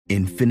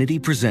Infinity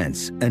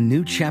presents a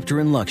new chapter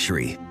in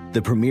luxury,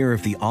 the premiere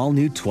of the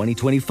all-new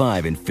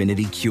 2025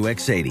 Infinity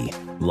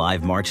QX80,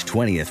 live March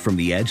 20th from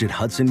the Edge at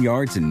Hudson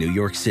Yards in New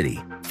York City,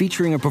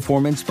 featuring a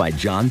performance by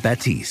Jon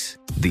Batiste.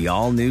 The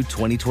all-new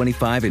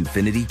 2025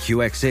 Infinity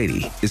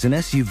QX80 is an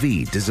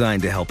SUV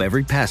designed to help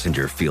every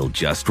passenger feel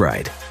just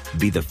right.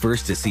 Be the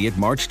first to see it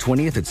March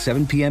 20th at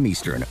 7 p.m.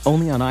 Eastern,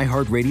 only on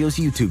iHeartRadio's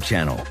YouTube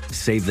channel.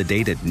 Save the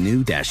date at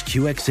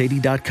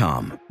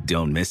new-QX80.com.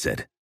 Don't miss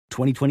it.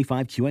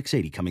 2025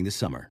 QX80 coming this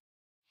summer.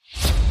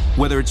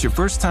 Whether it's your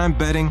first time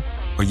betting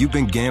or you've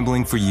been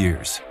gambling for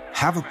years,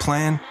 have a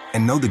plan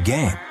and know the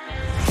game.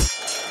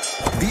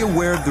 Be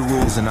aware of the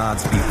rules and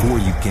odds before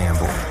you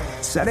gamble.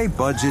 Set a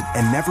budget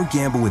and never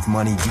gamble with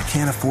money you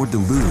can't afford to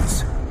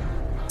lose.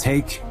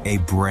 Take a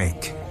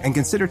break and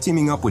consider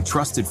teaming up with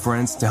trusted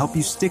friends to help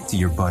you stick to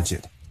your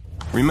budget.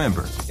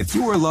 Remember, if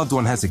you or a loved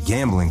one has a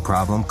gambling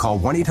problem, call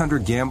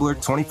 1-800-GAMBLER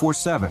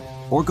 24/7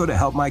 or go to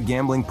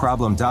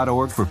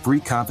helpmygamblingproblem.org for free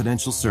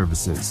confidential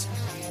services.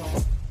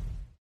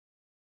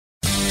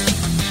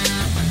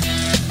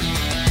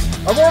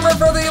 A warmer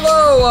for the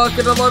low.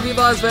 Welcome to Love You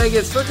Las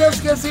Vegas for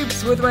Coast to Coast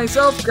Hoops with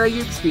myself, Greg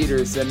Hoops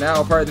Peterson,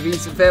 now part of the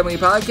VSiN Family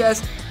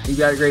Podcast. We've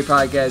got a great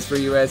podcast for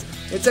you as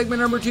in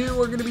segment number 2,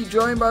 we're going to be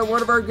joined by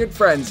one of our good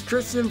friends,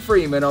 Tristan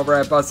Freeman over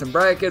at Bussin'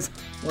 Brackets.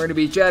 We're going to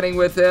be chatting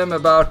with him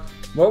about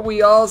what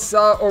we all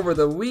saw over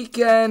the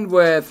weekend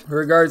with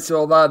regards to a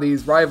lot of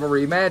these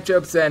rivalry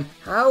matchups and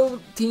how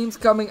teams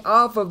coming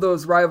off of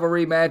those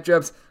rivalry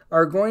matchups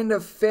are going to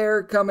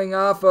fare coming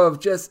off of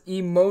just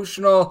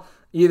emotional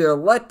either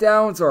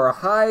letdowns or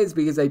highs,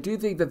 because I do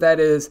think that that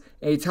is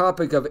a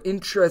topic of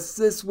interest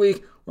this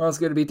week. We're also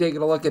going to be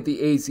taking a look at the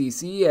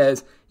ACC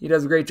as he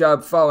does a great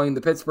job following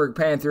the Pittsburgh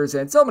Panthers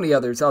and so many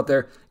others out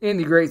there in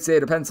the great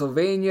state of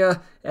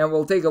Pennsylvania. And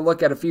we'll take a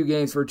look at a few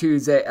games for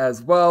Tuesday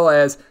as well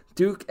as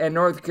Duke and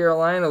North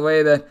Carolina, the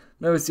way that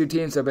those two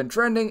teams have been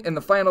trending in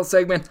the final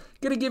segment.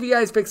 Going to give you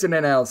guys picks and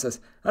analysis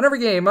on every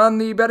game on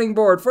the betting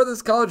board for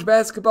this College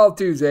Basketball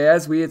Tuesday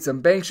as we hit some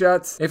bank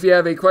shots. If you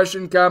have a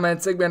question,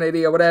 comment, segment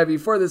idea, what have you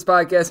for this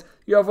podcast,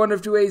 you have one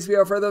of two ways we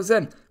offer those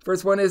in.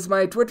 First one is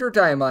my Twitter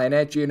timeline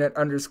at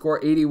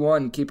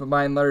unit_81. Keep in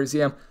mind, letters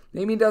EM.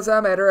 Naming does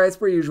not matter. As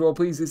per usual,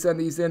 please do send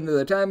these into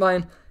the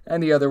timeline.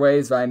 And the other way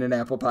is via an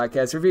Apple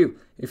Podcast review.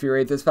 If you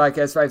rate this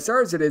podcast 5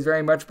 stars, it is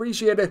very much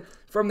appreciated.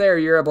 From there,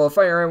 you're able to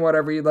fire in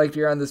whatever you'd like to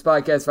hear on this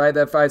podcast via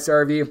that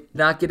 5-star review.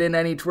 Not get in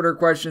any Twitter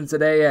questions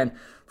today, and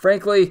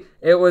frankly,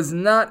 it was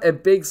not a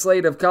big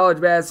slate of college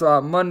basketball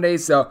on Monday,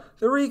 so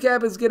the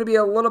recap is going to be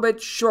a little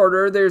bit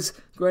shorter. There's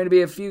going to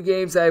be a few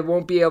games I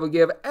won't be able to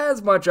give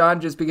as much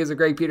on just because of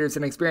Greg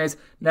Peterson experience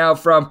now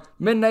from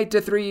midnight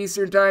to 3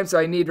 Eastern time, so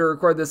I need to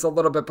record this a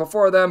little bit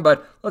before then,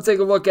 but let's take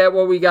a look at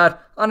what we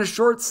got on a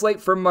short slate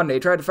from Monday.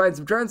 Try to find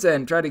some trends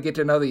and try to get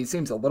to know these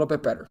teams a little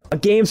bit better.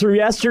 Games from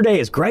yesterday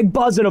is Greg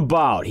buzzing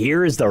about.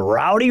 Here is the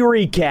rowdy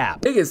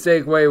recap. Biggest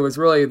takeaway was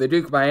really the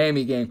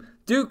Duke-Miami game.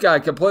 Duke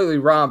got completely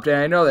romped, and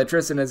I know that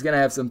Tristan is going to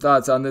have some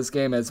thoughts on this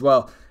game as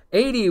well.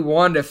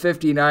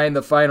 81-59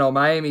 the final.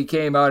 Miami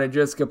came out and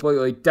just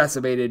completely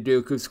decimated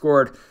Duke, who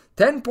scored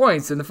 10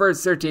 points in the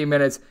first 13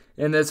 minutes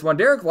in this one.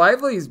 Derek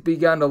Lively's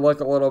begun to look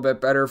a little bit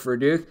better for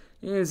Duke.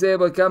 He was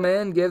able to come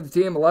in, give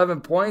the team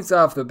 11 points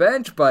off the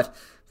bench, but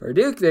for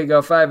Duke, they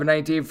go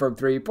 5-19 from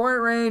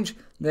three-point range.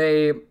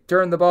 They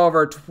turned the ball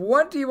over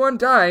 21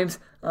 times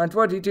on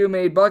 22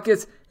 made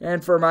buckets,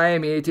 and for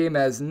Miami, a team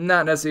has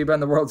not necessarily been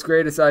the world's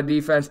greatest on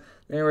defense,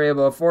 they were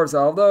able to force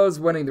all of those,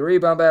 winning the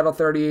rebound battle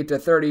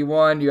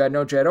 38-31. You had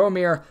No Chad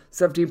Omier,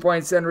 17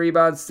 points, 10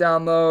 rebounds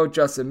down low.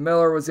 Justin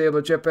Miller was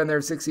able to chip in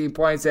there 16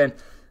 points, and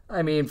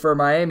I mean, for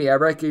Miami, I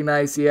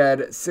recognize he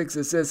had 6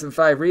 assists and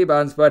 5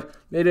 rebounds, but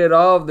they did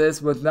all of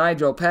this with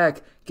Nigel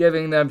Peck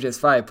giving them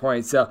just 5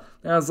 points. So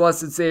that was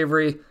less than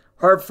savory.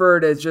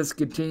 Hartford has just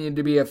continued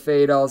to be a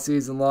fade all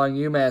season long.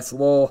 UMass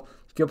Lowell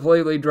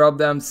completely drubbed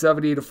them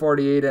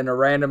 70-48 in a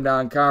random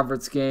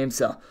non-conference game.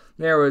 So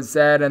there was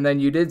that. And then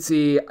you did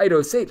see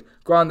Idaho State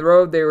go on the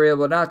road. They were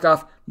able to knock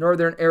off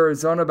Northern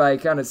Arizona by a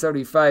count of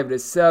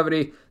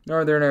 75-70.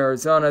 Northern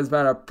Arizona has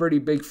been a pretty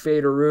big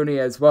fade-a-rooney,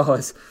 as well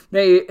as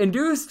they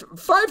induced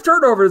 5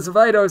 turnovers of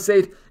Idaho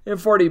State in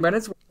 40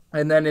 minutes.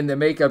 And then in the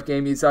makeup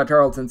game, you saw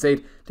Tarleton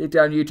State take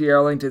down UT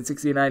Arlington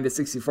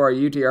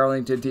 69-64. UT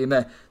Arlington team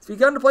that has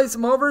begun to play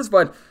some overs,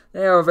 but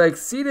they have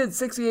exceeded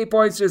 68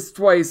 points just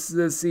twice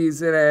this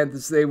season, and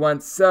they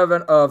went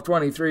 7 of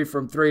 23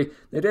 from 3.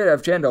 They did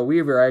have Chandler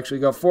Weaver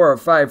actually go 4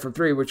 of 5 from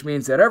 3, which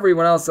means that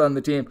everyone else on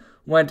the team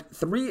went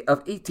 3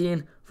 of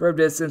 18 from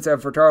distance. And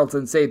for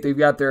Tarleton State, they've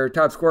got their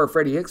top scorer,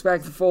 Freddie Hicks,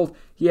 back to the fold.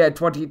 He had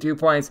 22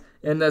 points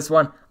in this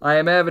one. I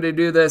am having to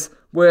do this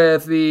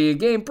with the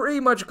game pretty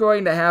much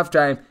going to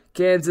halftime.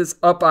 Kansas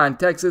up on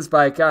Texas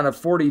by a count of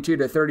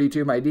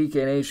 42-32. My DK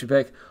Nation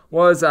pick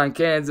was on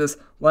Kansas,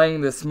 laying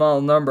the small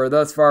number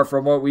thus far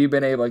from what we've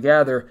been able to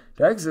gather.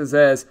 Texas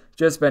has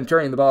just been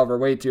turning the ball over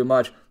way too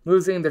much,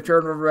 losing the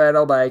turnover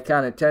battle by a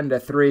count of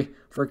 10-3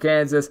 for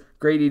Kansas.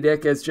 Grady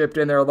Dick has chipped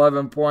in their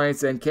 11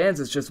 points, and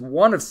Kansas just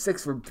 1 of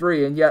 6 from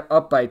 3, and yet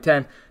up by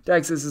 10.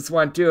 Texas has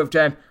won 2 of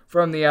 10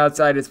 from the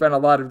outside. It's been a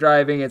lot of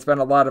driving. It's been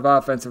a lot of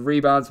offensive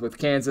rebounds, with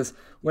Kansas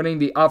winning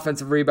the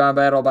offensive rebound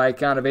battle by a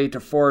count of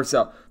 8-4.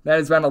 So that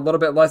has been a little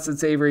bit less than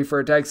savory for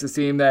a Texas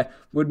team that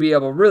would be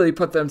able to really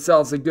put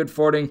themselves in good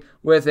footing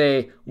with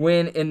a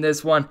win in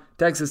this one.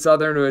 Texas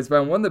Southern, who has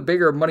been one of the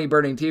bigger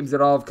money-burning teams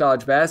in all of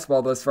college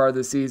basketball thus far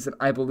this season.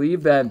 I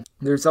believe that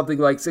there's something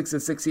like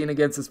 6-16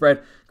 against the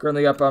spread,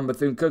 currently up on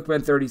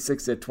Bethune-Cookman,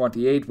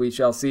 36-28. We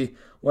shall see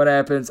what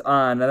happens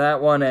on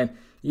that one. And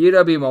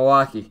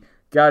UW-Milwaukee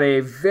got a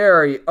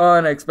very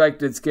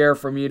unexpected scare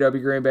from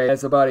UW-Green Bay.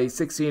 It's about a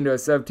 16 to a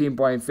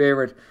 17-point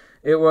favorite.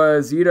 It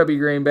was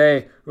UW-Green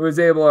Bay who was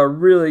able to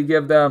really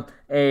give them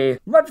a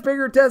much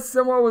bigger test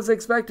than what was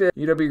expected.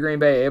 UW-Green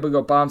Bay able to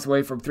go bombs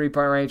away from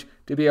three-point range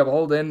to be able to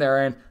hold in there,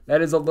 and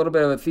that is a little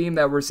bit of a theme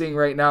that we're seeing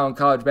right now in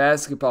college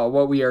basketball.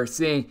 What we are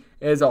seeing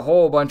is a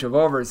whole bunch of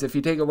overs. If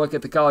you take a look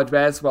at the college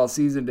basketball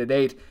season to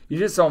date, you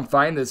just don't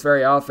find this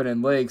very often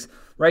in leagues.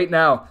 Right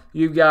now,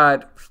 you've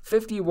got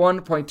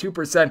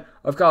 51.2%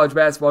 of college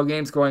basketball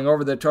games going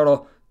over the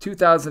total,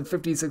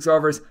 2,056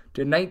 overs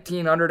to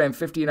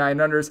 1,959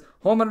 unders.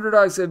 Home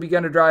underdogs have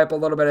begun to dry up a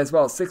little bit as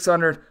well,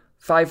 600,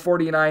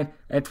 549,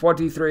 and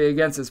 23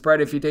 against the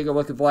spread. If you take a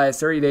look at the last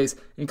 30 days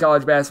in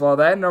college basketball,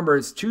 that number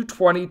is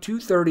 220,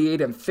 238,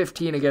 and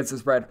 15 against the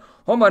spread.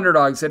 Home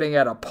underdogs sitting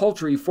at a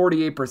paltry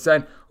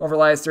 48% over the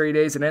last 30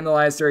 days, and in the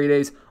last 30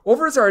 days,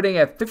 overs are hitting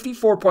at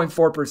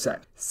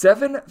 54.4%,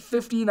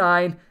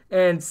 759,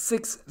 and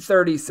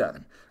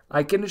 637.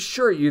 I can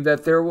assure you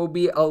that there will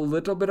be a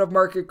little bit of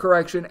market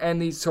correction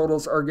and these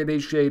totals are getting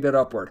shaded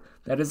upward.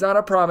 That is not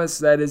a promise,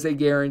 that is a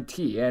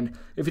guarantee. And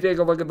if you take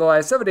a look at the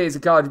last 7 days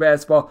of college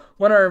basketball,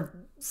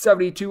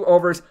 172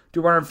 overs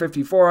to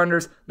 154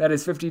 unders, that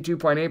is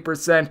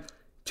 52.8%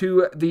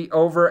 to the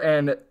over,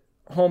 and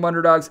home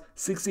underdogs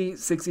 60,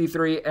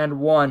 63, and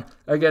 1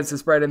 against the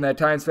spread in that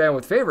time span,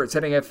 with favorites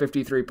hitting at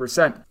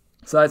 53%.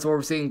 So that's what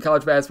we're seeing in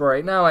college basketball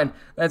right now, and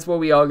that's what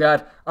we all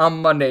got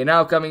on Monday.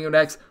 Now, coming up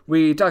next,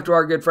 we talk to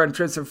our good friend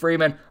Tristan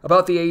Freeman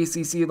about the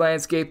ACC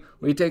landscape.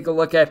 We take a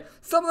look at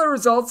some of the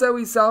results that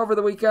we saw over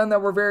the weekend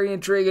that were very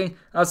intriguing.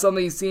 How some of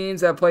these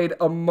teams that played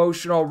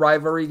emotional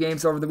rivalry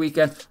games over the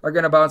weekend are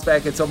going to bounce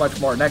back, and so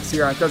much more next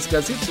here on Coast to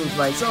Coast Hoops with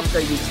myself,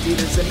 Craig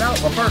Peterson, now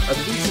a part of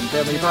the Decent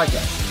Family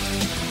Podcast.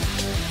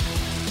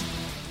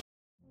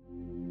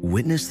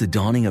 Witness the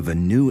dawning of a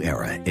new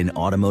era in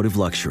automotive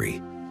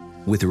luxury,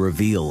 with a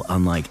reveal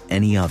unlike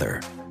any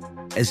other,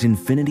 as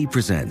Infiniti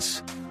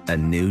presents a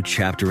new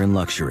chapter in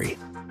luxury,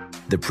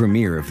 the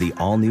premiere of the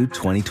all-new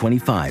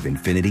 2025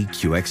 Infiniti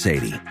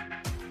QX80.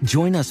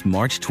 Join us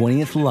March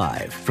 20th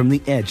live from the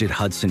Edge at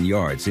Hudson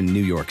Yards in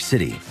New York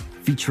City,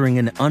 featuring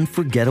an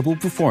unforgettable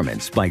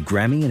performance by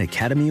Grammy and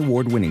Academy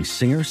Award-winning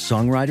singer,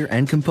 songwriter,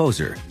 and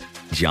composer,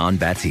 Jon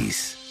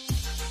Batiste.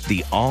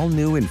 The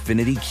all-new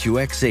Infiniti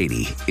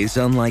QX80 is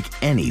unlike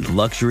any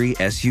luxury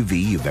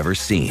SUV you've ever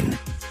seen.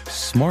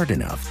 Smart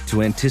enough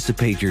to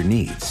anticipate your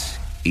needs,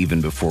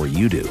 even before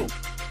you do.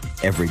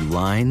 Every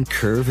line,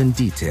 curve, and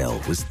detail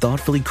was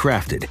thoughtfully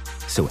crafted,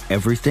 so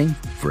everything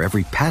for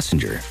every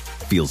passenger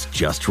feels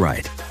just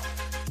right.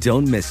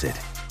 Don't miss it.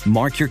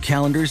 Mark your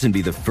calendars and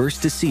be the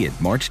first to see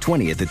it March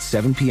 20th at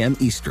 7 p.m.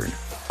 Eastern,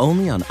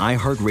 only on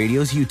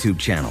iHeartRadio's YouTube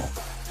channel.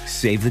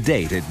 Save the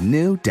date at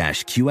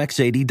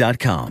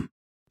new-QX80.com.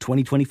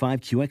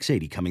 2025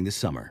 QX80 coming this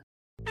summer.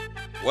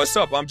 What's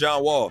up? I'm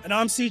John Wall. And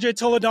I'm CJ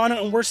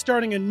Toledano, and we're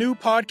starting a new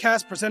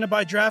podcast presented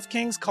by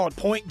DraftKings called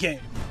Point Game.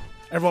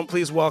 Everyone,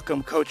 please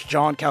welcome Coach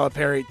John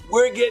Calipari.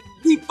 We're getting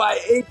beat by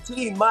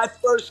 18. My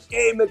first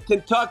game in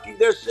Kentucky,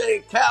 they're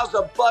saying Cal's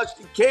a bust.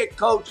 He can't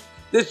coach.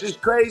 This is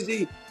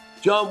crazy.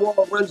 John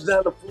Wall runs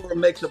down the floor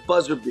and makes a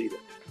buzzer beater.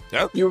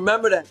 Yep. You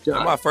remember that, John?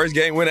 That's my first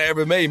game winner I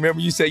ever made.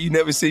 Remember you said you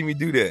never see me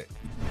do that.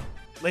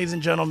 Ladies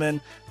and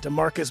gentlemen,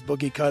 DeMarcus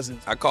Boogie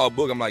Cousins. I called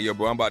Boog. I'm like, yo,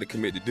 bro, I'm about to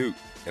commit to Duke.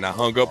 And I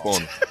hung up on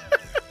him.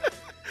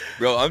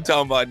 Bro, I'm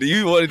talking about, do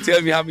you want to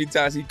tell me how many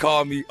times he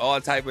called me all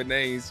type of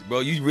names? Bro,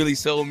 you really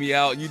sold me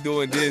out. You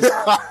doing this.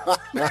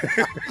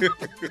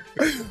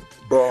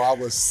 Bro, I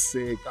was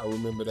sick. I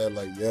remember that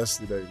like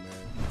yesterday,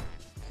 man.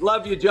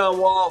 Love you, John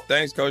Wall.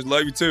 Thanks, Coach.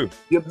 Love you, too.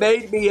 You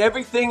made me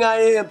everything I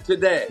am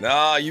today.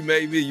 Nah, you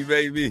made me. You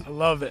made me. I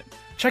love it.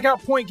 Check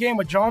out Point Game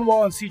with John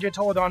Wall and CJ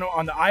Toledano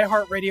on the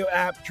iHeartRadio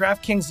app,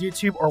 DraftKings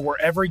YouTube, or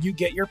wherever you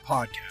get your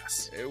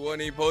podcasts. It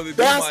wasn't even supposed to be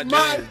That's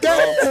my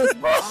dance,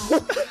 bro.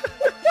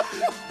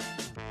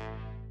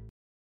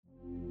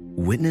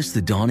 Witness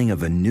the dawning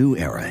of a new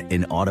era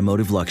in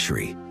automotive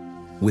luxury,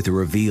 with a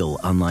reveal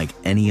unlike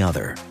any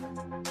other,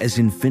 as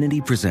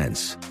Infiniti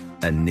presents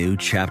a new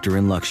chapter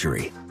in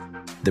luxury,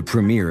 the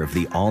premiere of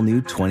the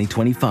all-new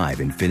 2025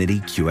 Infiniti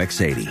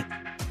QX80.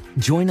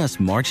 Join us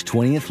March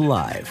 20th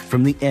live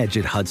from the Edge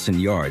at Hudson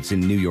Yards in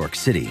New York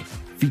City,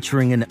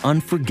 featuring an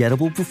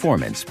unforgettable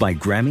performance by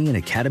Grammy and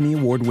Academy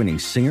Award-winning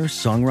singer,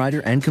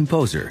 songwriter, and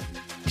composer,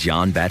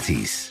 Jon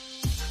Batiste.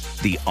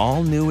 The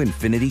all-new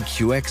Infiniti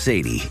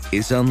QX80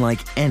 is unlike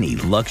any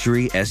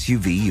luxury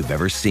SUV you've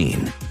ever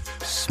seen.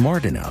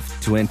 Smart enough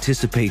to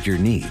anticipate your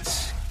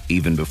needs,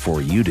 even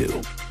before you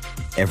do.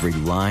 Every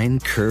line,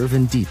 curve,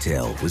 and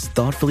detail was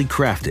thoughtfully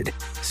crafted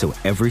so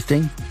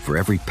everything for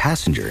every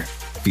passenger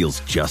feels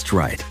just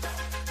right.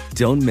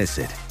 Don't miss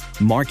it.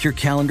 Mark your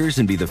calendars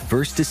and be the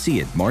first to see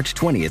it March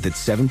 20th at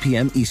 7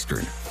 p.m.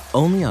 Eastern,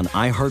 only on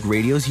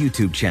iHeartRadio's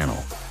YouTube channel.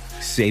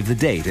 Save the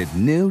date at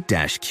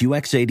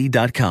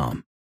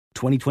new-QX80.com.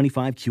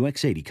 2025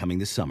 QX80 coming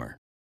this summer.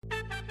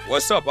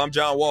 What's up? I'm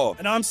John Wall.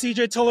 And I'm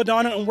CJ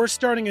Toledano, and we're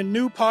starting a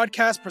new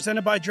podcast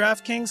presented by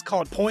DraftKings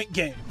called Point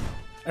Game.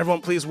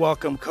 Everyone, please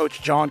welcome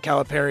Coach John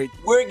Calipari.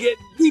 We're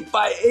getting beat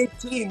by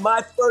 18.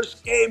 My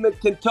first game in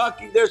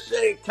Kentucky, they're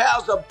saying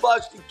Cal's a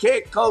bust. He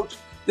can't coach.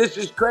 This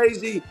is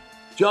crazy.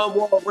 John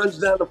Wall runs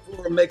down the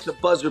floor and makes a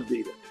buzzer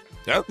beater.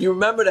 Yep. You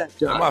remember that,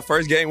 John? That's my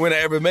first game win I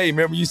ever made.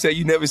 Remember you said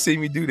you never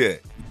seen me do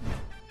that.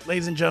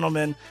 Ladies and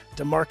gentlemen,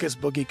 DeMarcus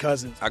Boogie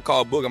Cousins. I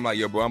called Book. I'm like,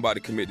 yo, bro, I'm about to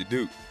commit to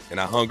Duke. And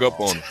I hung up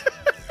on him.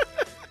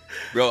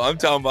 Bro, I'm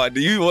talking about, do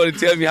you want to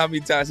tell me how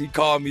many times he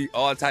called me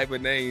all type of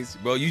names?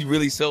 Bro, you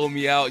really sold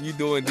me out. You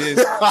doing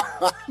this.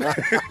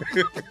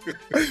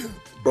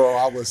 Bro,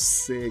 I was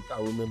sick.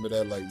 I remember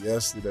that like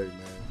yesterday, man.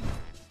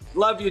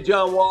 Love you,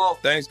 John Wall.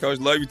 Thanks, Coach.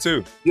 Love you,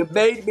 too. You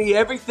made me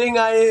everything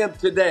I am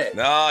today.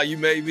 Nah, you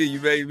made me.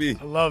 You made me.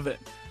 I love it.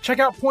 Check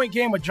out Point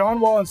Game with John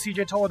Wall and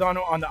CJ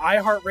Toledano on the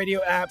iHeartRadio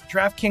app,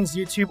 DraftKings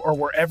YouTube, or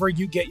wherever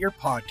you get your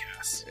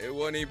podcasts. It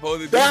wasn't even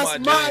supposed to be That's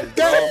my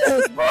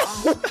game, bro.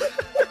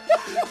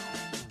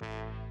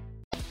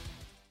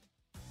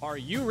 Are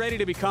you ready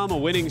to become a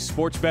winning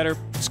sports bettor?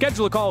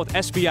 Schedule a call with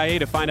SBIA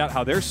to find out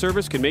how their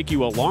service can make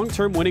you a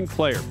long-term winning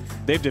player.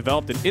 They've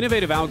developed an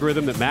innovative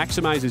algorithm that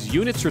maximizes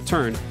units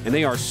return, and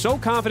they are so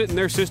confident in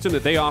their system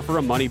that they offer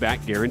a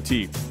money-back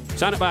guarantee.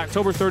 Sign up by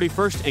October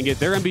 31st and get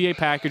their NBA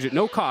package at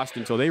no cost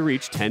until they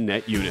reach 10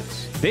 net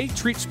units. They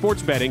treat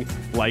sports betting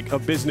like a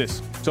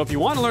business. So if you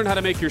want to learn how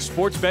to make your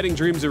sports betting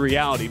dreams a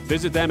reality,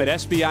 visit them at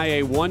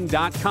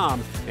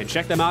SBIA1.com and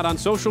check them out on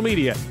social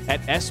media at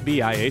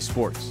SBIA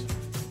Sports.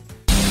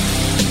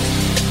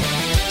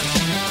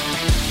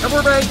 And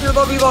we're back here in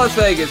lovely Las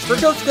Vegas for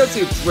Coast to Coast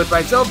Hoops with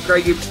myself,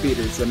 Greg Hoops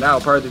Peters, and now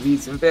part of the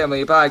Beats and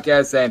Family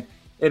podcast. And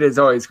it is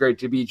always great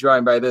to be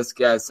joined by this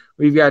guest.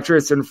 We've got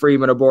Tristan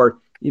Freeman aboard.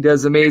 He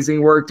does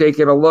amazing work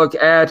taking a look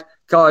at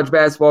college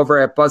basketball over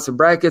at Bustin'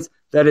 Brackets.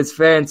 That is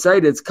fan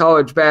site. It's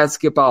College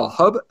Basketball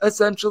Hub,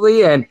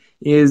 essentially, and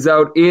he is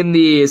out in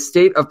the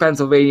state of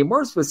Pennsylvania.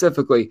 More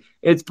specifically,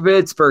 it's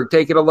Pittsburgh,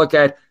 taking a look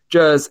at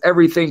just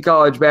everything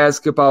college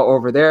basketball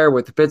over there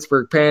with the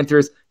Pittsburgh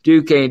Panthers,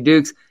 Duquesne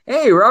Dukes.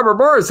 Hey, Robert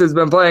Morris has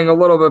been playing a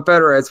little bit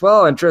better as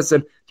well, and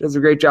Tristan does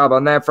a great job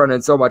on that front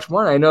and so much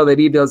more. I know that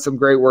he does some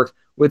great work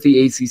with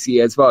the ACC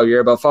as well.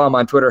 You're able to follow him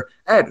on Twitter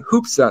at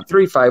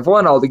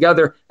Hoopson351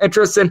 altogether. And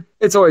Tristan,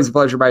 it's always a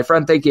pleasure, my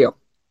friend. Thank you.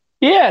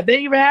 Yeah,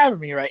 thank you for having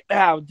me right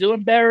now.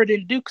 Doing better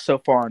than Duke so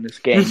far in this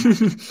game.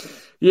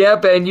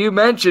 Yep, and you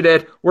mentioned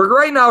it. We're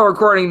right now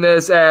recording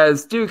this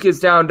as Duke is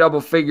down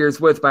double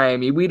figures with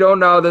Miami. We don't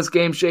know how this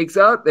game shakes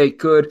out. They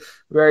could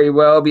very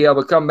well be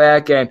able to come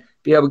back and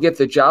be able to get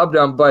the job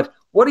done. But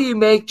what do you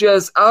make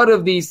just out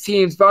of these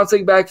teams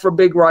bouncing back from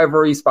big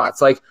rivalry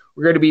spots? Like,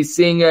 we're going to be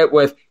seeing it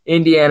with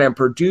Indiana and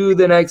Purdue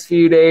the next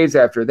few days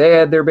after they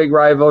had their big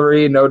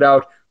rivalry. No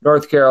doubt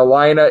North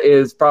Carolina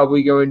is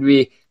probably going to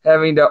be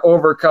having to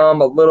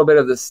overcome a little bit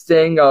of the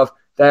sting of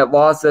that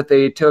loss that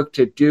they took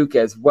to Duke,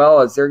 as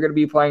well as they're going to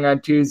be playing on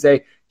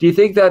Tuesday. Do you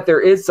think that there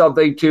is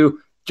something to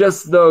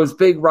just those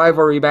big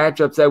rivalry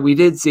matchups that we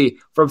did see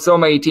from so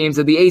many teams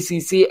in the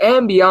ACC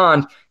and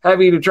beyond,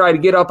 having to try to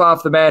get up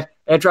off the mat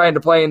and trying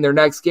to play in their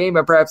next game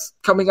and perhaps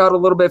coming out a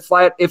little bit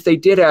flat if they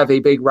did have a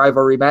big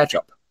rivalry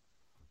matchup?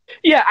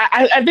 Yeah,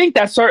 I think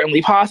that's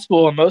certainly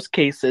possible in most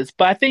cases,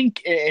 but I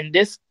think in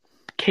this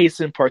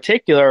case in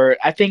particular,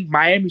 I think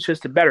Miami's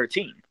just a better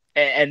team.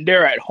 And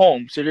they're at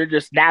home, so they're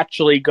just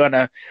naturally going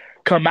to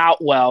come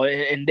out well.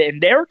 And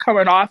they're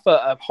coming off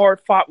a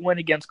hard-fought win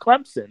against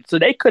Clemson, so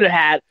they could have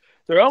had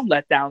their own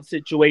letdown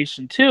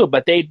situation too,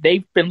 but they've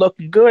been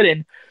looking good.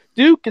 And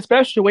Duke,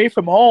 especially away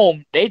from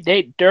home,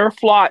 they're a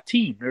flawed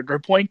team. Their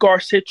point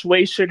guard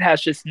situation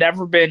has just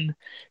never been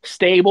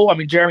stable. I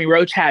mean, Jeremy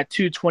Roach had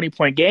 2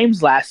 20-point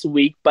games last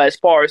week, but as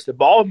far as the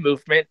ball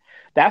movement,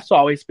 that's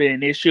always been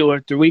an issue.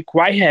 If Dariq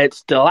Whitehead's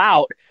still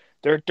out,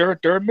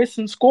 they're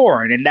missing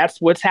scoring, and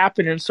that's what's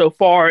happening so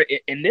far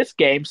in this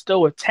game,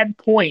 still with 10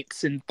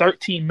 points in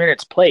 13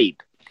 minutes played.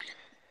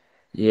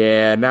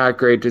 Yeah, not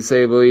great to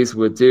say the least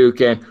with Duke.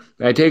 And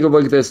I take a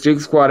look at this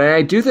Duke squad, and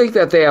I do think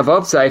that they have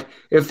upside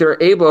if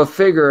they're able to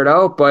figure it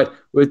out. But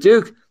with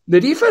Duke, the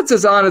defense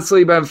has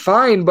honestly been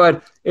fine,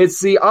 but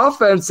it's the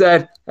offense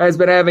that has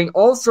been having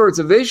all sorts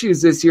of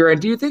issues this year. And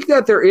do you think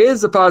that there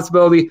is a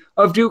possibility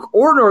of Duke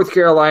or North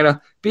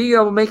Carolina being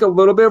able to make a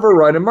little bit of a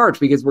run in March?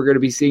 Because we're going to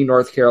be seeing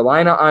North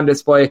Carolina on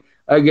display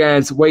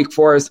against Wake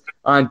Forest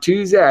on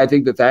Tuesday. I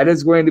think that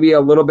is going to be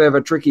a little bit of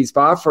a tricky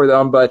spot for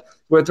them. But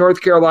with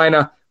North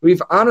Carolina,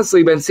 we've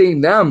honestly been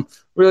seeing them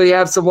really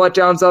have some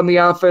letdowns on the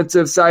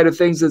offensive side of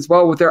things as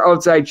well, with their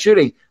outside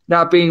shooting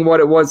not being what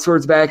it was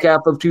towards back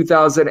half of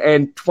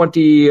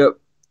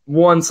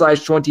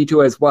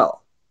 2021/22 as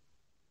well.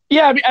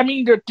 Yeah, I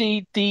mean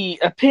the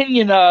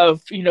opinion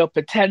of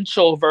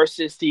potential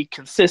versus the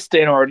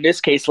consistent, or in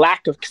this case,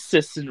 lack of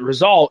consistent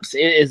results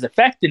is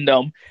affecting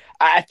them.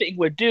 I think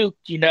with Duke,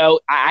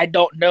 I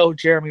don't know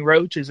Jeremy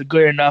Roach is a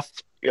good enough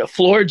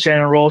floor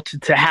general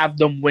to have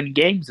them win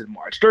games in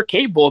March. They're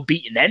capable of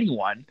beating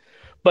anyone,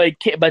 but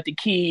the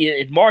key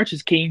in March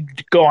is to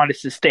go on a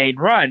sustained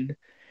run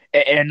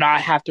and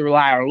not have to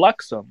rely on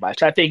luck so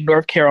much. I think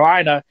North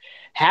Carolina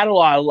had a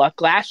lot of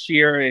luck last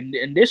year,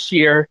 and this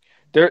year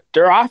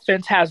their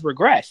offense has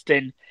regressed,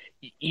 and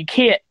you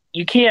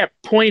can't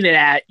point it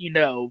at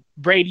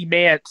Brady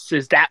Mance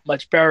is that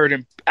much better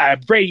than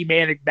Brady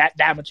Manick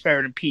that much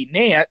better than Pete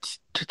Nance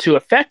to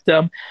affect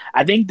them.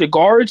 I think the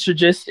guards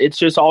it's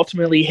just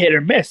ultimately hit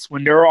or miss.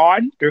 When they're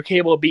on, they're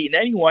capable of beating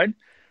anyone.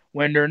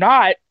 When they're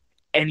not,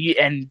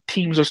 and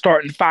teams are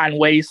starting to find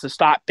ways to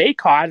stop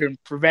Bacot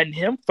and prevent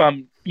him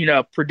from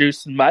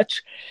producing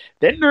much,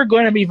 then they're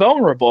going to be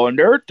vulnerable, and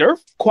they're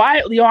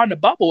quietly on the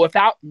bubble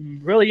without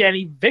really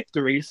any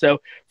victory.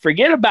 So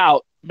forget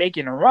about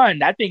making a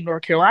run. I think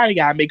North Carolina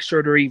got to make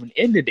sure they're even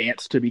in the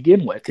dance to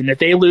begin with. And if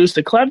they lose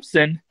to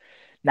Clemson,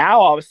 now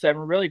all of a sudden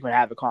we're really going to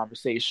have a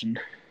conversation.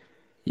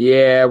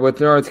 Yeah,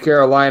 with North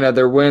Carolina,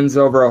 their wins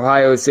over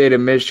Ohio State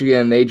and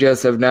Michigan, they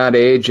just have not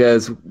aged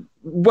as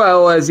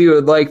well as you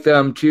would like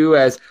them to,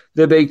 as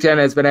the Big Ten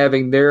has been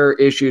having their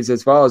issues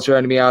as well. As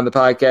joining me on the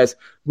podcast,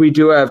 we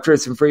do have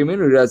Tristan Freeman,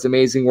 who does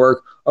amazing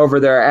work over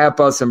there at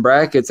Bus and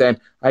Brackets, and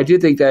I do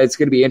think that it's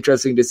going to be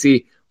interesting to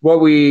see what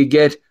we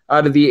get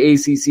out of the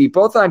ACC,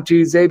 both on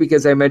Tuesday,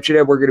 because I mentioned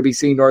it, we're going to be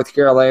seeing North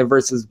Carolina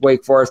versus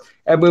Wake Forest,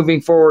 and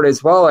moving forward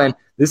as well. And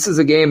this is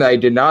a game that I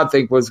did not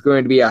think was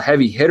going to be a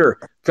heavy hitter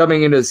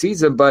coming into the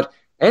season, but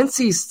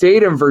NC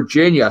State and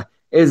Virginia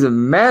is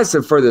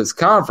massive for this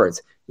conference.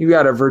 You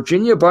got a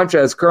Virginia bunch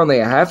that's currently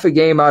a half a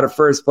game out of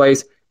first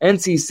place.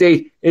 NC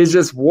State is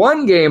just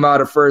one game out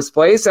of first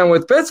place. And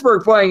with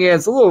Pittsburgh playing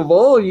against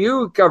Louisville,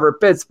 you cover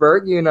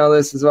Pittsburgh. You know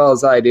this as well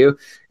as I do.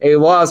 A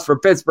loss for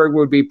Pittsburgh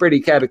would be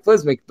pretty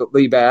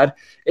cataclysmically bad.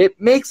 It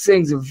makes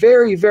things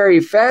very,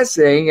 very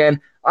fascinating. And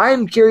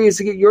I'm curious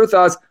to get your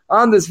thoughts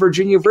on this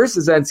Virginia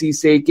versus NC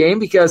State game,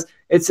 because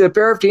it's a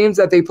pair of teams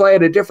that they play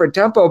at a different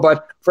tempo.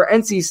 But for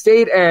NC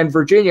State and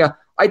Virginia,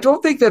 I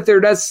don't think that they're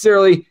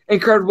necessarily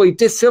incredibly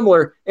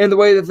dissimilar in the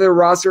way that their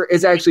roster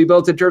is actually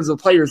built in terms of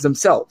players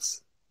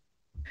themselves.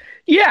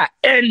 Yeah,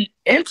 and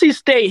NC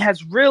State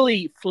has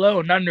really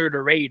flown under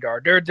the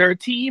radar. They're a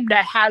team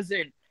that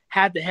hasn't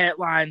had the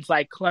headlines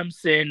like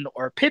Clemson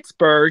or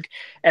Pittsburgh,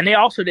 and they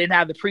also didn't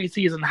have the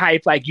preseason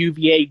hype like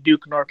UVA,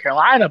 Duke, North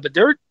Carolina, but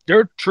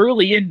they're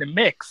truly in the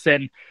mix.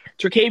 And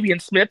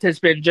Terquavion Smith has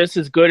been just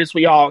as good as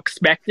we all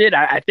expected.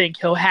 I think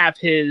he'll have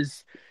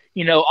his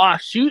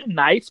off shooting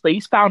nights, but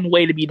he's found a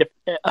way to be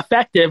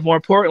effective, more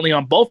importantly,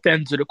 on both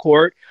ends of the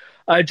court.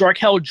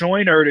 Jarkel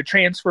Joyner, the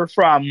transfer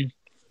from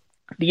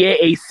the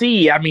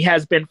AAC,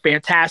 has been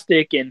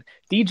fantastic. And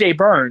DJ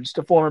Burns,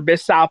 the former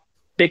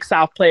Big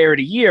South Player of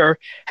the Year,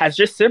 has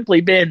just simply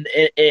been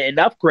an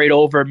upgrade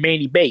over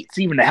Manny Bates,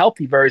 even a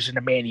healthy version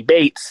of Manny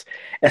Bates.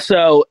 And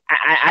so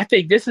I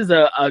think this is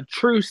a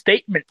true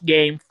statement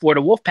game for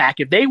the Wolfpack.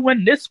 If they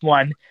win this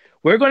one,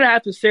 we're going to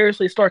have to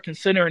seriously start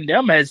considering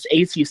them as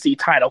ACC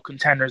title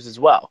contenders as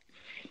well.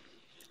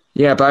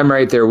 Yep, I'm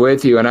right there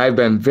with you, and I've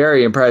been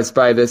very impressed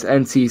by this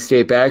NC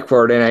State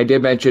backcourt, and I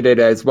did mention it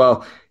as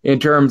well in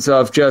terms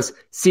of just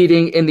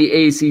seeding in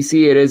the ACC.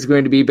 It is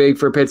going to be big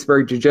for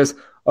Pittsburgh to just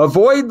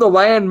avoid the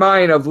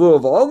landmine of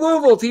Louisville, a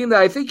Louisville team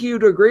that I think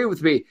you'd agree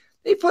with me.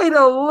 They played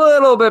a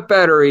little bit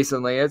better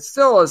recently. It's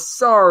still a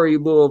sorry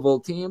Louisville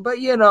team, but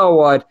you know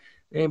what?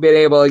 They've been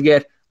able to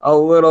get a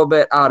little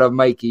bit out of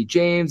Mikey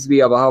James,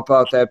 be able to help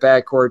out that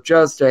backcourt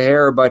just a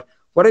hair. But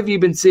what have you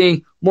been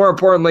seeing, more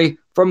importantly,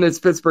 from this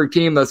Pittsburgh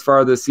team thus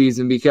far this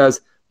season?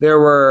 Because there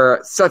were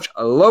such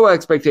low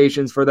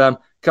expectations for them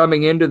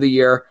coming into the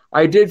year.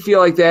 I did feel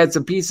like they had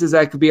some pieces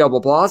that could be able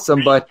to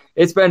blossom, but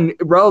it's been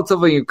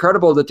relatively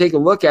incredible to take a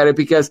look at it,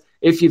 because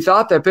if you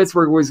thought that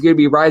Pittsburgh was going to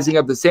be rising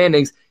up the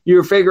standings, you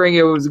were figuring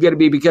it was going to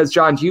be because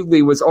John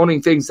Hughley was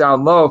owning things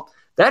down low.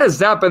 That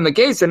has not been the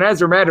case, and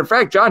as a matter of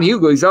fact, John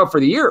Hughley's out for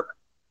the year.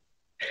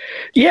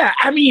 Yeah,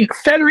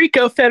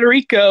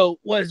 Federico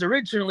was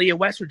originally a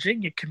West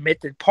Virginia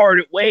commit that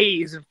parted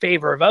ways in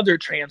favor of other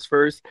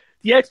transfers.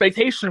 The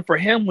expectation for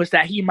him was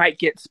that he might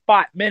get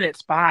spot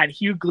minutes behind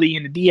Hughley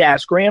and the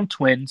Diaz-Graham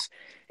twins.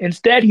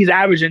 Instead, he's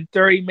averaging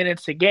 30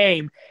 minutes a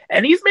game,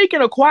 and he's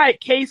making a quiet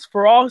case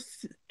for all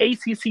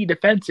ACC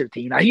defensive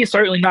team. Now, he's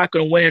certainly not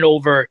going to win it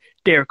over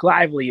Derek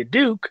Lively at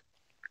Duke,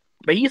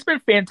 but he's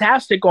been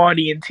fantastic on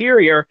the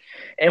interior.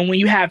 And when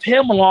you have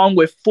him along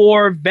with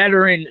four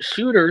veteran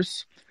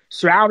shooters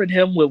surrounding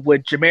him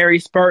with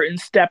Jamarius Burton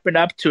stepping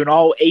up to an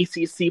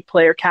all-ACC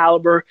player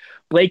caliber,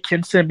 Blake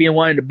Kinson being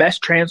one of the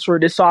best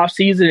transfers this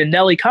offseason, and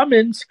Nelly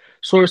Cummins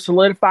sort of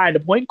solidifying the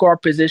point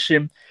guard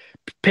position,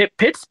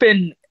 Pitt's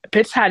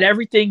had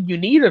everything you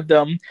need of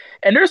them,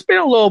 and there's been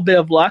a little bit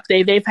of luck.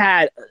 They've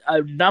had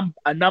a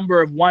number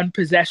of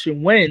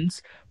one-possession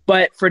wins,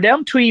 but for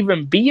them to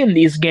even be in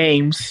these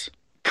games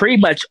pretty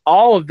much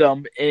all of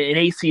them in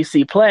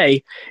ACC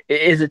play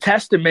is a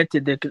testament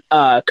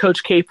to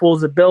Coach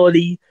Capel's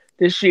ability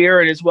this year,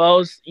 and as well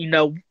as,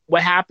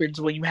 what happens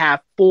when you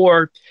have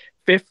 4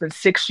 5th and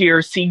 6th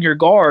year senior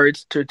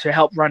guards to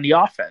help run the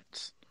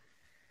offense.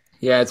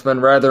 Yeah, it's been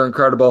rather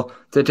incredible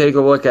to take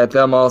a look at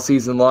them all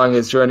season long.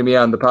 Is joining me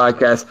on the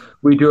podcast.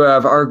 We do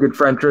have our good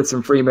friend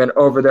Tristan Freeman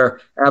over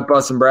there at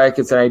Bussin'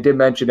 Brackets, and I did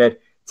mention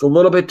it. It's a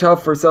little bit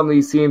tough for some of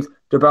these teams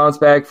to bounce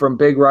back from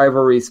big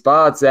rivalry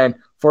spots. And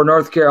for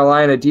North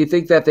Carolina, do you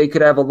think that they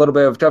could have a little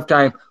bit of a tough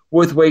time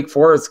with Wake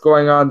Forest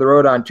going on the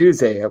road on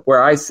Tuesday?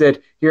 Where I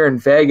sit here in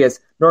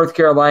Vegas, North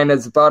Carolina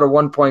is about a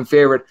 1-point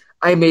favorite.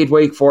 I made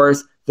Wake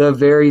Forest the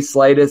very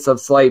slightest of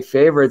slight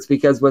favorites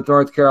because with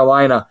North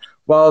Carolina,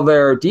 while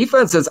their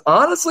defense has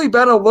honestly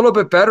been a little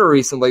bit better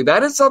recently,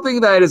 that is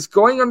something that is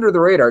going under the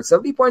radar.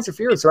 70 points of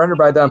fear surrendered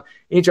by them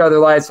each of their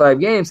last 5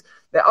 games.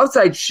 The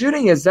outside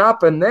shooting has not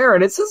been there,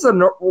 and it's just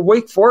a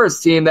Wake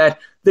Forest team that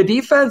the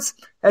defense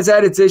has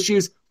had its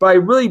issues, but I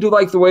really do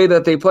like the way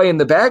that they play in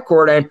the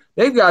backcourt, and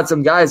they've got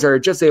some guys that are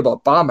just able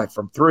to bomb it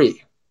from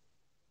 3.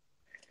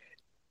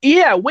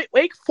 Yeah,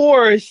 Wake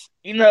Forest,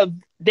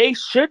 they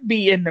should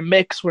be in the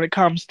mix when it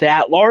comes to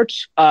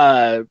at-large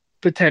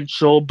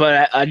potential,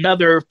 but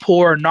another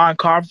poor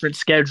non-conference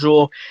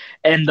schedule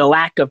and the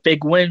lack of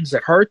big wins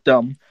that hurt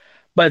them.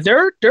 But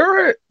they're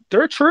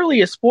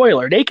truly a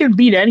spoiler. They can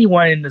beat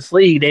anyone in this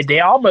league. They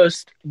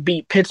almost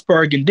beat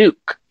Pittsburgh and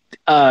Duke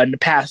in the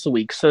past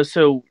week.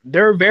 So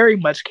they're very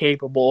much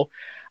capable.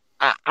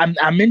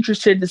 I'm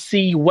interested to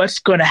see what's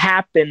going to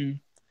happen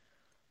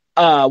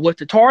with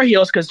the Tar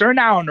Heels because they're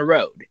now on the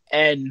road.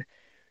 And,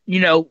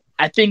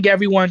 I think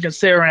everyone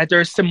considering that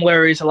there's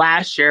similarities to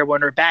last year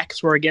when their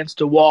backs were against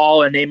the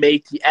wall and they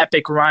made the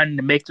epic run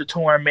to make the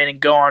tournament and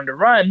go on the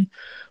run.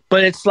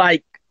 But it's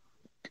like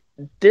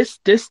this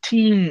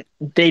team,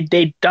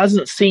 they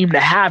doesn't seem to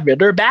have it.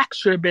 Their backs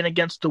should have been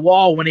against the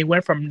wall when they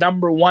went from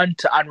number 1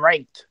 to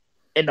unranked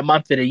in the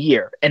month of the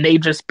year. And they've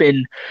just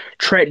been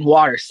treading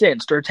water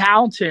since. They're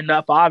talented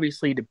enough,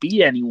 obviously, to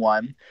beat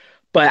anyone.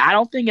 But I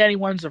don't think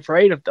anyone's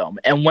afraid of them.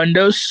 And when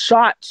those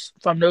shots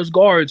from those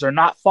guards are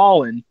not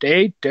falling,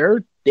 they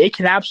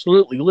can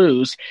absolutely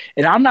lose.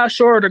 And I'm not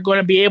sure they're going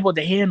to be able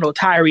to handle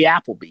Tyree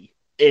Appleby.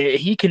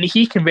 He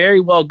can very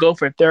well go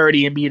for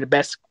 30 and be the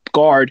best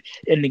guard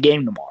in the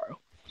game tomorrow.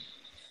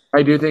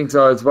 I do think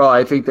so as well.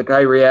 I think that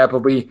Tyree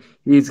Appleby,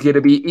 he's going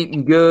to be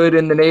eating good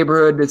in the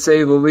neighborhood, to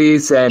say the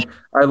least. And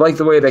I like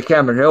the way that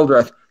Cameron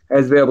Hildreth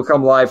has been able to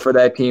come alive for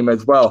that team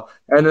as well.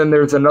 And then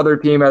there's another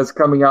team that's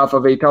coming off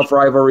of a tough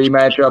rivalry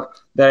matchup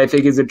that I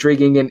think is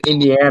intriguing in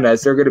Indiana,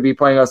 as they're going to be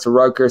playing us to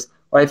Rutgers.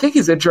 What I think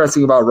is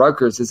interesting about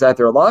Rutgers is that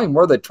they're allowing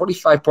more than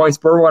 25 points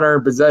per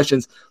 100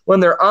 possessions when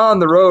they're on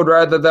the road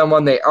rather than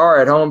when they are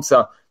at home.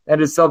 So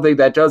that is something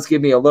that does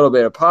give me a little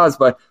bit of pause.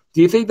 But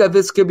do you think that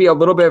this could be a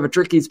little bit of a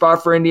tricky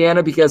spot for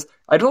Indiana? Because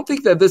I don't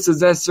think that this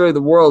is necessarily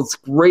the world's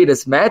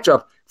greatest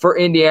matchup for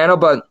Indiana,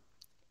 but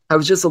I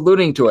was just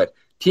alluding to it.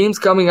 Teams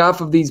coming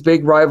off of these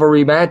big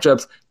rivalry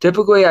matchups,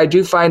 typically I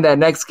do find that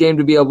next game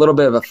to be a little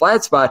bit of a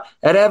flat spot,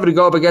 and having to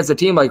go up against a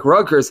team like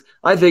Rutgers,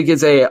 I think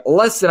is a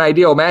less than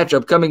ideal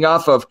matchup coming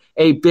off of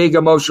a big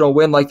emotional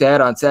win like they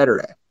had on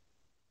Saturday.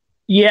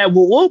 Yeah,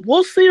 well,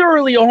 we'll see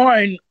early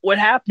on what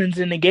happens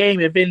in the game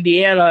if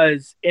Indiana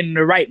is in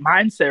the right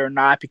mindset or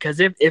not,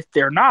 because if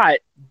they're not,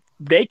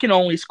 they can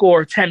only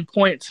score 10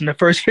 points in the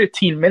first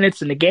 15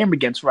 minutes in the game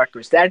against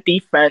Rutgers. That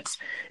defense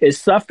is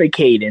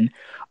suffocating.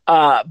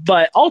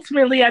 But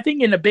ultimately, I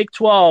think in the Big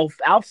 12,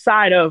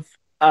 outside of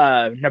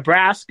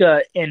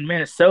Nebraska and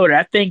Minnesota,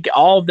 I think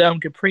all of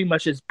them could pretty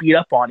much just beat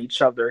up on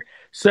each other.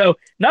 So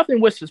nothing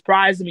would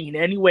surprise me in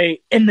any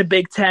way in the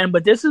Big 10.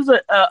 But this is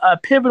a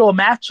pivotal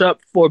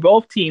matchup for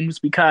both teams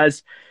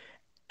because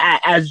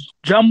as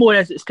jumbled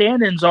as the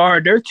standings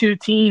are, they're 2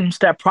 teams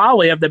that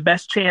probably have the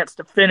best chance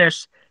to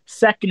finish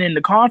second in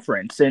the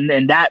conference. And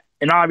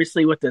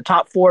obviously with the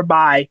top 4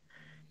 bye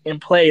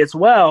in play as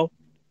well,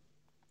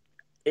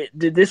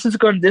 this is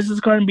going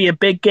to be a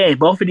big game.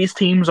 Both of these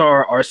teams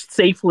are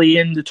safely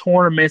in the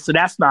tournament, so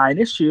that's not an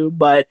issue.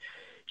 But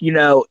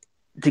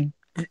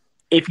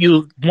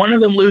if one of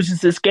them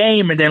loses this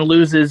game and then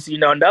loses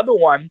another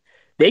one,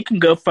 they can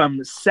go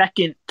from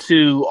second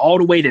to all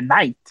the way to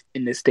 9th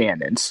in the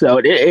standings.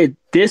 So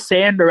this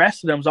and the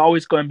rest of them is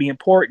always going to be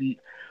important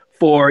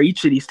for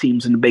each of these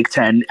teams in the Big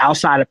Ten,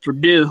 outside of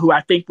Purdue, who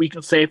I think we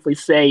can safely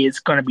say is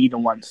going to be the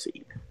 1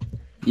 seed.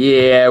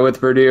 Yeah, with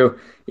Purdue,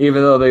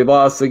 even though they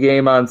lost the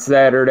game on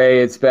Saturday,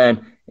 it's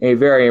been a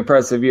very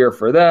impressive year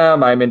for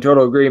them. I'm in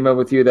total agreement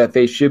with you that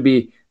they should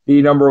be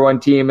the number 1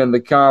 team in the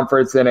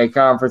conference, in a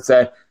conference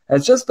that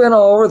has just been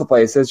all over the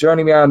place. As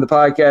joining me on the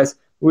podcast,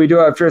 we do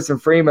have Tristan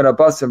Freeman of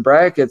Bussin'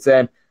 Brackets.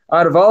 And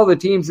out of all the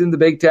teams in the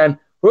Big Ten,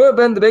 who have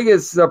been the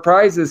biggest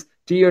surprises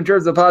to you in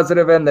terms of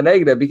positive and the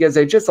negative? Because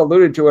I just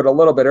alluded to it a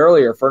little bit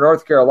earlier. For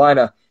North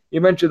Carolina, you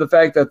mentioned the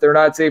fact that they're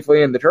not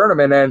safely in the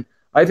tournament, and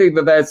I think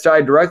that that's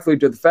tied directly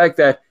to the fact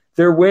that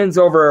their wins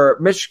over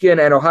Michigan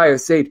and Ohio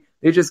State,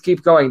 they just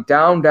keep going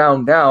down,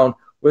 down, down,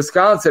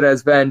 Wisconsin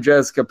has been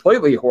just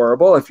completely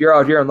horrible. If you're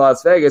out here in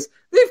Las Vegas,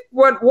 they've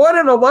went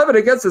 1-11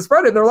 against the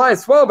spread in their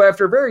last 12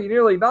 after very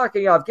nearly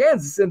knocking off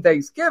Kansas in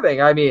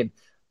Thanksgiving. I mean,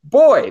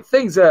 boy,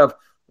 things have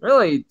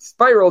really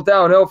spiraled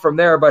downhill from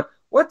there. But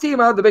what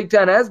team out of the Big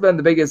Ten has been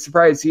the biggest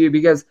surprise to you?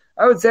 Because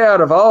I would say out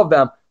of all of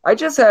them, I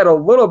just had a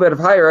little bit of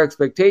higher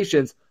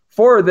expectations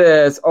for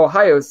this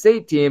Ohio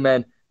State team,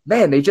 and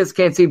man, they just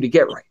can't seem to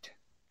get right.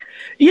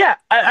 Yeah,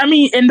 I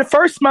mean, in the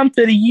first month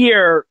of the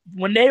year,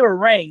 when they were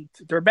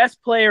ranked, their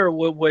best player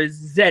was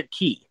Zed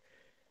Key.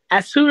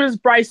 As soon as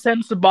Bryce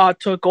Sensabaugh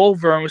took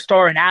over and was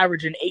starting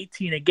averaging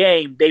 18 a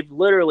game, they've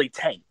literally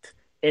tanked.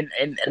 And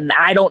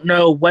I don't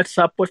know what's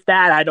up with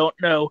that. I don't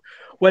know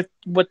what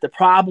the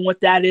problem with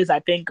that is. I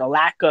think a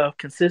lack of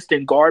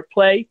consistent guard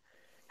play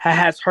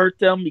has hurt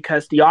them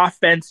because the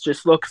offense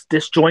just looks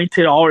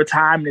disjointed all the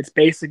time, and it's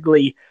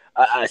basically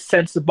a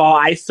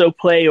Sensabaugh ISO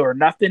play or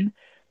nothing.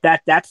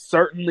 That's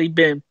certainly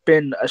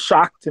been a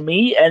shock to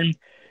me. And,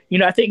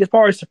 I think as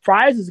far as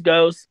surprises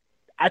goes,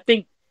 I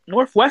think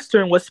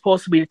Northwestern was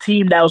supposed to be the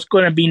team that was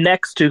going to be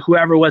next to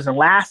whoever was in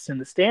last in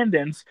the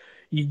standings.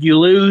 You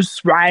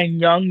lose Ryan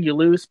Young, you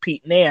lose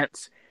Pete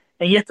Nance,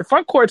 and yet the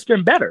front court's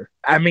been better.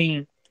 I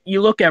mean,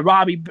 you look at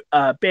Robbie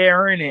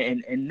Barron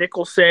and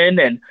Nicholson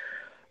and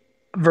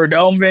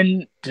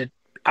Verdoven.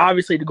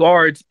 Obviously, the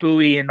guards,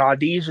 Bowie and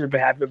Audesia,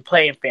 have been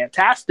playing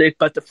fantastic,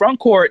 but the front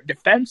court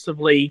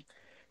defensively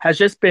has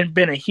just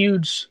been a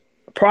huge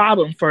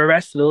problem for the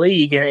rest of the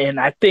league. And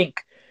I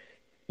think,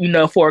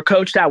 for a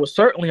coach that was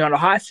certainly on the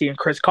hot seat, and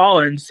Chris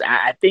Collins,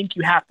 I think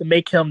you have to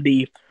make him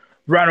the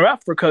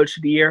runner-up for Coach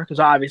of the Year, because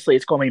obviously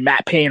it's going to be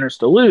Matt Painters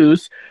to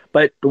lose.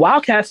 But the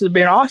Wildcats have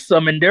been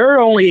awesome, and they're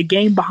only a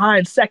game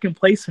behind second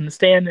place in the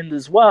standings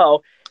as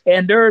well,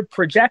 and they're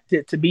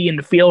projected to be in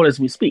the field as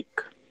we speak.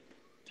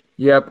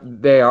 Yep,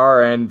 they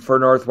are. And for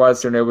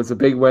Northwestern, it was a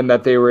big win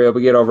that they were able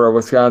to get over a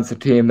Wisconsin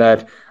team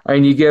that,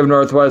 you give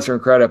Northwestern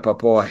credit, but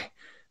boy,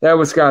 that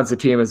Wisconsin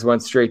team has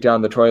went straight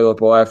down the toilet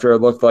bowl after it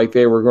looked like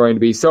they were going to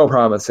be so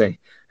promising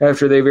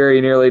after they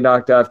very nearly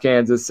knocked off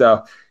Kansas.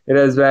 So it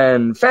has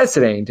been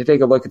fascinating to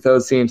take a look at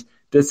those teams,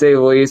 to say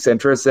the least. And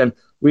Tristan,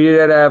 we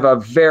did have a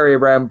very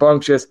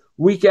rambunctious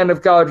weekend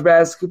of college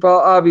basketball.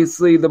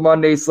 Obviously, the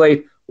Monday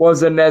slate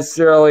wasn't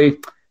necessarily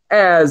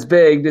as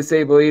big, to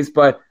say the least,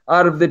 but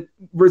out of the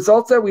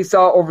results that we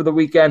saw over the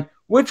weekend,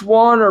 which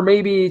one or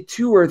maybe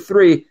two or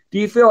three do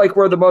you feel like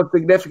were the most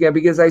significant?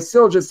 Because I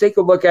still just take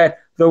a look at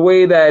the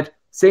way that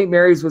St.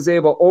 Mary's was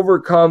able to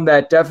overcome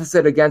that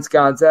deficit against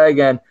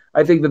Gonzaga, and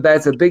I think that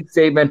that's a big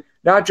statement,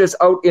 not just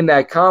out in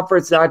that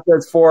conference, not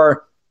just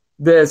for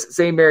this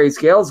St. Mary's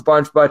Gales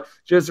bunch, but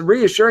just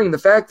reassuring the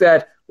fact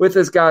that with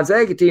this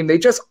Gonzaga team, they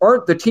just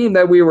aren't the team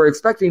that we were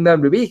expecting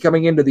them to be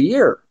coming into the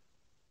year.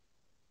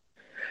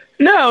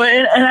 No,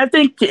 and I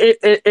think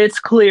it's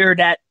clear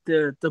that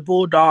the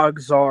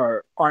Bulldogs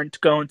aren't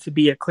going to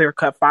be a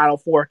clear-cut Final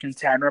Four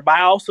contender, but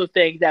I also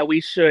think that we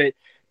should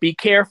be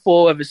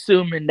careful of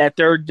assuming that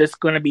they're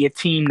just going to be a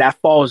team that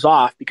falls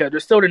off, because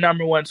they're still the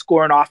number one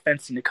scoring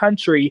offense in the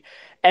country,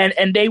 and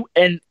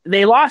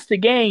they lost the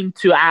game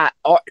to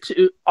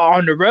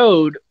on the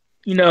road,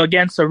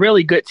 against a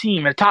really good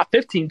team, a top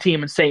 15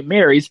 team in St.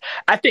 Mary's.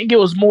 I think it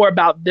was more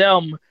about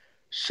them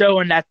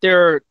showing that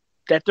they're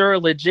a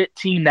legit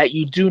team, that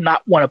you do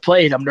not want to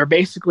play them. They're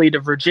basically the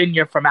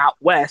Virginia from out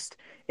west.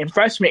 And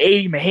freshman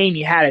A.D.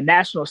 Mahaney had a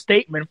national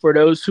statement for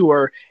those who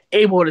are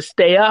able to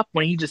stay up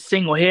when he just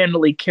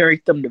single-handedly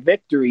carried them to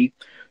victory.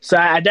 So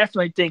I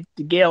definitely think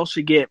the Gales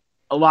should get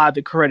a lot of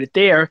the credit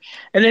there.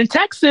 And then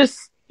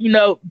Texas,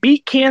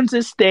 beat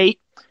Kansas State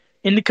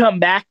in the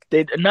comeback. They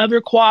had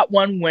another quad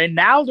one win.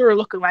 Now they're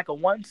looking like a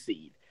 1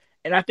 seed.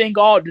 And I think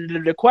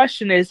the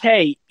question is,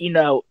 hey,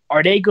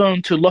 are they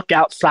going to look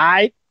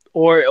outside?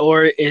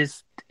 Or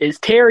is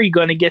Terry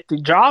going to get the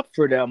job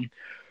for them?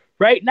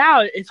 Right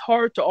now, it's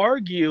hard to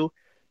argue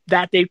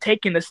that they've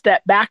taken a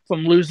step back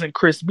from losing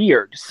Chris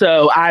Beard.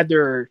 So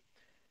either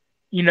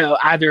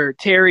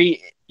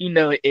Terry,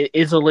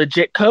 is a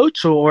legit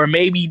coach, or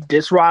maybe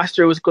this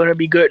roster was going to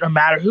be good no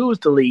matter who was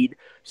the lead.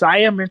 So I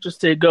am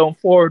interested going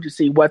forward to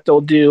see what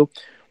they'll do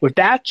with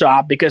that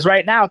job, because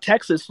right now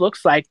Texas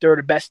looks like they're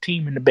the best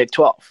team in the Big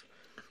 12.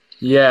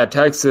 Yeah,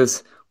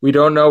 Texas. We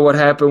don't know what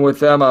happened with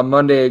them on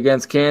Monday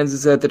against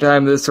Kansas at the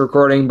time of this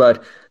recording,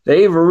 but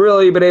they've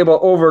really been able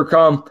to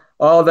overcome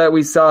all that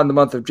we saw in the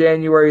month of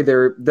January.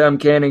 Them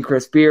canning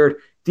Chris Beard.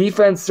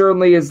 Defense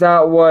certainly is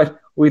not what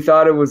we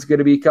thought it was going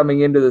to be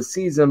coming into the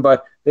season,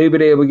 but they've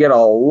been able to get a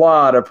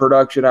lot of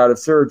production out of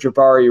Sir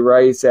Jabari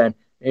Rice, and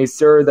a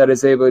Sir that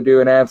is able to do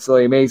an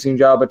absolutely amazing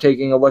job of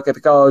taking a look at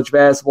the college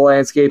basketball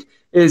landscape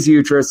is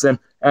you, Tristan.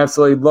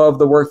 Absolutely love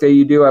the work that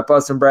you do at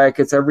Bustin'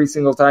 Brackets. Every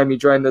single time you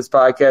join this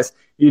podcast,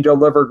 you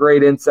deliver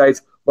great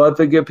insights. Let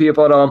the good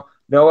people at home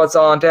know what's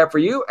all on tap for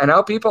you and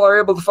how people are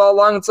able to follow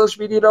along on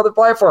social media and other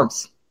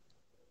platforms.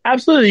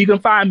 Absolutely. You can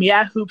find me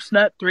at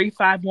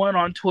HoopsNut351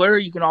 on Twitter.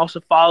 You can also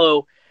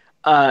follow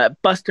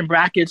Bustin'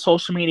 Brackets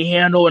social media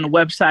handle and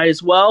website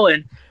as well.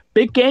 And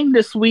big game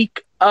this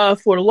week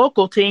For the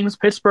local teams,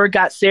 Pittsburgh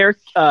got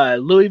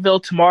Louisville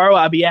tomorrow.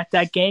 I'll be at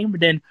that game.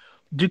 But then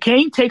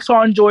Duquesne takes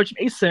on George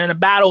Mason in a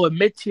battle of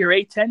mid-tier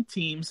A-10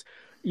 teams.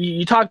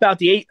 You talk about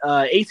the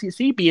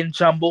ACC being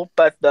jumbled,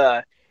 but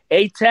the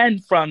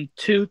A-10 from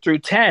 2 through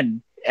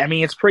 10, I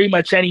mean, it's pretty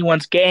much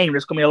anyone's game.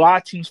 There's going to be a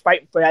lot of teams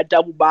fighting for that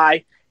double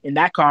bye in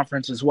that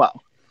conference as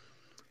well.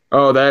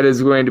 Oh, that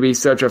is going to be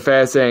such a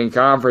fascinating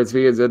conference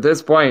because at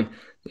this point,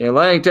 the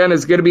Atlantic 10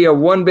 is going to be a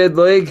one-bid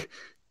league.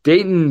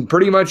 Dayton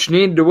pretty much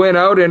needed to win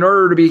out in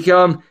order to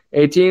become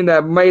a team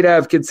that might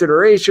have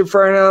consideration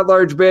for an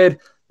at-large bid.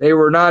 They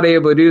were not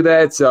able to do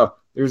that, so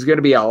there's going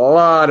to be a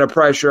lot of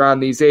pressure on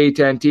these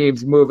A-10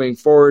 teams moving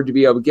forward to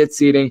be able to get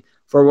seeding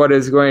for what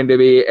is going to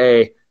be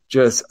a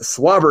just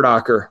slobber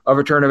knocker of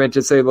a tournament,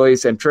 to say the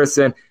least. And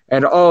Tristan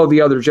and all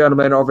the other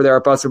gentlemen over there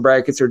at Bustin'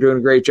 Brackets are doing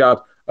a great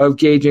job of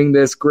gauging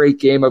this great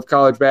game of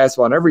college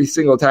basketball. And every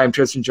single time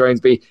Tristan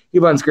joins me,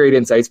 he lends great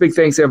insights. Big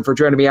thanks to him for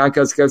joining me on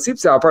Coast to Coast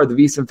Hoops, part of the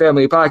VSiN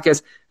Family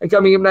Podcast. And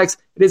coming up next,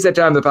 it is that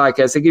time of the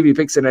podcast to give you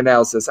picks and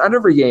analysis on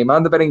every game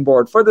on the betting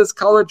board for this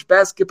College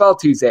Basketball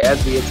Tuesday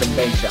as we hit some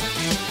bank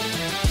shots.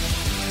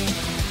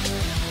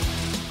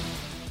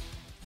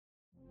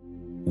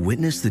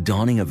 Witness the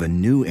dawning of a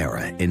new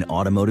era in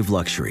automotive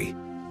luxury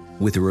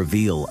with a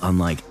reveal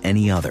unlike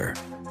any other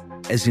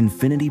as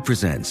Infiniti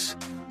presents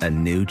a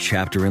new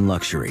chapter in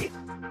luxury,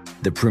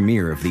 the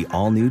premiere of the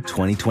all-new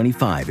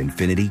 2025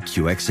 Infiniti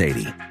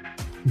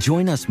QX80.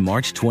 Join us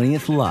March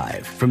 20th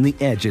live from the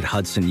Edge at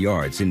Hudson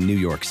Yards in New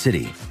York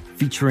City,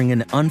 featuring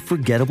an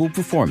unforgettable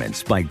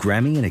performance by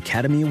Grammy and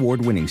Academy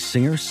Award-winning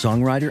singer,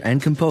 songwriter, and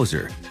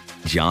composer,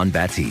 Jon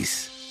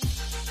Batiste.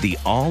 The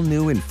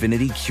all-new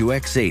Infiniti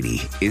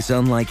QX80 is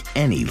unlike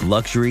any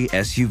luxury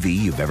SUV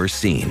you've ever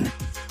seen.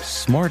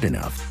 Smart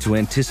enough to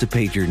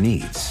anticipate your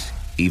needs,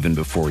 even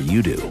before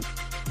you do.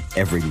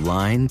 Every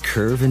line,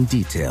 curve, and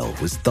detail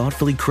was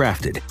thoughtfully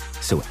crafted,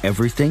 so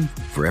everything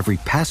for every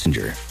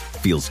passenger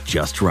feels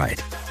just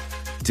right.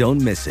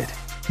 Don't miss it.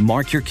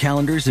 Mark your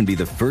calendars and be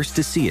the first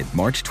to see it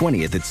March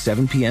 20th at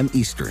 7 p.m.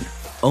 Eastern,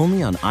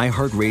 only on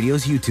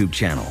iHeartRadio's YouTube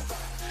channel.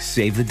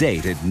 Save the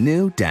date at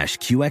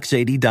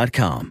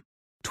new-QX80.com.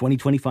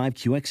 2025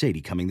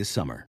 QX80 coming this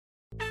summer.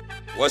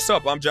 What's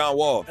up? I'm John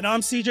Wall. And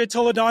I'm CJ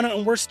Toledano,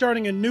 and we're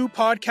starting a new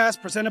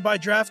podcast presented by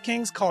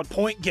DraftKings called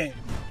Point Game.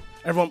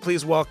 Everyone,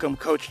 please welcome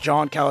Coach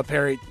John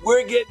Calipari.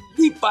 We're getting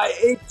beat by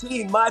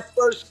 18. My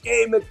first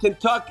game in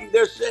Kentucky,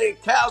 they're saying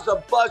Cal's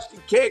a bust. He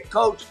can't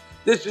coach.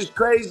 This is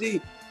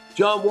crazy.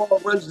 John Wall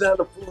runs down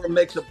the floor and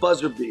makes a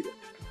buzzer beater.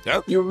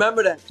 Yep. You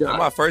remember that, John? That's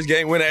my first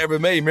game winner I ever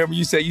made. Remember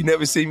you said you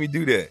never see me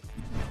do that.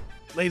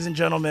 Ladies and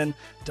gentlemen,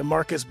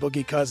 DeMarcus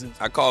Boogie Cousins.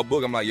 I called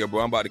Book. I'm like, yo,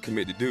 bro, I'm about to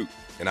commit to Duke.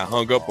 And I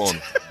hung up on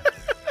him.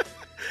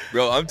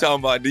 Bro, I'm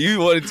talking about, do you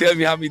want to tell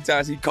me how many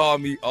times he called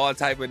me all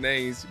type of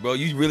names? Bro,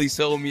 you really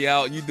sold me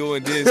out. You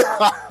doing this.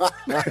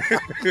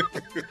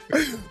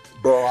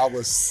 Bro, I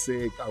was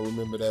sick. I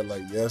remember that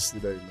like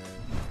yesterday, man.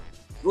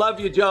 Love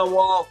you, John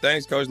Wall.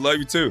 Thanks, Coach. Love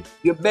you, too.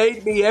 You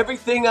made me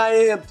everything I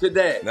am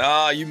today.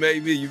 Nah, you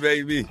made me. You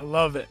made me. I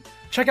love it.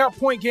 Check out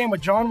Point Game with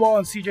John Wall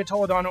and CJ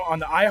Toledano on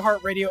the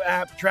iHeartRadio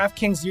app,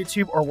 DraftKings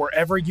YouTube, or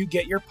wherever you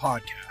get your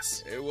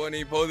podcasts. It wasn't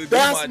even supposed to be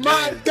That's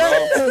my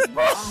game,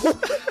 bro.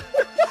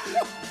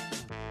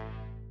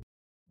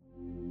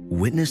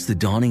 Witness the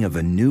dawning of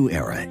a new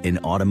era in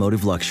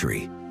automotive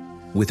luxury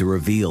with a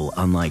reveal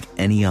unlike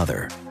any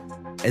other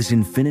as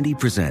Infiniti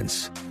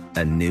presents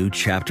a new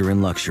chapter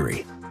in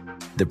luxury,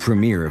 the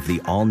premiere of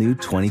the all-new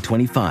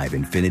 2025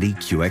 Infiniti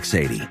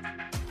QX80.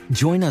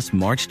 Join us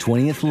March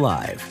 20th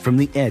live from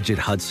the Edge at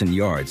Hudson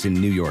Yards in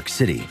New York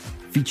City,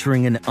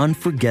 featuring an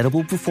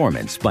unforgettable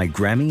performance by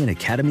Grammy and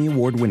Academy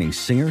Award-winning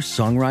singer,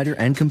 songwriter,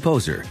 and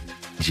composer,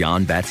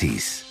 Jon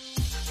Batiste.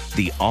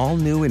 The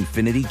all-new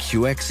Infiniti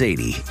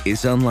QX80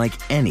 is unlike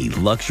any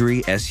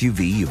luxury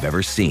SUV you've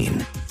ever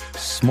seen.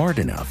 Smart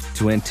enough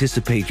to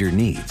anticipate your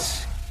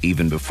needs,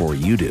 even before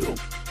you do.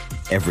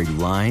 Every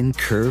line,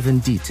 curve,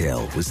 and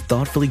detail was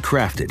thoughtfully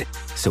crafted,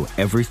 so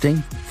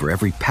everything for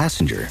every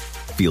passenger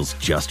feels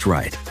just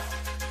right.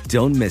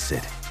 Don't miss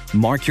it.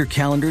 Mark your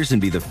calendars and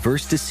be the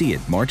first to see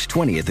it March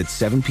 20th at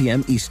 7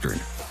 p.m. Eastern,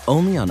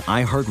 only on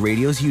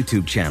iHeartRadio's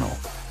YouTube channel.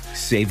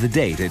 Save the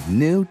date at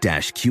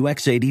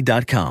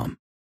new-QX80.com.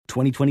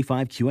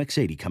 2025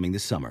 QX80 coming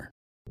this summer.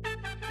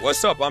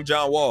 What's up? I'm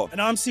John Wall.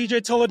 And I'm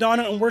CJ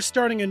Toledano, and we're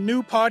starting a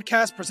new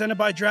podcast presented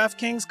by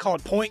DraftKings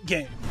called Point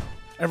Game.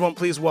 Everyone,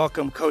 please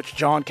welcome Coach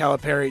John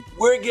Calipari.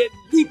 We're getting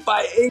beat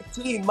by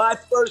 18. My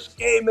first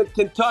game in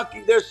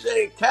Kentucky, they're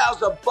saying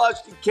Cal's a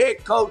bust. He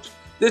can't coach.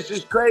 This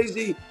is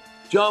crazy.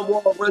 John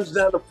Wall runs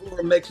down the floor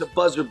and makes a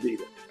buzzer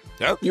beater.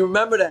 Yep. You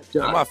remember that,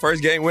 John? That's my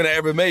first game winner I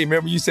ever made.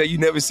 Remember you said you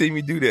never see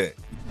me do that.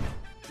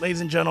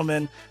 Ladies and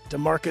gentlemen,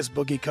 DeMarcus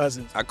Boogie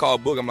Cousins. I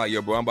called Book. I'm like,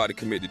 yo, bro, I'm about to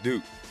commit to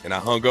Duke. And I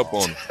hung up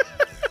on him.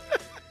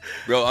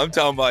 Bro, I'm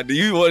talking about, do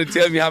you want to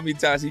tell me how many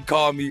times he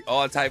called me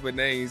all type of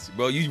names?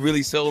 Bro, you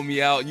really sold me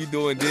out. You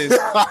doing this.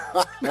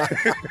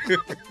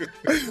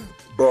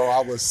 Bro,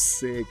 I was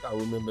sick. I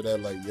remember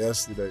that like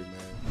yesterday,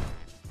 man.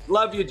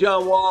 Love you,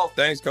 John Wall.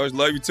 Thanks, Coach.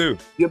 Love you too.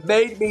 You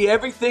made me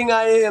everything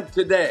I am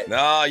today.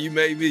 Nah, you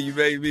made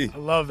me. I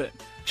love it.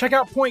 Check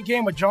out Point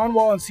Game with John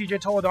Wall and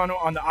CJ Toledano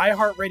on the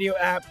iHeartRadio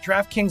app,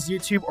 DraftKings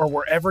YouTube, or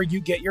wherever you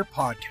get your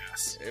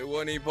podcasts. It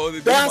wasn't even supposed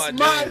to be That's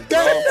my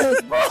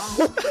game, bro.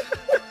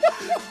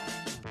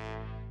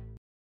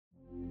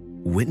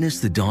 Witness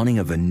the dawning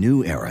of a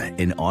new era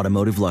in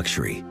automotive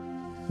luxury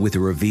with a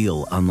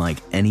reveal unlike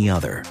any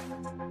other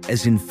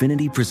as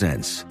Infiniti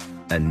presents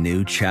a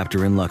new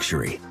chapter in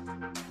luxury,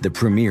 the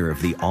premiere of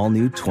the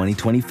all-new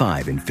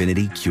 2025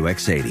 Infiniti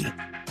QX80.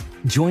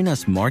 Join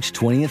us March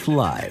 20th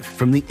live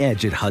from the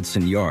Edge at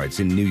Hudson Yards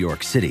in New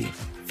York City,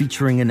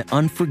 featuring an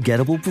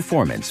unforgettable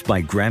performance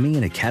by Grammy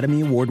and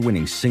Academy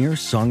Award-winning singer,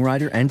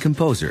 songwriter, and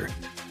composer,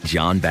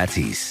 Jon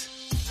Batiste.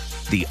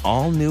 The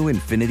all-new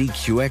Infiniti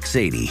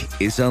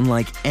QX80 is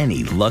unlike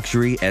any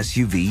luxury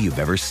SUV you've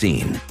ever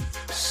seen.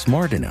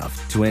 Smart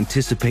enough to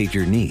anticipate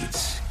your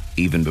needs,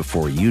 even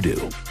before you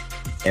do.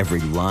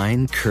 Every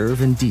line, curve,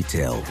 and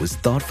detail was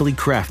thoughtfully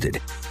crafted,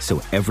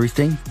 so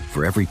everything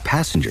for every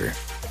passenger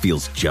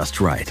feels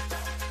just right.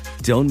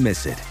 Don't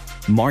miss it.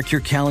 Mark your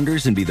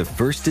calendars and be the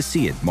first to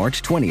see it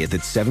March 20th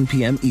at 7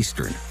 p.m.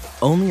 Eastern,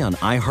 only on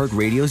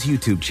iHeartRadio's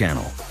YouTube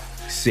channel.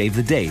 Save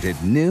the date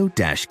at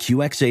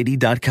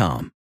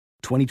new-QX80.com.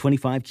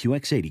 2025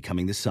 QX80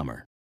 coming this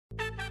summer.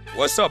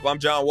 What's up? I'm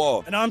John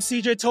Wall. And I'm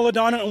CJ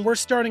Toledano, and we're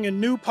starting a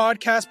new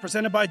podcast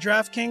presented by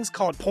DraftKings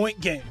called Point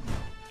Game.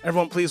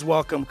 Everyone, please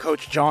welcome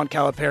Coach John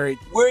Calipari.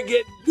 We're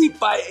getting beat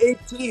by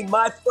 18.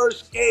 My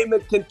first game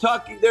in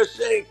Kentucky, they're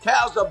saying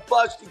Cal's a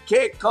bust. He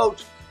can't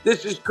coach.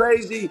 This is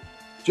crazy.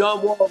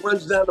 John Wall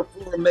runs down the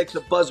floor and makes a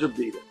buzzer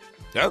beater.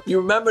 Yep. You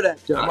remember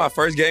that, John? That's my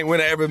first game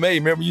win I ever made.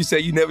 Remember you said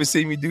you never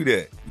see me do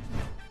that.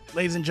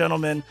 Ladies and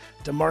gentlemen,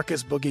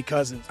 DeMarcus Boogie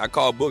Cousins. I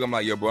called Book. I'm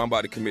like, yo, bro, I'm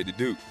about to commit to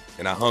Duke.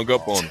 And I hung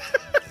up on him.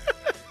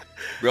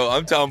 Bro,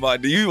 I'm talking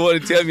about, do you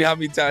want to tell me how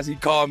many times he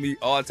called me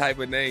all type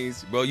of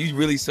names? Bro, you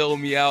really sold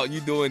me out. You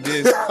doing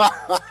this.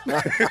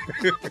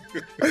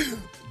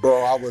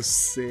 Bro, I was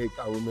sick.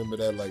 I remember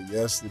that like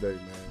yesterday,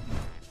 man.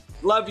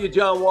 Love you,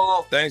 John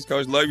Wall. Thanks,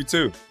 Coach. Love you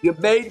too. You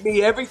made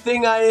me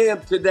everything I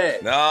am today.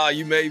 Nah,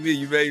 you made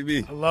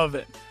me. I love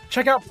it.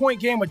 Check out Point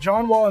Game with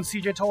John Wall and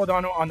CJ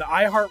Toledano on the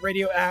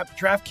iHeartRadio app,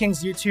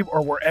 DraftKings YouTube,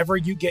 or wherever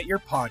you get your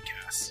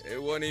podcasts. It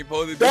wasn't even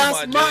supposed to be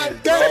That's my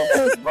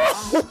game, bro.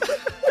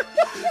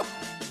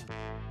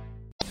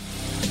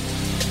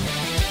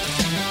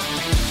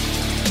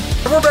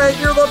 We're back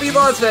here in lovely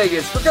Las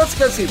Vegas for Guts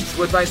Cousins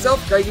with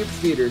myself, Greg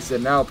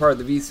Peterson, now part of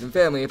the Beeson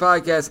Family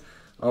Podcast.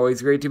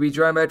 Always great to be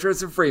joined by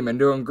Tristan Freeman,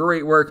 doing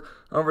great work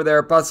over there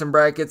at Bussin'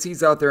 Brackets.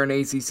 He's out there in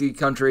ACC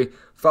country,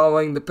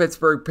 following the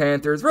Pittsburgh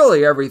Panthers,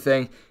 really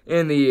everything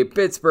in the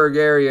Pittsburgh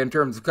area in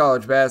terms of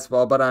college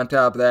basketball, but on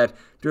top of that,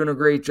 doing a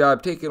great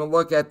job taking a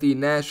look at the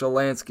national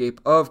landscape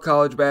of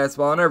college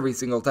basketball, and every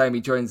single time he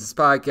joins this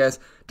podcast,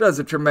 does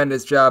a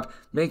tremendous job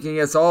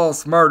making us all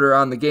smarter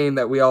on the game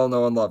that we all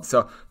know and love.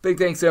 So, big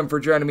thanks to him for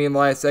joining me in the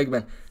last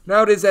segment.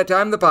 Now it is that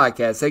time of the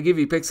podcast. I give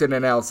you picks and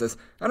analysis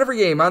on every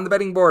game on the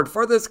betting board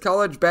for this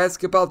college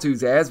basketball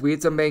Tuesday as we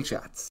hit some bank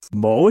shots.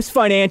 Most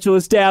financial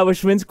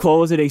establishments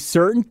close at a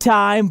certain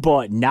time,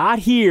 but not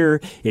here.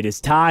 It is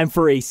time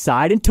for a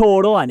side and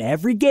total on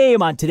every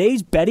game on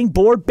today's betting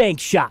board bank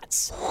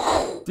shots.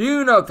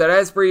 Do note that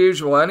as per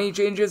usual, any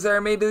changes that are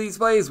made to these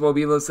plays will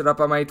be listed up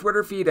on my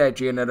Twitter feed at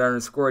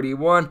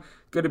Janet_D1.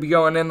 Good to be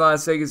going in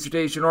Las Vegas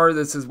rotation order.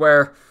 This is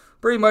where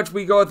pretty much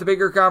we go with the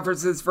bigger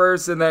conferences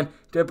first, and then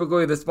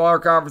typically the smaller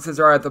conferences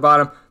are at the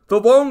bottom. The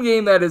lone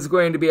game that is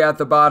going to be at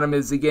the bottom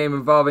is the game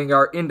involving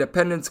our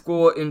independent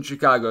school in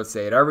Chicago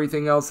State.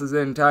 Everything else is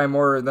in time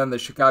order, then the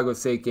Chicago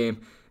State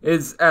game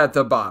is at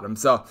the bottom.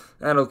 So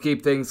that'll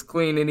keep things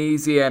clean and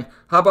easy. And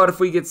how about if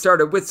we get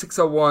started with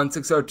 601,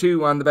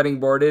 602 on the betting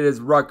board? It is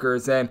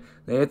Rutgers, and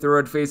they hit the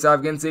road face-off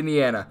against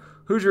Indiana.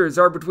 Hoosiers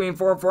are between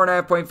 4 and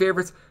 4.5 point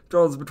favorites.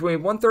 Totals between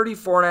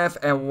 134.5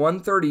 and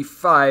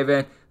 135,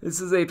 and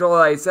this is a total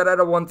I set at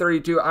a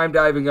 132. I'm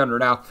diving under.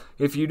 Now,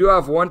 if you do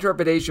have one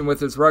trepidation with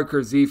this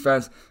Rutgers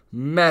defense,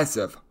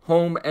 massive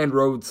home and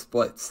road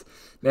splits.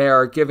 They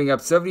are giving up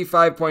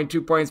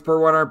 75.2 points per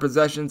 100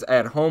 possessions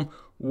at home,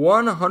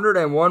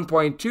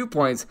 101.2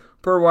 points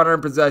per 100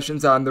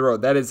 possessions on the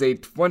road. That is a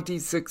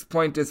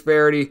 26-point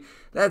disparity.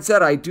 That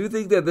said, I do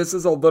think that this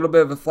is a little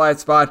bit of a flat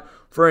spot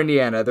for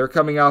Indiana. They're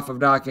coming off of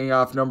knocking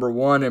off number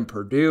 1 in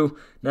Purdue.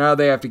 Now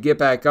they have to get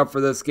back up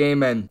for this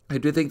game, and I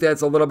do think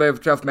that's a little bit of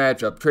a tough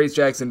matchup. Trayce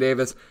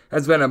Jackson-Davis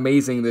has been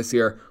amazing this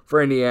year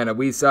for Indiana.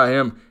 We saw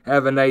him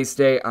have a nice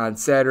day on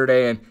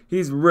Saturday, and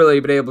he's really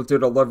been able to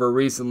deliver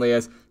recently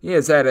as he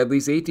has had at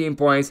least 18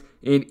 points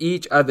in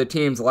each of the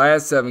team's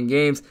last 7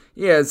 games.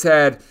 He has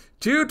had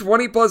 2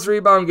 20-plus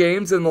rebound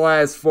games in the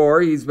last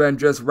 4. He's been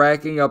just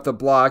racking up the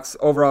blocks.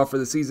 Overall for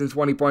the season,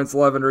 20 points,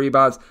 11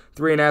 rebounds,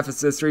 3.5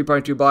 assists,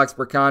 3.2 blocks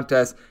per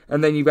contest.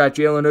 And then you've got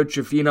Jalen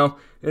Hood-Schifino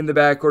in the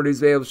backcourt.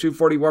 He's able to shoot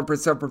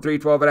 41% from 3,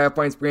 12.5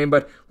 points per game.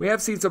 But we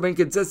have seen some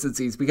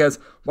inconsistencies because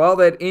while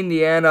that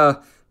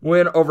Indiana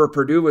win over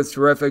Purdue was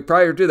terrific.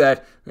 Prior to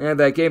that, and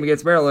that game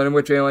against Maryland, in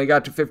which they only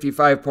got to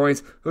 55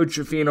 points, Hood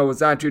Schifino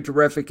was not too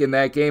terrific in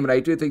that game, and I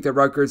do think that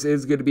Rutgers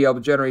is going to be able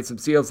to generate some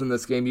steals in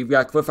this game. You've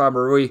got Cliff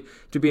Omoruyi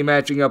to be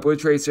matching up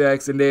with Trace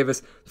Jackson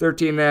Davis,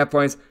 13.5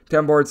 points,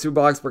 10 boards, 2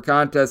 blocks per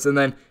contest, and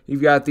then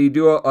you've got the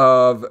duo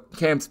of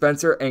Cam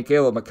Spencer and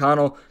Caleb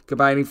McConnell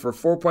combining for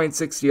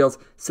 4.6 steals,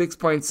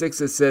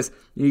 6.6 assists.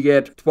 You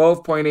get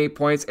 12.8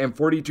 points and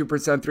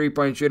 42%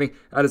 three-point shooting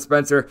out of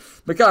Spencer.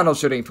 McConnell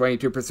shooting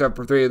 22%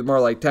 per three, more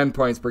like 10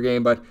 points per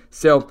game, but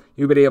still,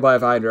 you've been able to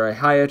have Andre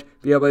Hyatt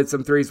be able to hit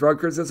some threes.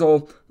 Rutgers as a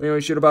whole, they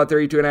only shoot about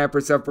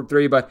 32.5% from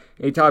three, but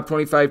a top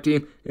 25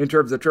 team in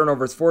terms of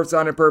turnovers forced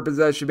on a per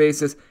possession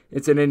basis.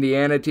 It's an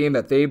Indiana team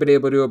that they've been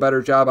able to do a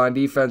better job on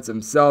defense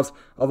themselves,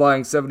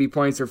 allowing 70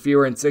 points or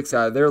fewer in 6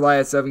 out of their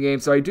last 7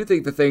 games. So I do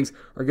think the things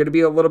are going to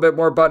be a little bit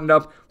more buttoned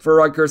up for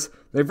Rutgers.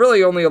 They've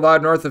really only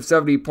allowed north of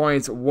 70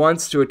 points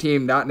once to a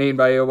team not named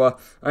Iowa.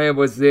 Iowa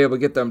was able to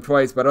get them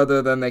twice, but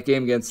other than that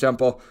game against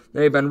Temple,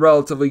 they've been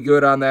relatively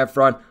good on that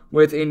front.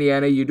 With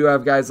Indiana, you do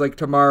have guys like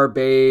Tamar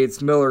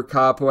Bates, Miller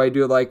Kopp, who I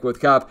do like with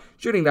Kopp,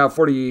 shooting now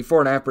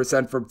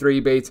 44.5% from three.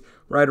 Bates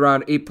right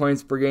around 8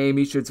 points per game.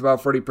 He shoots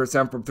about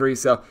 40% from three,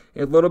 so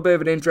a little bit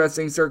of an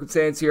interesting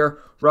circumstance here.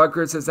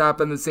 Rutgers has not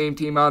been the same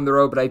team on the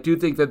road, but I do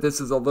think that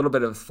this is a little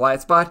bit of a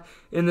flat spot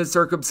in this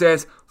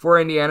circumstance for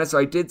Indiana, so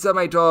I did set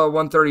my total at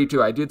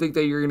 132. I do think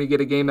that you're going to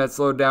get a game that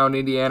slowed down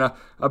Indiana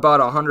about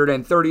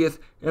 130th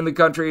in the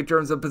country in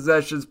terms of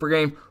possessions per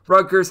game.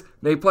 Rutgers,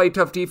 they play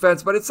tough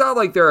defense, but it's not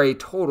like they're a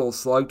total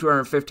slug,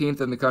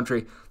 215th in the country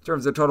in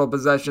terms of total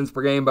possessions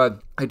per game,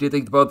 but I do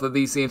think both of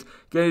these teams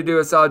going to do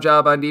a solid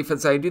job on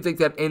defense. I do think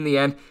that in the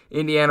end,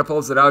 Indiana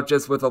pulls it out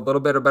just with a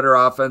little bit of better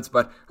offense,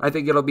 but I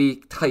think it'll be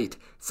tight.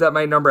 Set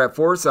my number at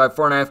 4, so I have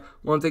 4.5.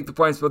 Won't take the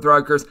points with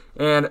Rutgers,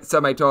 and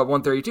set my total at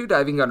 132,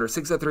 diving under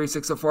 6-3,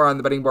 6-4 on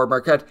the betting board.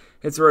 Marquette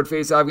hits the road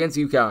face-off against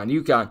UConn.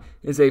 UConn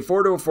is a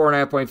 4 to a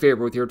 4.5 point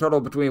favorite with your total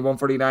between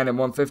 149 and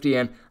 150,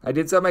 and I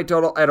did set my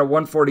total at a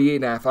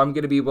 148.5. I'm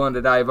going to be willing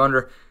to dive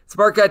under. It's a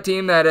Marquette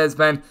team that has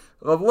been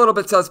a little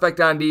bit suspect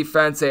on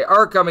defense. They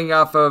are coming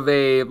off of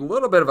a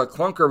little bit of a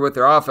clunker with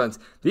their offense.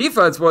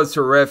 Defense was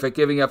terrific,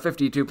 giving up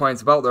 52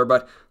 points to Butler,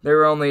 but they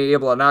were only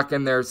able to knock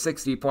in their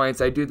 60 points.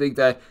 I do think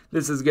that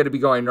this is going to be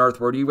going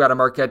northward. You've got a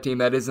Marquette team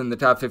that is in the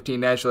top 15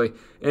 nationally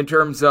in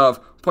terms of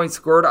points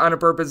scored on a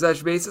per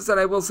possession basis, and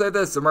I will say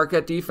this, the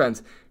Marquette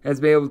defense has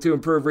been able to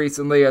improve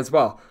recently as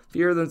well.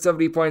 Fewer than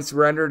 70 points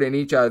surrendered in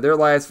each of their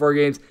last 4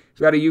 games. You've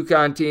got a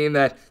UConn team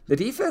that the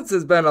defense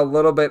has been a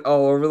little bit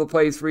all over the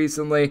place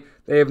recently.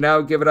 They have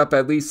now given up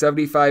at least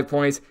 75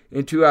 points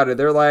in 2 out of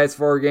their last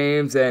 4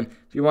 games, and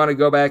if you want to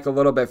go back a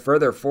little bit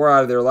further, 4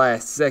 out of their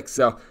last 6,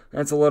 so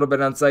that's a little bit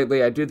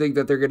unsightly. I do think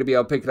that they're going to be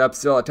able to pick it up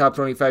still, a top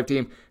 25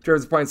 team in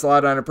terms of points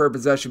allowed on a per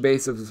possession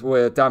basis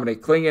with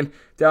Dominic Clingan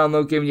down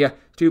low, giving you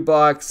 2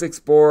 blocks, 6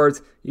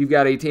 boards. You've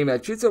got a team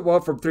that shoots it well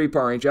from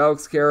 3-point range.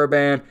 Alex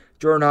Caravan,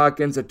 Jordan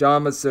Hawkins,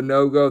 Adama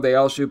Sanogo, they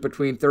all shoot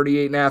between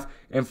 38.5%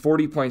 and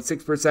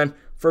 40.6%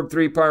 from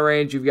 3-point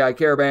range. You've got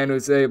Caravan,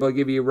 who's able to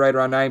give you right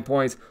around 9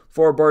 points,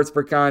 4 boards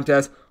per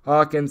contest.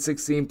 Hawkins,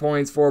 16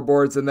 points, 4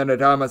 boards, and then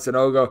Adama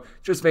Sanogo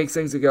just makes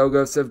things a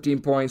go-go,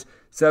 17 points,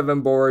 7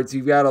 boards.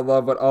 You've got to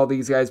love what all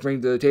these guys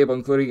bring to the table,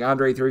 including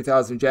Andre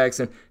 3000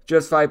 Jackson,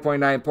 just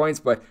 5.9 points,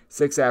 but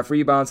 6.5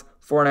 rebounds,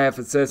 4.5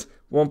 assists,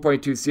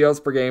 1.2 steals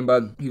per game,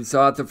 but you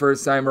saw it the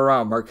first time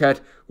around.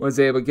 Marquette was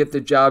able to get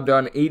the job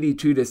done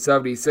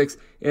 82-76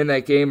 in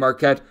that game.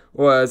 Marquette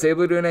was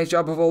able to do a nice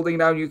job of holding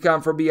down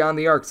UConn from beyond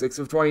the arc, 6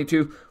 of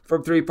 22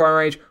 from 3-point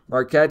range.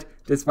 Marquette,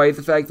 despite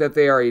the fact that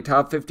they are a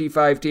top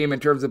 55 team in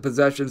terms of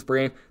possessions per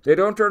game, they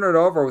don't turn it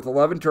over with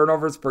 11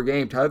 turnovers per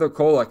game. Tyler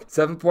Kolek,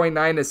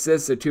 7.9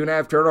 assists to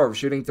 2.5 turnovers,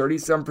 shooting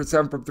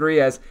 37% from 3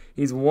 as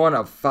he's one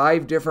of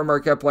 5 different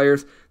Marquette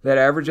players that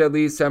average at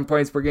least 10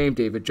 points per game.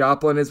 David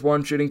Joplin is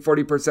one, shooting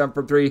 40%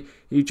 from 3.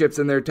 He chips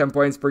in there 10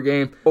 points per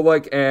game.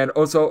 Kolek and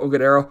Oso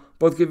Ogudero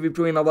both give you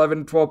between 11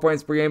 and 12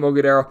 points per game.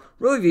 Ogudero,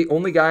 really the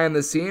only guy on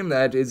this team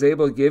that is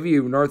able to give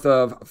you north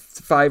of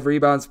 5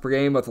 rebounds per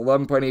game with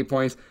 11.8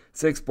 points,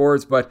 6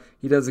 boards, but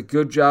he does a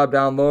good job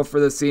down low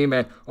for this team.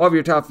 And all of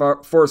your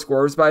top 4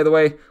 scorers, by the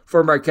way,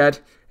 for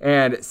Marquette,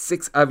 and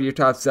 6 of your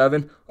top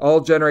 7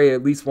 all generate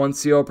at least 1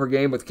 steal per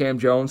game, with Cam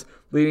Jones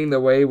leading the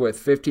way with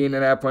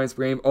 15.5 points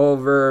per game.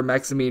 Oliver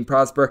Maximine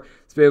Prosper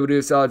has been able to do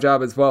a solid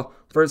job as well.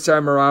 First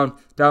time around,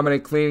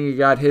 Dominic Cleaning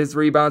got his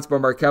rebounds, but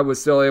Marquette was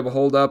still able to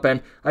hold up.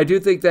 And I do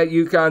think that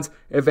UConn's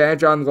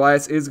advantage on the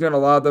glass is going to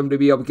allow them to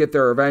be able to get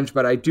their revenge,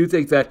 but I do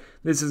think that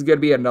this is going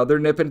to be another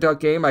nip and tuck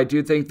game. I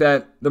do think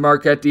that the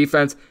Marquette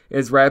defense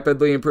is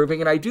rapidly improving,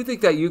 and I do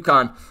think that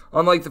UConn,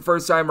 unlike the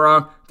first time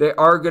around, they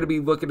are going to be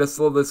looking to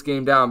slow this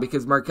game down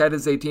because Marquette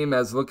is a team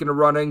that's looking to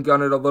run and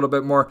gun it a little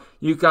bit more.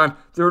 UConn,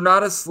 they're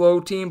not a slow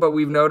team, but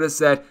we've noticed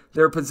that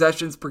their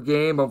possessions per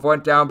game have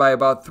went down by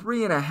about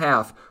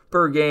 3.5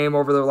 per game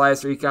over their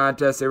last 3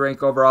 contests. They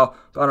rank overall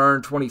about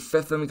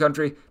 125th in the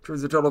country in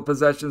terms of total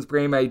possessions per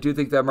game. I do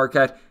think that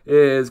Marquette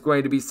is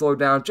going to be slowed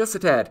down just a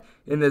tad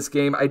in this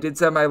game. I did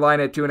set my line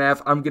at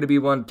 2.5. I'm going to be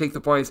willing to take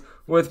the points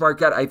with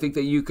Marquette. I think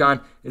that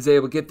UConn is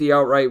able to get the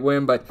outright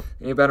win, but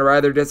they've been a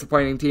rather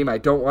disappointing team. I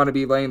don't want to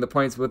be laying the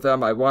points with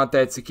them. I want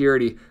that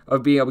security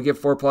of being able to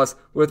get 4+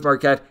 with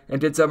Marquette,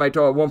 and did set my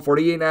total at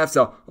 148.5,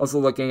 so also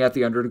looking at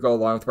the under to go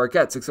along with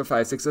Marquette.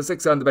 605,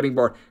 606 on the betting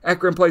board.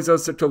 Akron plays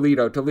those to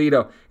Toledo.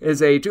 Toledo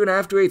is a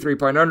 2.5 to a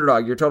 3-point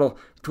underdog. Your total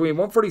between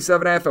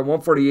 147.5 and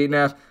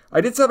 148.5.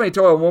 I did set my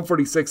total at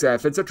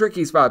 146.5. It's a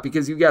tricky spot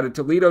because you got a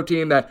Toledo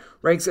team that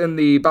ranks in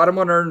the bottom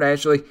 100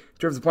 nationally in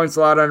terms of points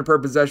allowed on a per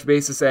possession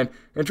basis, and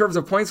in terms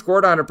of points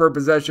scored on a per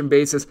possession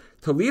basis,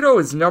 Toledo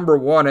is number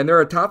 1, and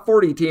they're a top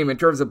 40 team in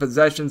terms of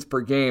possessions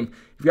per game.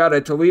 You've got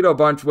a Toledo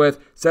bunch with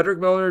Cedric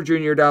Milner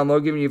Jr. down low,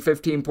 giving you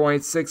 15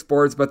 points, 6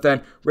 boards, but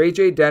then Ray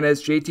J.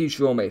 Dennis, JT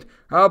Schulmate.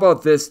 How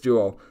about this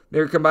duo?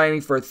 They're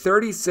combining for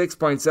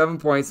 36.7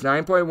 points,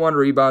 9.1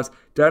 rebounds.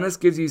 Dennis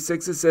gives you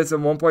 6 assists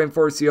and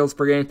 1.4 steals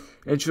per game,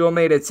 and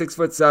Schulmate at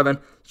 6'7",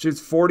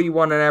 shoots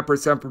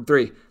 41.5% from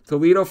 3.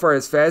 Toledo, for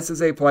as fast as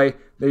they play,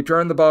 they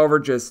turn the ball over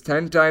just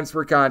 10 times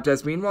per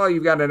contest. Meanwhile,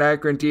 you've got an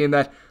Akron team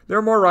that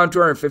they're more around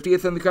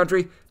 250th in the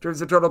country in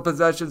terms of total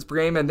possessions per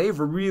game, and they've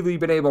really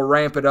been able to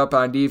ramp it up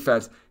on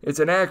defense. It's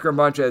an Akron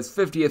bunch that's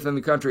 50th in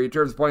the country in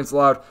terms of points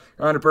allowed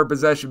on a per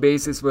possession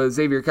basis, with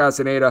Xavier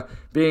Castaneda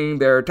being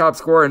their top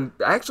scorer and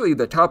actually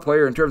the top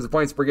player in terms of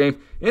points per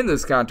game in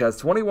this contest.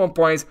 21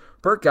 points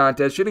per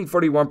contest, shooting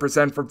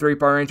 41% from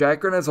 3-point range.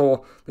 Akron as a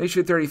whole, they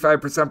shoot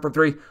 35% from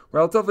 3,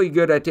 relatively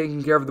good at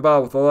taking care of the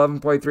ball with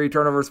 11.3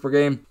 turnovers per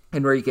game.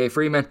 Enrique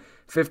Freeman,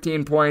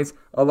 15 points,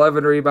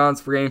 11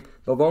 rebounds per game.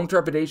 The lone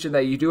trepidation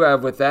that you do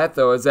have with that,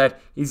 though, is that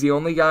he's the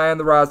only guy on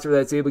the roster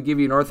that's able to give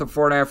you north of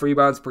 4.5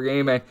 rebounds per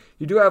game, and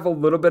you do have a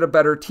little bit of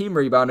better team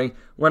rebounding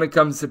when it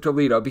comes to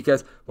Toledo,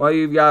 because while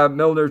you've got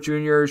Milner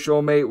Jr.,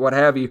 Schulmate, what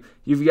have you,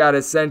 you've got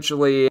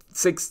essentially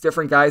 6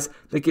 different guys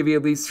that give you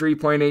at least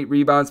 3.8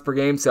 rebounds per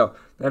game, so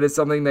that is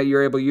something that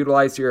you're able to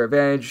utilize to your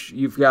advantage.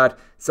 You've got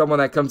someone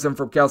that comes in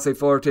from Cal State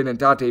Fullerton and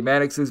Dante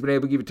Maddox, who's been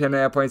able to give you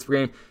 10.5 points per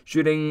game,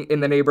 shooting in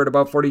the neighborhood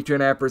about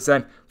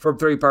 42.5% from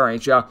 3-point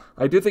range. Now,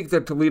 I do think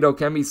that Toledo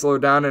can be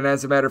slowed down, and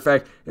as a matter of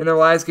fact, in their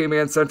last game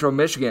against Central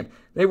Michigan,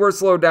 they were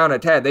slowed down a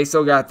tad. They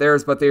still got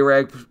theirs, but they were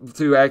able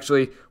to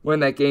actually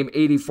win that game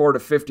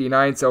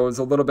 84-59, so it was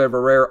a little bit of a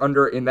rare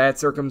under in that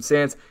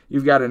circumstance.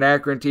 You've got an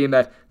Akron team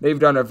that they've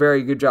done a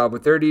very good job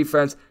with their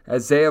defense,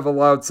 as they have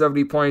allowed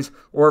 70 points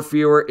or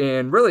fewer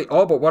in really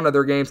all but one of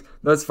their games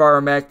thus far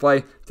in MAC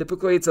play.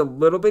 Typically, it's a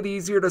little bit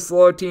easier to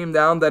slow a team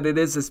down than it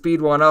is to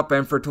speed one up,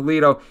 and for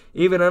Toledo,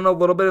 even in a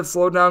little bit of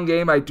slowed down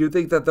game, I do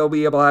think that they'll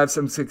be able to have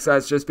some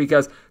success just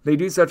because they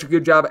do such a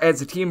good job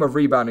as a team of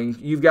rebounding.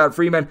 You've got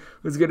Freeman,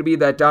 who's going to be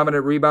that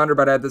dominant rebounder,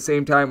 but at the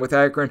same time with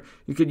Akron,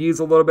 you could use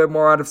a little bit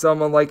more out of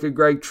someone like a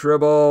Greg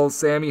Tribble,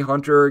 Sammy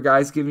Hunter,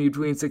 guys giving you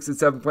between 6 and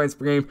 7 points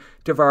per game.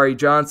 Tavari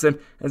Johnson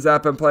has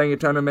not been playing a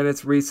ton of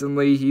minutes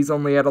recently. He's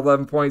only at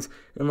 11 points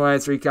in the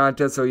last 3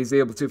 contests, so he's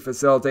able to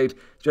facilitate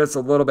just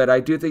a little bit. I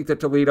do think that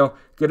Toledo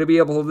going to be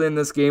able to win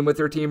this game with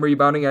their team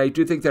rebounding, and I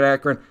do think that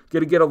Akron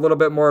going to get a little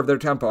bit more of their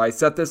tempo. I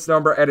set this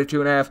number at a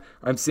 2.5.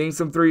 I'm seeing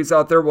some threes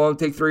out there. Willing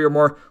to take 3 or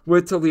more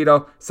with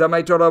Toledo. Set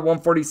my total at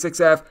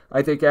 146.5.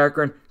 I think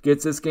Akron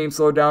gets this game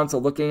slowed down, so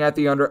looking at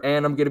the under,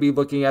 and I'm going to be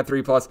looking at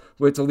 3+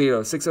 with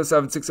Toledo.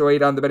 607,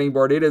 608 on the betting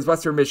board. It is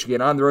Western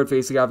Michigan on the road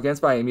facing off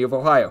against Miami of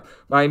Ohio.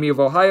 Miami of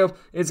Ohio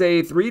is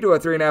a 3 to a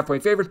 3.5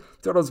 point favorite.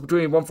 Totals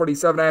between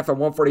 147.5 and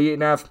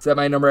 148.5. Set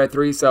my number at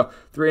 3, so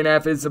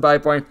 3.5 is the buy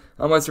point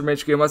on Western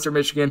Michigan. Western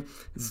Michigan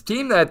is a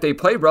team that they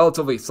play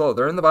relatively slow.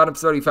 They're in the bottom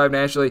 75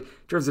 nationally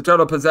in terms of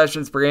total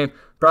possessions per game.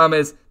 Problem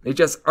is, they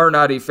just are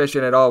not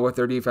efficient at all with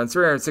their defense.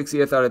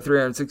 360th out of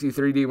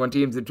 363 D1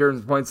 teams in terms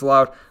of points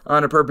allowed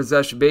on a per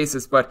possession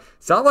basis. But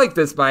it's not like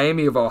this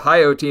Miami of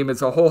Ohio team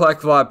is a whole heck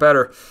of a lot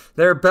better.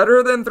 They're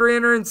better than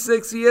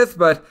 360th,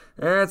 but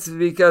that's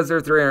because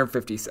they're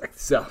 356th.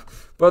 So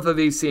both of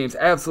these teams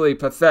absolutely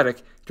pathetic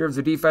in terms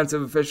of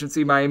defensive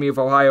efficiency. Miami of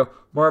Ohio,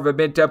 more of a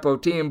mid-tempo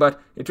team, but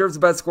in terms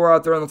of best scorer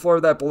out there on the floor,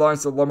 that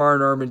belongs to Lamar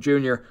Norman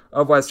Jr.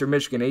 of Western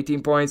Michigan.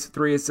 18 points,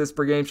 3 assists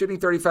per game, shooting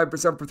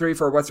 35% for 3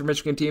 for a Western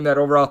Michigan team that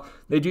overall,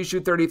 they do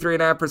shoot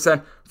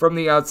 33.5% from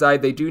the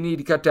outside. They do need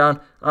to cut down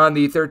on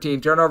the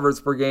 13 turnovers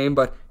per game,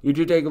 but you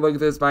do take a look at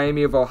this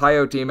Miami of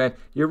Ohio team, and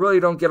you really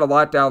don't get a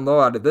lot down low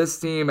out of this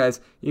team,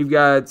 as you've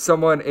got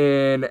someone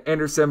in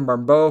Anderson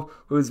Marmbeau,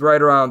 who's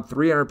right around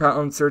 300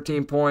 pounds,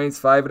 13 points,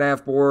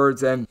 5.5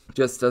 boards, and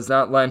just does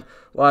not lend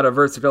a lot of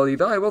versatility,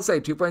 though I will say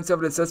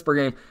 2.7 assists per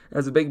game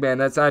as a big man.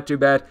 That's not too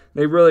bad.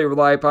 They really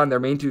rely upon their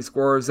main 2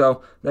 scorers,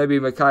 though. That'd be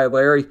Mekhi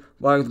Larry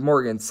along with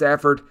Morgan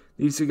Safford.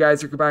 These 2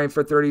 guys are combined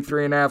for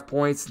 33.5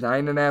 points,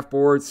 9.5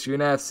 boards,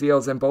 2.5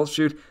 steals, and both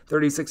shoot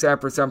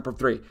 36.5% from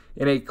 3.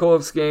 In a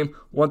close game,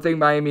 one thing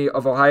Miami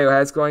of Ohio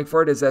has going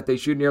for it is that they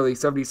shoot nearly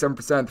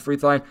 77% at the free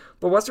throw line,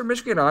 but Western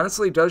Michigan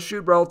honestly does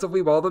shoot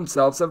relatively well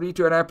themselves,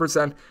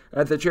 72.5%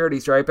 at the charity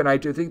stripe, and I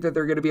do think that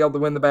they're going to be able to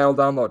win the battle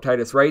down low.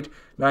 Titus Wright,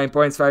 9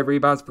 points, 5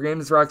 rebounds per game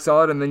is rock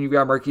solid, and then you've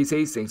got Marquise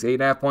Hastings,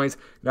 8.5 points,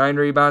 9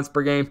 rebounds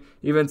per game.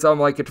 Even someone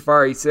like a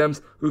Tafari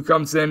Sims, who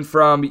comes in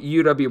from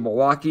UW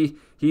Milwaukee,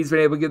 He's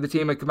been able to give the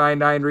team a combined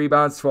 9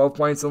 rebounds, 12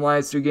 points in the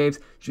last 2 games,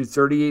 shoots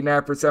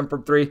 38.5%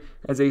 from 3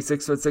 as a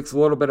 6'6", a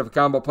little bit of a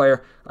combo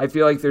player. I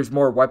feel like there's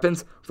more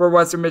weapons for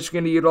Western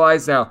Michigan to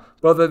utilize now.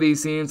 Both of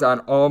these teams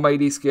on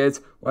almighty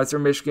skids.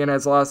 Western Michigan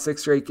has lost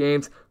 6 straight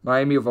games.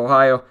 Miami of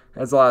Ohio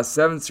has lost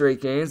 7 straight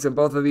games, and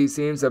both of these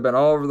teams have been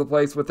all over the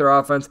place with their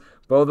offense.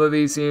 Both of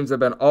these teams have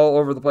been all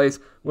over the place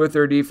with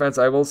their defense.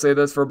 I will say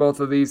this for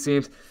both of these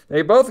teams.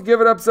 They both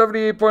given up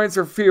 78 points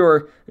or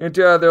fewer in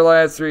 2 out of their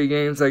last 3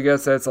 games. I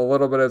guess that's a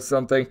little bit of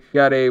something. You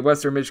got a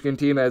Western Michigan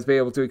team that has been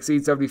able to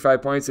exceed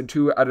 75 points in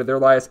 2 out of their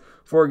last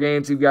 4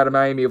 games. You've got a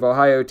Miami of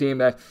Ohio team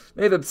that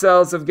they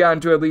themselves have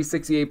gotten to at least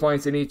 68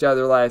 points in each out of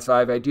their last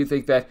 5. I do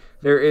think that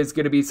there is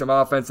going to be some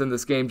offense in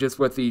this game just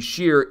with the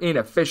sheer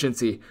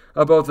inefficiency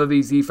of both of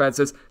these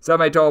defenses.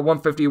 Semi-total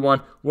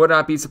 151. Would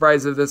not be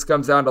surprised if this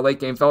comes down to late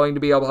game fouling to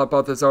be able to help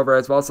out this over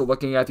as well. So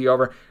looking at the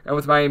over, and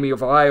with Miami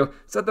of Ohio,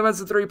 set them as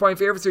a 3-point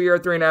favorite, so you're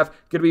at 3.5. Going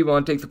to be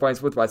willing to take the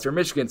points with Western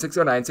Michigan.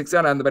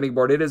 609 on the betting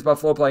board. It is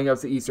Buffalo playing up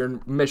to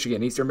Eastern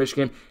Michigan. Eastern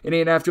Michigan, an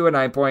 8.5 to a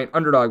 9-point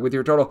underdog with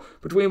your total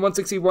between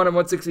 161 and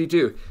 162.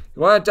 You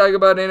want to talk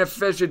about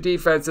inefficient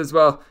defense as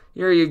well?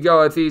 Here you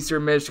go with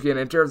Eastern Michigan.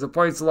 In terms of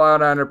points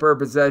allowed on a per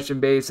possession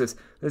basis,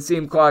 this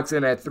team clocks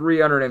in at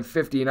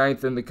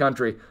 359th in the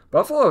country.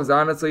 Buffalo has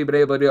honestly been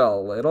able to do a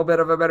little bit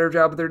of a better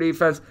job with their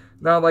defense.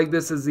 Not like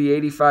this is the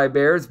 85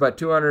 Bears, but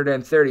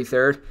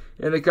 233rd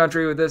in the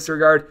country with this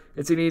regard.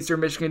 It's an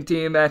Eastern Michigan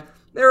team that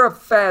they're a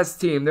fast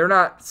team. They're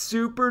not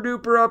super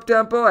duper up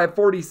tempo at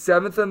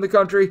 47th in the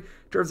country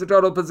in terms of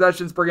total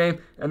possessions per game.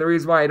 And the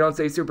reason why I don't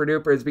say super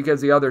duper is because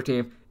the other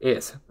team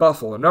is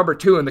Buffalo, number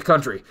 2 in the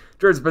country in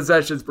terms of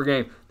possessions per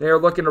game. They are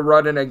looking to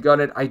run it and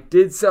gun it. I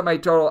did set my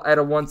total at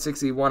a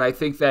 161. I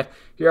think that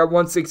here at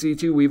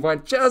 162, we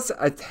went just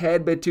a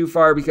tad bit too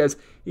far because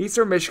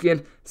Eastern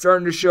Michigan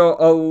starting to show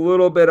a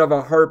little bit of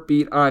a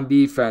heartbeat on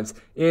defense.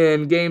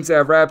 In games that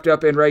have wrapped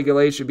up in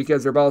regulation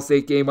because their Ball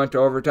State game went to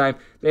overtime,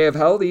 they have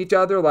held each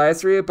of their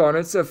last 3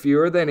 opponents to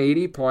fewer than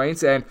 80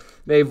 points, and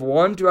they've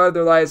won 2 out of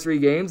their last 3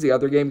 games. The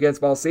other game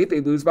against Ball State,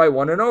 they lose by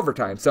 1 in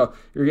overtime. So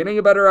you're getting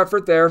a better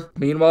effort there.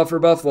 Meanwhile, for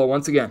Buffalo,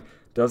 once again,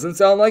 doesn't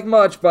sound like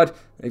much, but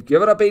they've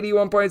given up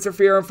 81 points or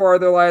fewer in 4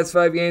 of their last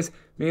 5 games.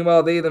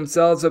 Meanwhile, they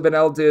themselves have been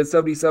held to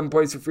 77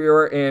 points or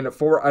fewer in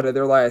 4 out of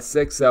their last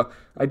 6. So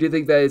I do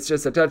think that it's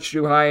just a touch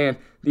too high, and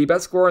the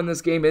best scorer in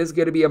this game is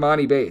going to be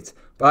Amani Bates.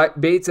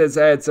 But Bates has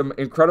had some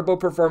incredible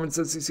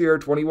performances this year,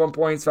 21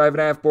 points,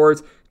 5.5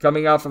 boards,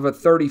 coming off of a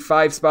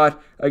 35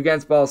 spot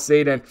against Ball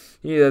State, and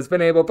he has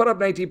been able to put up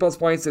 19 plus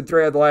points in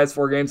 3 of the last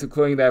 4 games,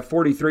 including that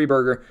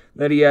 43-burger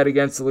that he had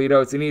against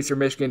Toledo. It's an Eastern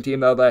Michigan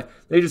team, though, that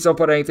they just don't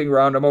put anything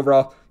around them.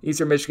 Overall,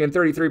 Eastern Michigan,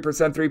 33%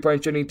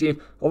 3-point shooting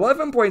team,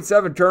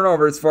 11.7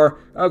 turnovers for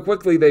how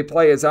quickly they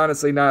play is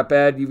honestly not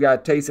bad. You've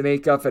got Tyson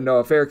Acuff and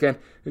Noah Fairkin,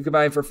 who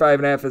combine for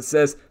 5.5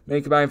 assists.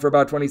 They combine for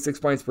about 26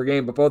 points per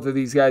game, but both of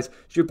these guys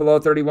shoot below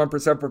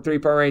 31% from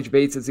 3-point range.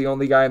 Bates is the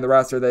only guy in the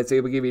roster that's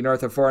able to give you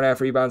north of 4.5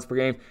 rebounds per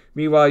game.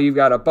 Meanwhile, you've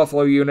got a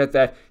Buffalo unit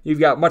that you've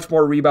got much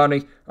more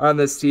rebounding on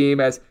this team,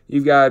 as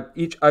you've got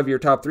each of your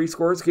top 3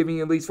 scorers giving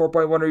you at least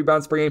 4.1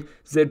 rebounds per game.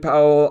 Zid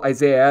Powell,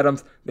 Isaiah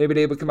Adams, they've been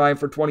able to combine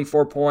for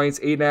 24 points,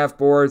 8.5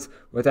 boards,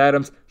 with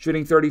Adams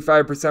shooting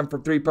 35%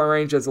 from 3-point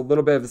range as a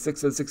little bit of a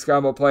 6-6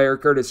 combo player.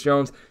 Curtis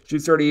Jones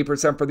shoots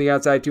 38% from the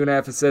outside,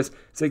 2.5 assists,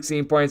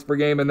 16 points per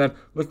game. And then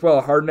look,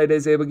 well, Hardened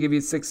is able to give you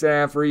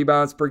 6.5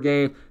 rebounds per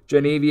game.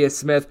 Janavius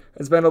Smith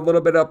has been a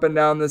little bit up and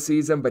down this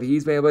season, but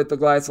he's been able to hit the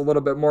glass a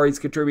little bit more. He's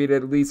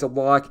contributed at least a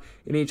block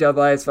in each of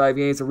the last 5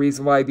 games. The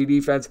reason why the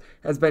defense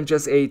has been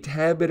just a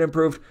tad bit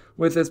improved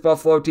with this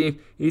Buffalo team.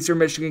 Eastern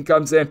Michigan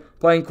comes in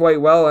playing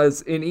quite well,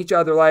 as in each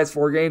of their last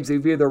 4 games,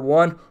 they've either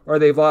won or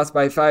they've lost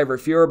by 5 or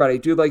fewer, but I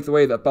do like the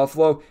way that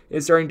Buffalo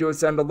is starting to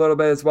ascend a little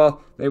bit as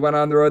well. They went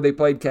on the road, they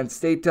played Kent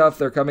State tough.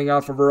 They're coming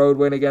off of a road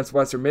win against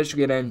Western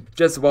Michigan, and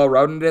just the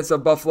well-roundedness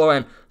of Buffalo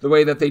and the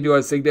way that they do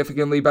a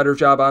significantly better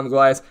job on the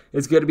glass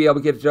is good to be able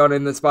to get it done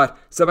in this spot.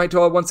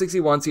 Semi-total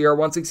 161, so here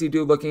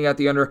 162 looking at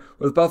the under,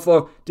 with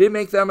Buffalo did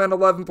make them an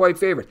 11-point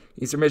favorite.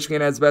 Eastern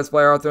Michigan has the best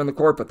player out there in the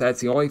court, but that's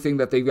the only thing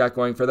that they've got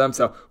going for them.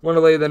 So want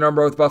to lay the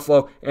number with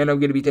Buffalo, and I'm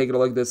going to be taking a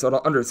look at this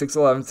total under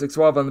 611,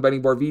 612 on the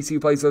betting board.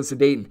 VCU plays those to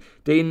Dayton.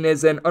 Dayton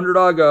is an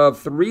underdog of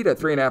 3 to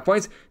 3.5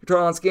 points. Your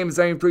total on this game is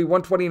between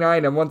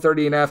 129 and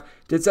 130.5.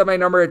 Did set my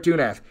number at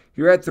 2.5.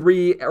 You're at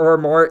 3 or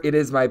more. It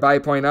is my buy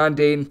point on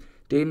Dayton.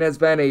 Dayton has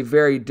been a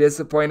very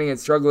disappointing and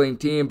struggling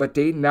team, but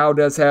Dayton now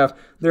does have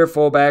their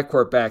full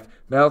backcourt back.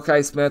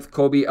 Malachi Smith,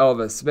 Kobe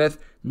Elvis. Smith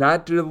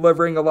not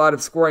delivering a lot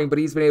of scoring, but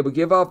he's been able to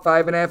give up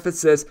 5.5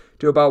 assists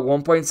to about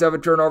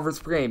 1.7 turnovers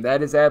per game.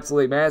 That is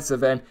absolutely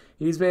massive, and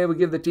he's been able to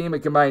give the team a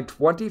combined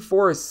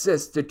 24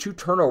 assists to 2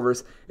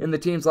 turnovers in the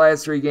team's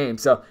last 3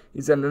 games. So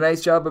he's done a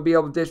nice job of being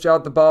able to dish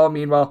out the ball.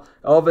 Meanwhile,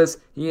 Elvis,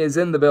 he is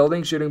in the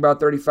building, shooting about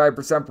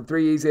 35% from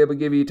 3. He's able to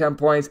give you 10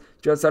 points,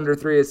 just under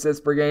 3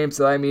 assists per game.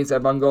 So that means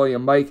that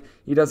Mongolian Mike,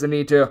 he doesn't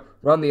need to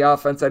run the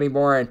offense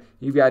anymore, and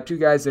you've got 2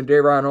 guys in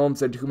Day'Ron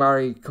Holmes and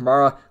Kumari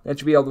Kamara that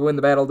should be able to win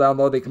the battle down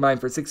low. They combine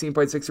for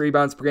 16.6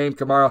 rebounds per game.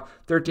 Kamara,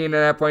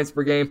 13.5 points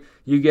per game.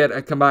 You get get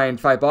a combined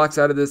 5 blocks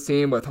out of this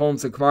team, with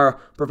Holmes and Kamara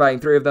providing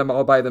 3 of them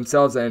all by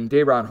themselves. And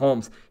Day'Ron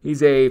Holmes,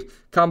 he's a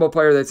combo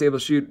player that's able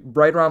to shoot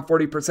right around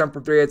 40%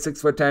 from 3 at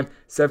 6'10",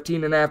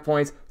 17.5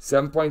 points,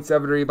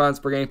 7.7 rebounds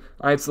per game.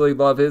 I absolutely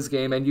love his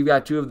game. And you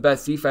got 2 of the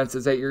best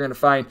defenses that you're going to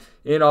find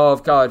in all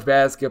of college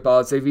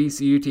basketball. It's a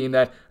VCU team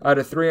that out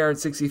of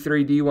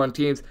 363 D1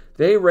 teams,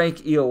 they rank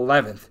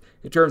 11th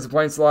in terms of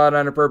points allowed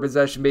on a per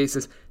possession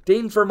basis.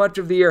 Dayton, for much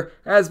of the year,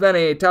 has been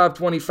a top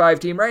 25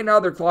 team. Right now,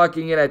 they're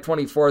clocking in at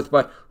 24th,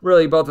 but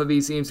really both of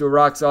these teams do a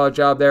rock-solid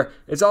job there.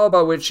 It's all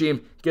about which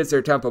team gets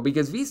their tempo,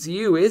 because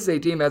VCU is a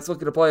team that's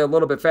looking to play a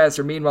little bit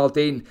faster. Meanwhile,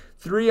 Dayton,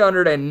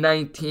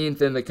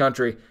 319th in the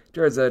country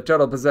towards the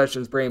total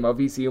possessions per game, while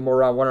VCU more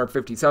around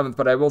 157th.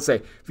 But I will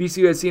say,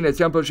 VCU has seen a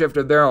tempo shift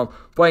of their own,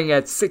 playing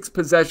at 6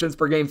 possessions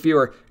per game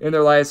fewer in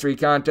their last 3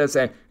 contests,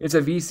 and it's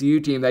a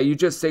VCU team that you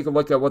just take a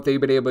look at what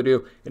they've been able to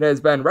do. It has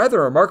been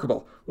rather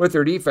remarkable with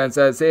their defense,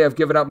 as they have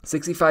given up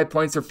 65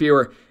 points or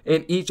fewer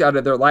in each out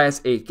of their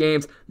last 8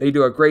 games. They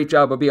do a great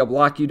job of being able to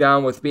lock you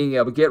down with being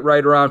able to get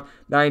right around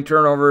 9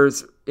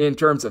 turnovers in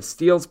terms of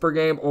steals per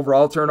game,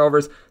 overall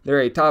turnovers. They're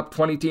a top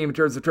 20 team in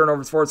terms of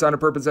turnovers forced on a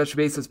per possession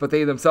basis, but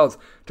they themselves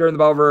turn the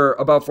ball over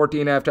about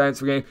 14.5 times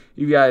per game.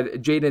 You've got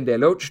Jaden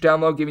Deloach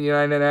down low, giving you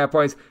 9.5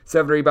 points,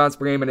 7 rebounds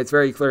per game, and it's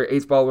very clear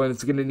Ace Baldwin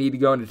is going to need to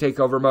go into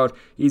takeover mode.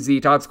 He's the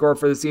top scorer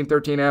for the team,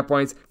 13.5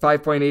 points,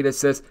 5.8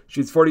 assists,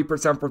 shoots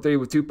 40% from 3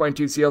 with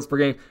 2.2 steals per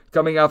game,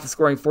 coming off of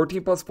scoring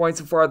 14 plus points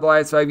in 4 of the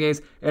last 5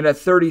 games, and a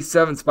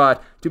 37th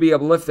spot to be able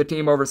to lift the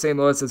team over St.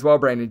 Louis as well.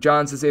 Brandon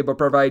Johns is able to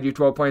provide you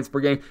 12 points per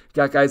game.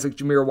 Got guys like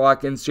Jameer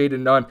Watkins,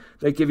 Jaden Nunn,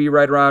 that give you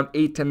right around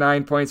 8 to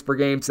 9 points per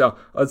game. So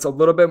it's a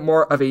little bit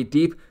more of a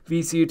deep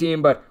VCU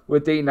team, but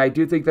with Dayton, I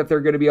do think that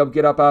they're going to be able to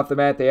get up off the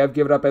mat. They have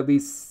given up at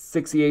least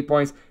 68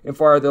 points in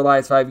 4 of their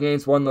last 5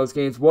 games. One of those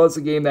games was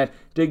a game that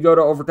did go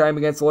to overtime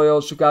against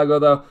Loyola Chicago,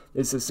 though.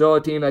 This is still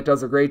a team that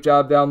does a great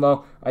job down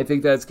low. I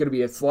think that it's going to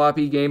be a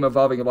sloppy game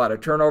involving a lot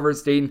of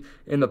turnovers. Dayton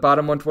in the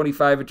bottom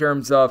 125 in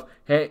terms of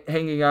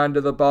hanging on to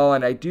the ball,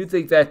 and I do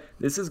think that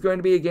this is going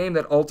to be a game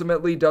that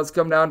ultimately does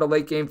come down to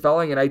late game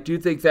fouling, and I do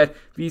think that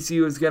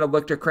VCU is going to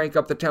look to crank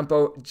up the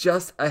tempo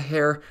just a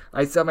hair.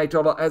 I set my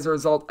total as a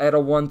result at a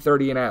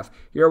 130.5.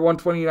 Here at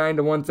 129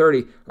 to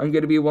 130, I'm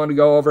going to be one to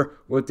go over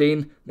with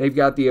Dayton. They've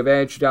got the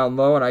advantage down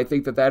low, and I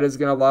think that that is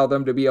going to allow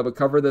them to be able to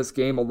cover this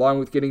game along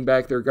with getting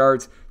back their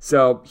guards.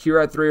 So here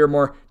at 3 or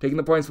more, taking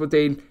the points with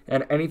Dayton,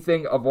 and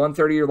anything of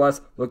 130 or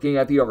less, looking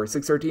at the over.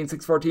 613,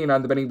 614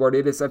 on the betting board.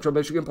 It is Central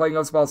Michigan playing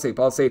against Ball State.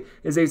 Ball State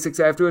is a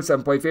 6.5 to a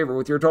 7-point favorite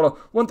with your total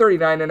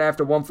 139.5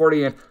 to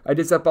 140, and I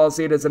did set Ball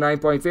State as a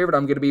 9-point favorite.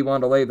 I'm going to be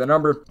one to lay the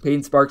number.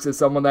 Peyton Sparks is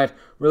someone that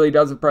really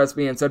does impress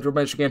me, and Central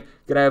Michigan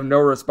going to have no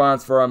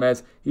response for him,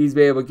 as he's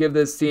been able to give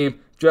this team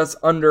just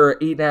under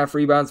 8.5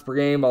 rebounds per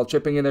game, while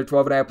chipping in their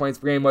 12.5 points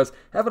per game. Was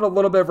having a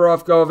little bit of a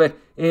rough go of it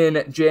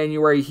in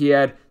January. He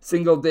had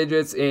single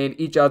digits in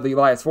each of the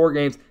last 4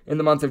 games in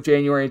the month of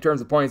January in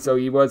terms of points, so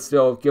he was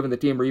still giving the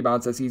team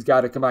rebounds, as he's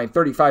got a combined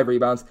 35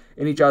 rebounds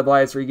in each of the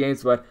last 3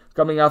 games, but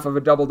coming off of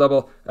a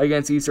double-double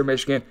against Eastern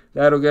Michigan,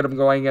 that'll get him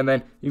going. And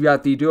then you've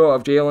got the duo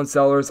of Jalen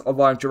Sellers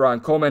along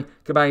Jerron Coleman,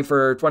 combining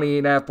for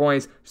 28.5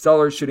 points.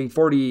 Sellers shooting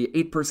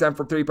 48%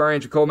 from 3-point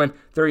range, and Coleman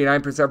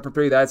 39% from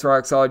 3. That's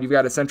rock solid. You've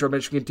got a Central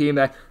Michigan team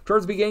that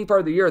towards the beginning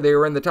part of the year, they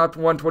were in the top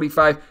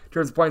 125 in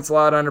terms of points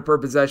allowed on a per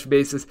possession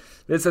basis.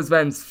 This has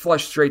been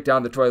flushed straight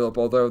down the toilet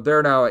bowl, though.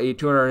 They're now a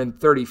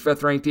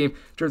 235th ranked team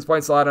in terms of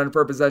points allowed on a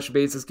per possession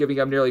basis, giving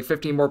up nearly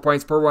 15 more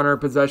points per 100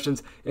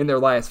 possessions in their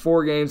last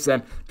 4 games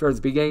than towards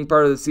the beginning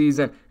part of the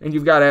season. And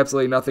you've got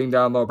absolutely nothing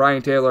down low.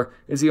 Brian Taylor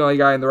is the only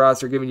guy in the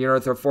roster giving you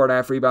north of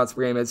 4.5 rebounds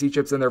per game, as he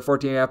chips in their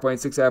 14.5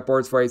 points, 6.5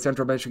 boards for a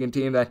Central Michigan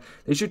team that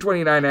they shoot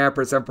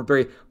 29.5% from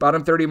 3.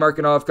 Bottom 30 mark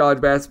in all of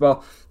college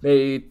basketball.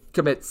 They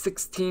commit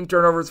 16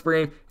 turnovers per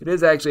game. It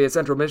is actually a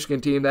Central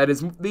Michigan team that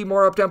is the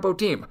more up-tempo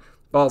team.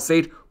 Ball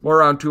State, more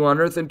around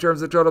 200th in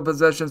terms of total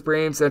possessions per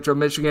game. Central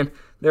Michigan,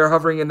 they're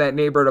hovering in that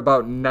neighborhood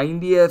about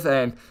 90th,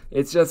 and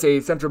it's just a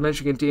Central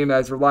Michigan team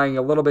that's relying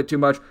a little bit too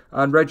much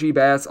on Reggie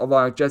Bass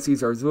along with Jesse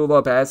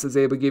Zarzula. Bass is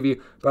able to give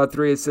you about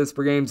 3 assists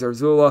per game.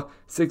 Zarzula,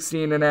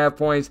 16.5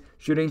 points,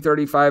 shooting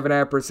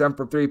 35.5%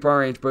 from 3-point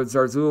range, but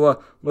Zarzula,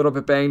 a little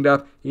bit banged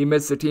up. He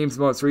missed the team's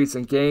most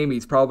recent game.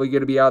 He's probably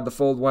going to be out of the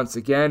fold once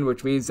again,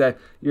 which means that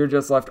you're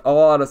just left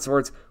all out of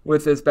sorts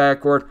with this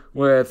backcourt,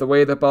 with the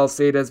way that Ball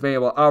State has been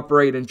able to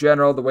operate in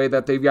general, the way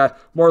that they've got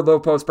more low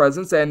post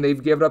presence, and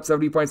they've given up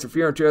 70 points or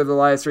fewer in 2 of the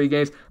last 3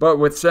 games. But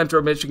with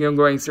Central Michigan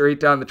going straight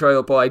down the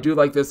toilet bowl, I do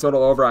like this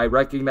total over. I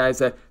recognize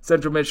that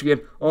Central Michigan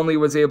only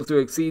was able to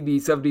exceed the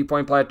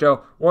 70-point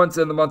plateau once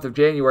in the month of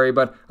January,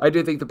 but I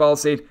do think the Ball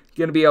State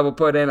going to be able to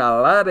put in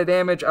a lot of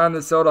damage on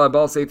this total, and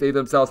Ball State, they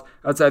themselves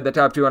outside the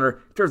top 200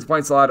 in terms of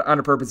points allowed on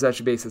a per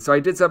possession basis. So I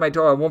did set my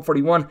total at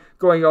 141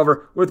 going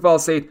over with Ball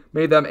State,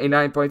 made them a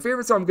 9-point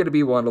favorite, so I'm going to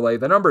be one to lay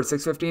the number.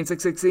 615,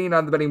 616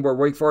 on the betting board.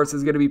 Wake Forest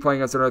is going to be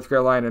playing us in North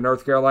Carolina.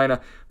 North Carolina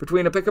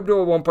between a pick-up to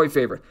a 1-point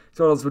favorite.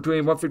 Totals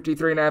between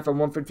 153.5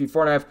 and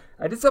 154.5.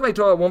 I did set my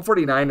total at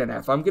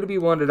 149.5. I'm going to be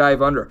one to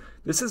dive under.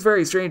 This is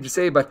very strange to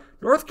say, but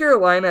North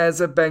Carolina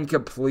hasn't been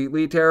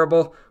completely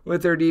terrible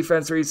with their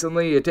defense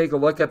recently. You take a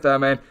look at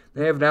them, and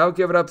they have now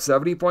given up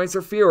 70 points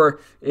or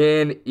fewer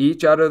in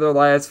each out of their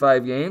last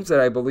 5 games,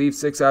 and I believe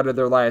 6 out of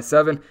their last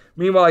 7.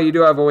 Meanwhile, you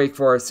do have a Wake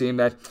Forest team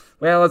that,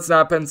 well, it's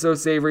not been so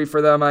savory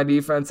for them on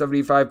defense.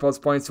 75-plus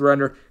points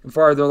surrender in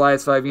 4 of their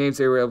last 5 games.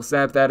 They were able to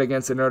snap that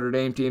against a Notre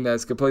Dame team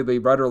that's completely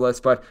rudderless.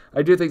 But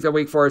I do think that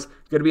Wake Forest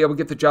is going to be able to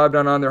get the job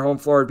done on their home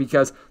floor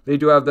because they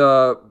do have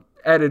the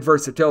added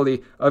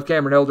versatility of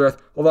Cameron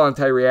Hildreth along with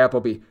Tyree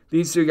Appleby.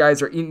 These two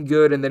guys are eating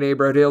good in the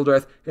neighborhood.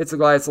 Hildreth hits the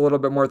glass a little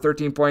bit more,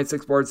 13 points,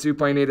 6 boards,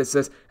 2.8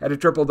 assists, had a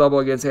triple-double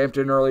against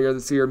Hampton earlier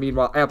this year.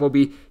 Meanwhile,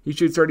 Appleby, he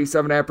shoots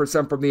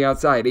 37.5% from the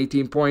outside,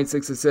 18 points,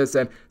 6 assists,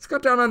 and it's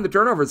cut down on the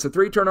turnovers, so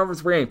 3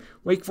 turnovers per game.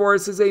 Wake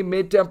Forest is a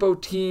mid-tempo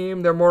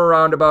team. They're more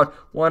around about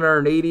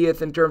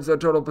 180th in terms of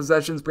total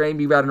possessions per game.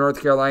 You've got a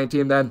North Carolina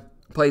team then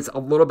plays a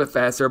little bit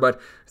faster, but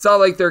it's not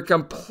like they're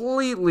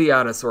completely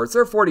out of sorts.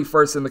 They're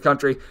 41st in the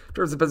country in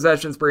terms of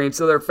possessions per game,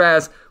 so they're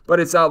fast, but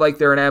it's not like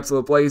they're an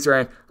absolute blazer.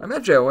 And I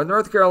mentioned with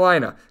North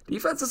Carolina,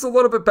 defense is a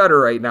little bit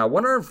better right now.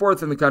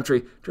 104th in the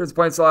country in terms of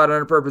points allowed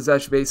on a per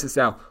possession basis.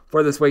 Now,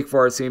 for this Wake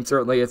Forest team,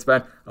 certainly it's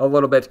been a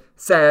little bit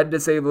sad, to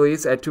say the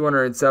least, at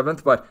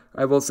 207th, but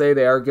I will say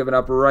they are giving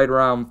up right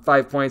around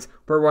 5 points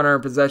per 100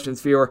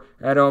 possessions fewer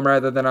at home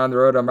rather than on the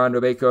road.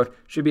 Armando Bacot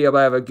should be able to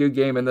have a good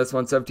game in this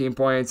one. 17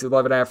 points,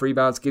 11.5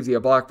 rebounds, gives you a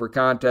block per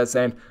contest,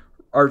 and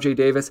RJ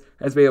Davis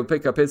has been able to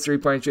pick up his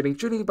 3-point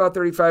shooting about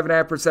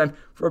 35.5%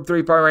 from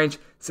 3-point range,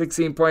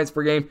 16 points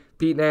per game.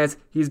 Pete Nance,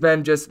 he's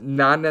been just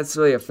not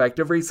necessarily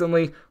effective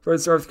recently for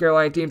the North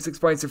Carolina team. 6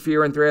 points or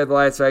fewer in 3 of the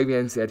last 5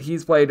 games that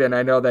he's played, and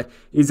I know that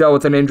he's dealt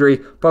with an injury.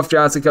 Puff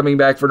Johnson coming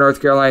back for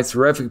North Carolina is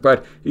terrific,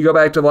 but you go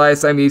back to the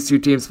last time these two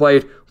teams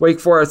played,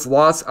 Wake Forest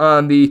lost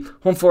on the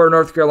home floor of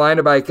North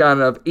Carolina by a count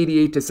of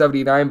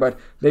 88-79, but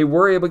they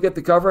were able to get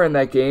the cover in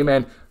that game,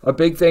 and a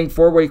big thing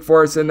for Wake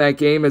Forest in that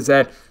game is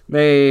that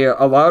they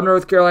allowed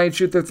North Carolina to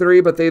shoot the 3,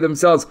 but they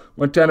themselves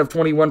went 10 of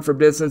 21 from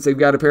distance. They've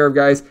got a pair of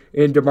guys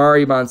in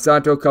Damari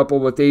Monsanto,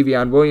 coupled with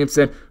Davion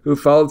Williamson, who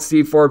followed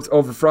Steve Forbes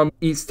over from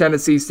East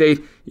Tennessee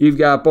State. You've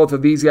got both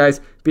of these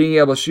guys being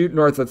able to shoot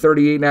north of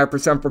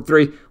 38.5% from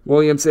 3.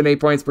 Williamson, 8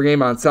 points per game.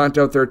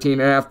 Monsanto,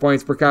 13.5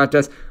 points per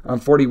contest on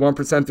 41%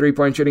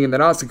 3-point shooting. And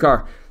then Austin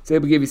Carr is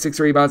able to give you 6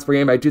 rebounds per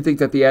game. I do think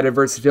that the added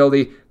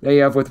versatility they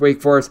have with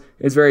Wake Forest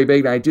is very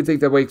big. And I do think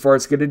that Wake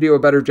Forest is going to do a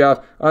better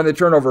job on the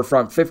turnover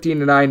front.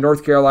 15-9,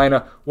 North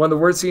Carolina, one of the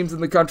worst teams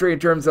in the country in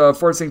terms of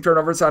forcing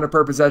turnovers on a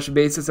per possession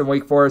basis. And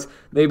Wake Forest,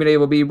 they've been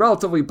able to be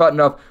relatively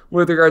buttoned up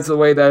with regards to the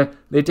way that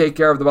they take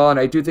care of the ball. And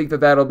I do think that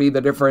that'll be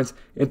the difference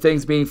in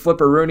things being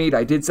flipper-roonied.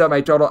 I did set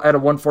my total at a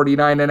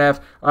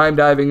 149.5. I'm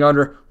diving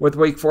under with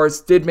Wake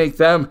Forest. Did make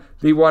them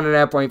the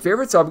 1.5 point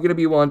favorite, so I'm going to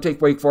be willing to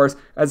take Wake Forest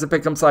as a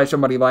pick'em / a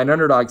money line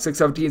underdog.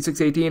 617,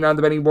 618 on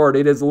the betting board.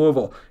 It is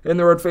Louisville in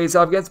the road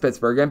face-off against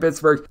Pittsburgh, and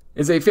Pittsburgh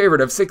is a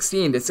favorite of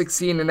 16 to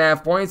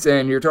 16.5 points,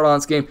 and your total on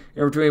this game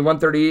in between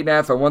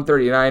 138.5 and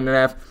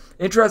 139.5.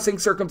 Interesting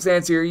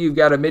circumstance here. You've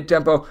got a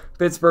mid-tempo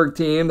Pittsburgh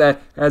team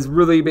that has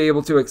really been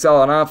able to excel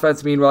on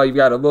offense. Meanwhile, you've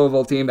got a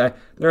Louisville team that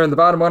they're in the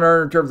bottom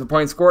 100 in terms of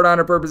points scored on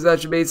a per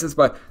possession basis,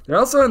 but they're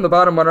also in the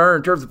bottom 100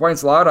 in terms of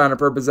points allowed on a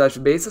per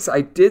possession basis.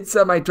 I did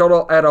set my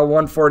total at a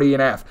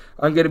 140.5.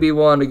 I'm going to be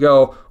willing to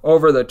go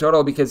over the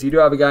total because you do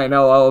have a guy in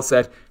L. Ellis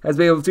that has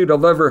been able to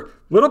deliver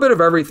a little bit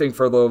of everything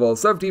for Louisville.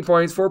 17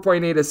 points,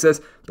 4.8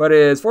 assists, but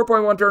is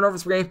 4.1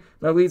 turnovers per game.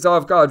 That leads all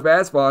of college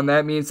basketball, and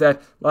that means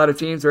that a lot of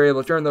teams are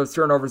able to turn those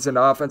turnovers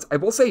into offense. I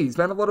will say he's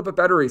been a little bit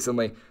better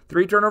recently.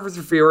 3 turnovers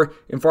or fewer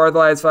in 4 of the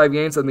last 5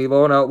 games, and the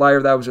lone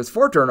outlier that was just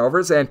 4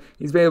 turnovers, and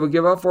he's been able to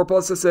give up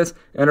 4+ assists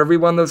in every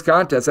one of those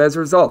contests. As a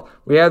result,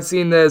 we have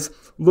seen this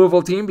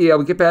Louisville team be able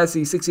to get past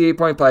the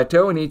 68-point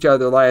plateau in each of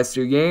their last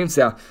 2 games.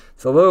 Now,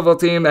 it's a Louisville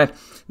team that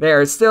they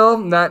are still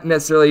not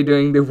necessarily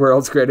doing the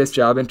world's greatest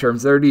job in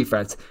terms of their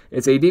defense.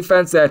 It's a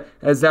defense that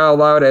has now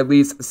allowed at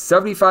least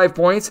 75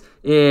 points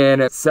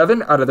in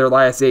 7 out of their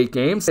last 8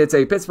 games. It's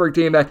a Pittsburgh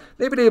team that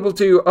they've been able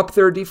to up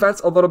their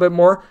defense a little bit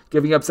more,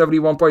 giving up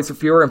 71 points or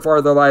fewer in 4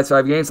 of their last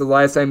 5 games. So the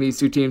last time these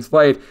two teams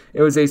played,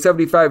 it was a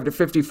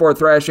 75-54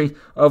 thrashing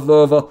of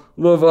Louisville.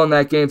 Louisville in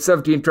that game,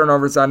 17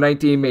 turnovers on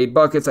 19 made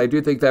buckets. I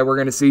do think that we're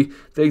going to see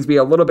things be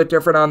a little bit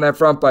different on that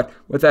front, but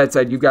with that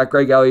said, you've got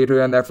Greg Elliott who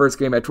in that first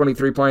game at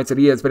 23 points, and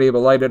he has been able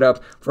to light it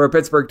up for a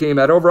Pittsburgh team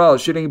that overall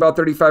is shooting about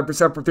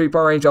 35% from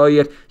 3-point range.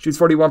 Elliott shoots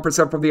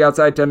 41% from the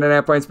outside,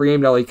 10.5 points per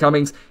game. Nelly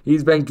Cummings,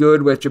 he's been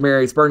good with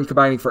Jamarius Burton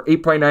combining for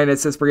 8.9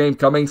 assists per game.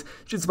 Cummings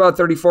shoots about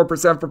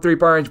 34% from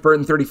 3-point range.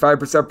 Burton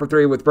 35% for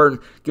 3 with Burton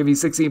giving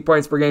 16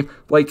 points per game.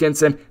 Blake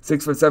Hinson,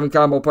 6'7"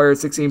 combo player,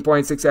 16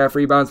 points, 6.5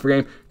 rebounds per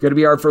game. Going to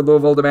be hard for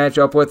Louisville to match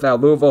up with. Now,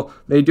 Louisville,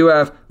 they do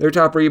have their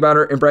top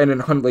rebounder in Brandon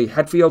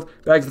Huntley-Hetfield.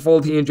 Back to the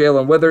fold, he and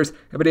Jalen Withers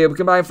have been able to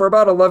combine for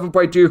about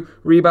 11.2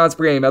 rebounds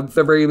per game. At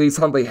the very least,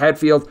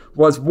 Huntley-Hetfield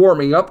was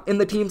warming up in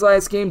the team's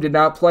last game, did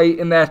not play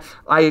in that.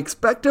 I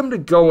expect him to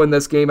go in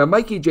this game, and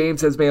Mikey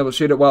James has been able to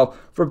shoot it well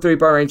from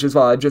three-point range as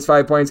well. Had just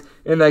 5 points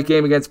in that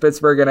game against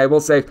Pittsburgh, and I will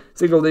say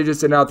single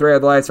digits in now 3 out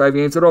of the last 5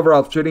 games, but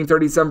overall shooting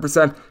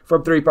 37%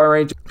 from three-point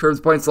range. In terms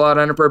of points allowed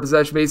on a per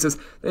possession basis,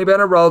 they've been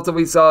a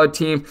relatively solid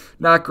team.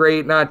 Not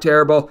great, not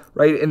terrible,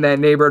 right in that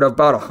neighborhood of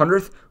about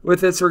 100th with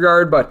this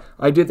regard, but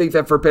I do think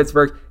that for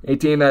Pittsburgh, a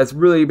team that has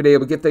really been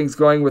able to get things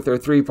going with their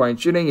three-point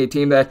shooting, a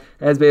team that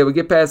has been able to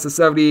get past the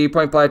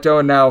 70-point plateau,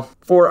 and now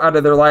 4 out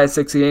of their last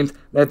 6 games,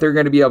 that they're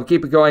going to be able to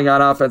keep it going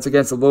on offense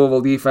against the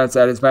Louisville defense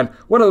that has been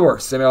one of the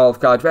worst in all of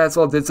college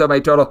basketball. Did set my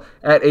total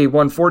at a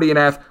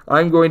 140.5.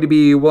 I'm going to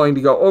be willing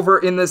to go over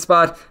in this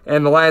spot,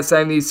 and the last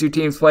time these two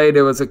teams played,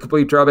 it was a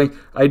complete drubbing.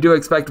 I do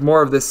expect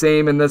more of the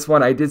same in this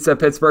one. I did set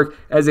Pittsburgh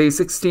as a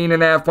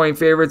 16.5 point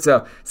favorite,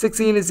 so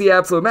 16 is the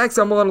absolute max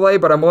I'm willing to lay,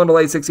 but I'm willing to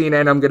lay 16,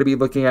 and I'm going to be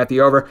looking at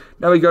the over.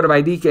 Now we go to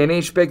my DK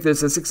Nation pick.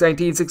 This is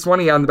 619,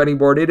 620 on the betting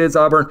board. It is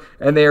Auburn,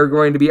 and they are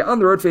going to be on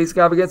the road facing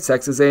off against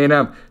Texas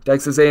A&M.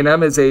 Texas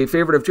A&M is a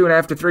favorite of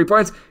 2.5 to 3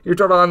 points. Your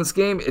total on this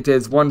game, it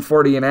is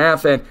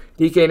 140.5, and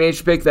DK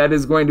Nation pick, that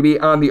is going to be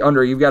on the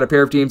under. You've got a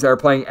pair of teams that are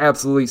playing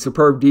absolutely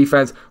superb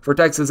defense for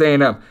Texas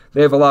A&M.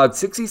 They have allowed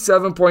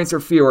 67 points or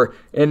fewer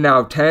in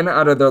now 10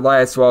 out of their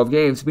last 12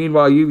 games.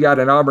 Meanwhile, you've got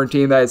an Auburn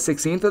team that is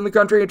 16th in the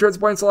country in terms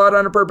of points allowed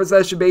on a per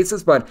possession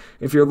basis, but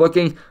if you're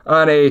looking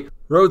on a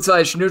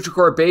road/neutral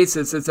court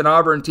basis, it's an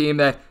Auburn team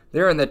that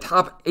they're in the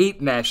top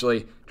 8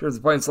 nationally in terms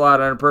of points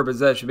allowed on a per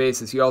possession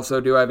basis. You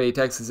also do have a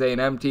Texas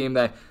A&M team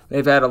that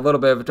they've had a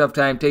little bit of a tough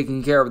time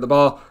taking care of the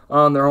ball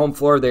on their home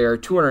floor. They are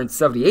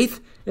 278th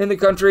in the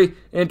country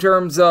in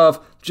terms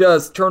of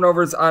just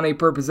turnovers on a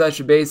per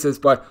possession basis,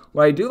 but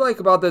what I do like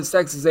about this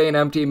Texas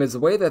A&M team is the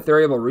way that they're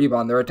able to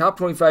rebound. They're a top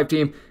 25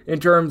 team in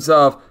terms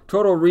of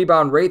total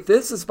rebound rate.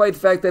 This despite the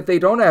fact that they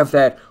don't have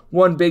that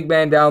one big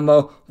man down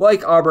low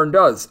like Auburn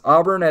does.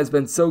 Auburn has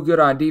been so good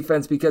on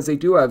defense because they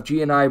do have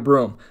G&I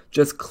Broome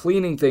just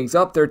cleaning things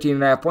up.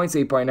 13.5 points,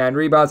 8.9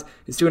 rebounds,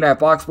 is 2.5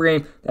 blocks per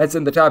game. That's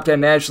in the top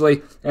 10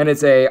 nationally, and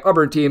it's a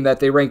Auburn team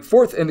that they rank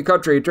 4th in the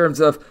country in terms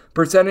of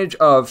percentage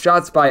of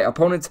shots by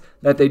opponents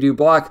that they do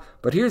block.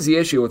 But here's the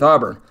issue with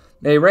Auburn.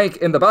 They rank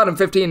in the bottom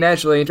 15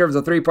 nationally in terms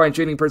of three-point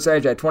shooting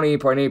percentage at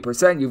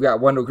 28.8%. You've got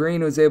Wendell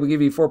Green, who's able to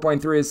give you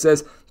 4.3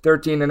 assists,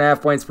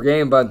 13.5 points per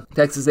game, but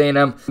Texas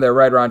A&M, they're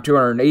right around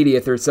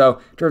 280th or so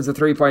in terms of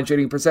three-point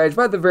shooting percentage,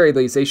 but at the very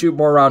least, they shoot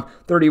more around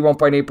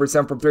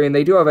 31.8% from three, and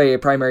they do have a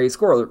primary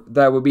scorer.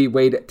 That would be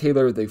Wade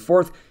Taylor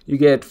IV. You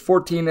get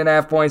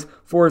 14.5 points,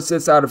 4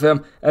 assists out of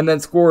him, and then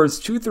scores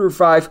 2 through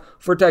 5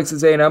 for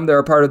Texas A&M. They're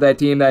a part of that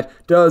team that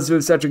does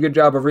do such a good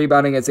job of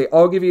rebounding as they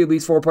all give you at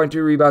least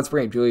 4.2 rebounds per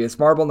game. Julius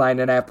Marble,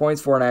 9.5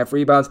 points, 4.5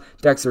 rebounds.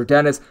 Dexter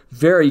Dennis,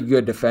 very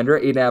good defender,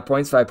 8.5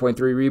 points, 5.3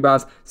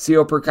 rebounds.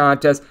 Seal per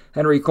contest.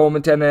 Henry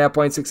Coleman, 10.5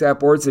 points, 6.5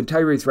 boards, and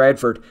Tyrese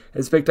Radford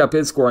has picked up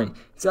his scoring.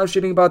 He's now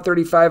shooting about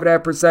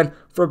 35.5%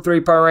 from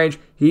three-point range.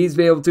 He's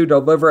been able to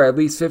deliver at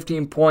least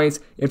 15 points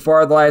in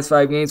 4 of the last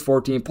 5 games,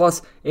 14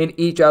 plus in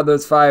each of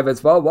those 5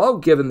 as well, while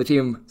giving the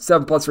team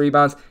 7 plus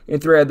rebounds in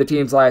 3 of the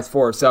team's last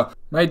 4. So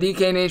my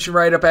DK Nation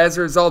write-up as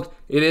a result,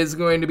 it is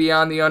going to be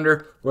on the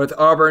under, with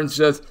Auburn's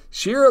just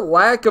sheer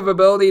lack of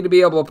ability to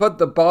be able to put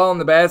the ball in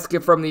the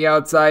basket from the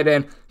outside,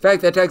 and the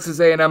fact that Texas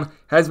A&M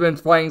has been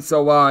playing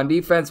so well on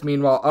defense.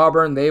 Meanwhile,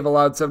 Auburn, they've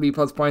allowed 70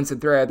 plus points in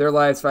 3 out of their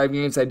last 5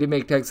 games. I did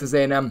make Texas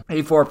A&M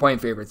a 4-point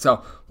favorite,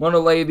 so want to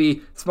lay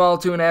the small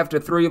 2.5 to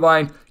 3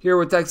 line here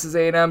with Texas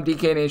A&M.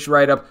 DK Nation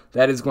write-up,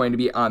 that is going to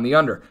be on the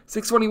under.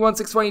 621,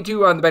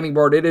 622 on the betting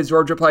board. It is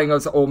Georgia playing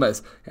against Ole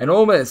Miss, and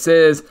Ole Miss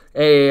is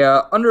a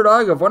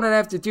underdog of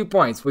 1.5 to 2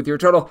 points, with your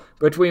total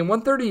between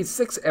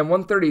 136 and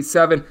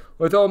 137.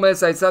 With Ole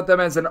Miss, I set them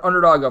as an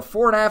underdog of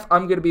 4.5.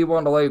 I'm going to be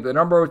willing to lay the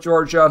number with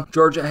Georgia.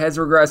 Georgia has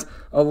regressed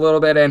a little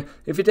bit, and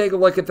if you take a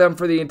look at them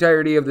for the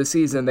entirety of the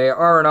season, they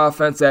are an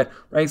offense that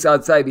ranks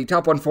outside the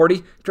top 140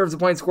 in terms of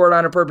points scored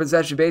on a per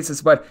possession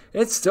basis, but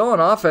it's still an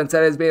offense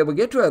that has been able to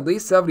get to at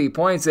least 70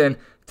 points in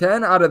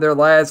 10 out of their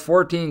last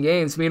 14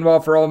 games.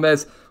 Meanwhile, for Ole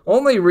Miss,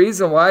 only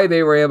reason why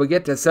they were able to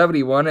get to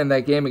 71 in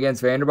that game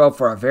against Vanderbilt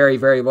for a very,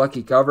 very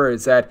lucky cover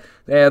is that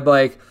they had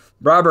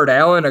Robert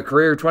Allen, a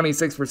career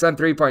 26%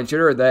 three-point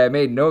shooter that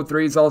made no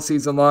threes all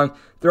season long.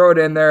 Throw it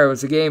in there. It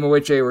was a game in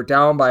which they were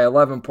down by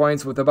 11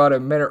 points with about a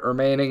minute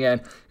remaining,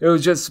 and it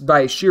was just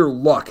by sheer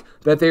luck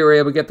that they were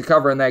able to get the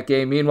cover in that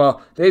game.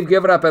 Meanwhile, they've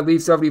given up at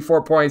least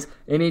 74 points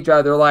in each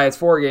of their last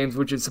 4 games,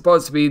 which is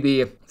supposed to be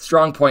the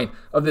strong point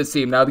of this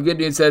team. Now, the good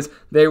news is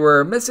they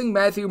were missing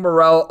Matthew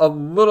Morrell a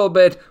little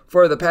bit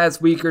for the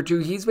past week or two.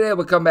 He's been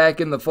able to come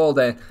back in the fold,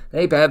 and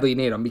they badly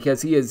need him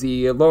because he is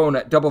the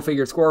lone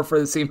double-figure scorer for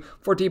this team.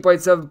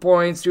 14.7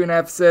 points,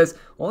 2.5 assists,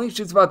 only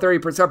shoots about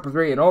 30% per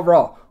 3, and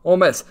overall, Ole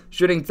Miss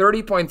shooting shooting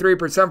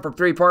 30.3% from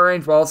three-point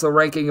range, while also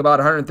ranking about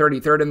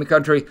 133rd in the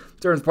country in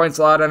terms of points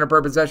allowed on a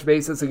per possession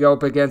basis to go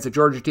up against a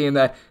Georgia team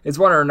that is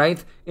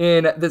 109th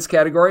in this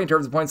category in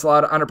terms of points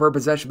allowed on a per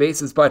possession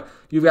basis. But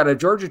you've got a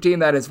Georgia team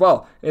that as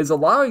well is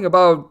allowing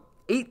about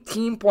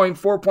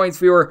 18.4 points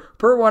fewer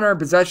per 100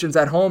 possessions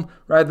at home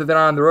rather than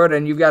on the road.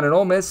 And you've got an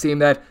Ole Miss team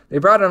that they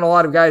brought in a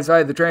lot of guys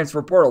via the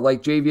transfer portal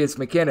like Javius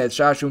McKinnis,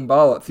 Shashun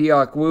Bala,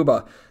 Theo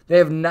Akuba. They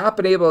have not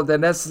been able to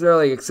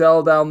necessarily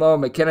excel down low.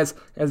 McKinnis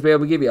has been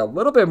able to give you a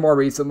little bit more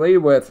recently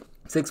with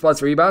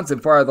 6+ rebounds in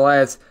 4 of the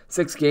last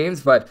 6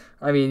 games, but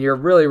I mean, you're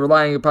really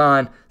relying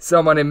upon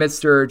someone in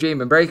Mr.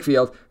 Jamin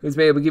Brakefield, who's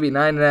been able to give you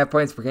 9.5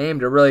 points per game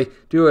to really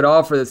do it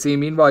all for the team.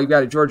 Meanwhile, you've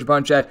got a Georgia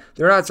bunch that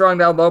they're not strong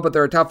down low, but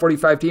they're a top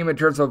 45 team in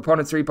terms of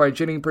opponents' 3-point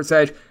shooting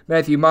percentage.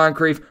 Matthew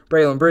Moncrief,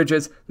 Braylon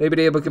Bridges, they've been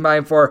able to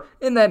combine for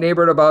in that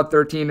neighborhood about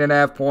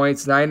 13.5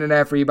 points,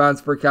 9.5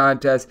 rebounds per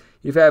contest.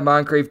 You've had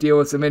Moncrief deal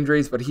with some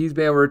injuries, but he's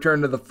been able to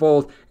return to the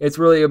fold. It's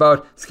really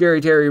about Scary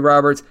Terry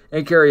Roberts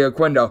and Kerry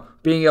Oquendo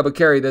being able to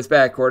carry this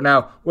backcourt.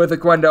 Now, with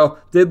Oquendo,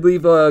 did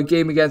leave a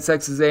game against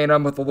Texas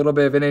A&M with a little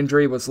bit of an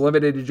injury, was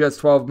limited to just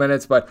 12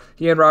 minutes, but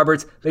he and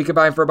Roberts, they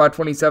combined for about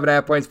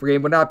 27.5 points per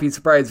game. Would not be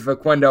surprised if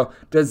Oquendo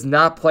does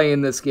not play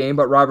in this game,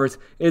 but Roberts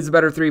is a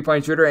better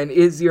 3-point shooter and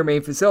is your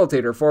main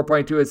facilitator.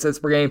 4.2 assists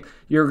per game.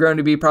 You're going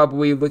to be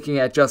probably looking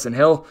at Justin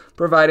Hill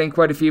providing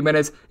quite a few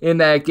minutes in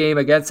that game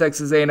against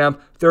Texas A&M.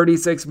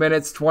 36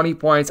 minutes, 20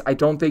 points. I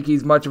don't think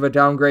he's much of a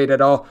downgrade at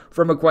all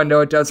from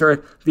Oquendo. It does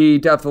hurt the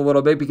depth a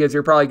little bit because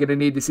you're probably going to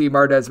need to see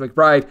Mardez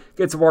McBride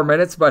get some more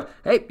minutes, but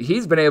hey,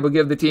 he's been able to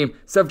give the team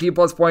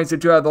 17+ points in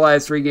 2 out of the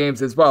last 3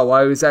 games as well.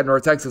 While he was at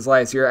North Texas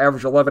last year,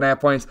 averaged 11.5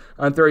 points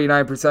on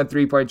 39%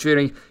 3-point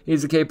shooting.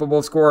 He's a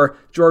capable scorer.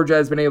 Georgia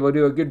has been able to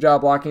do a good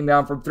job locking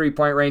down from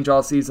 3-point range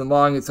all season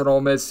long. It's an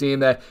Ole Miss team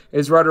that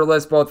is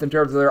rudderless both in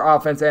terms of their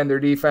offense and their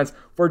defense.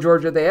 For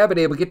Georgia, they have been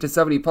able to get to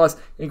 70+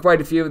 in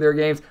quite a few of their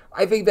games.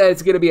 I think that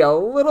it's going to be a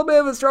little bit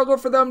of a struggle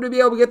for them to be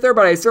able to get there,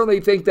 but I certainly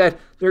think that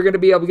they're going to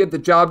be able to get the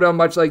job done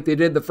much like they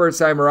did the first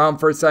time around,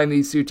 first time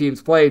these two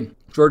teams played.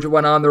 Georgia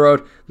went on the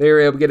road. They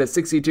were able to get a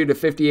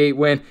 62-58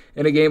 win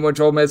in a game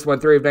which Ole Miss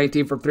went 3 of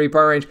 19 from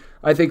 3-point range.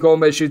 I think Ole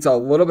Miss shoots a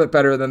little bit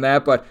better than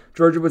that, but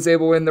Georgia was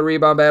able to win the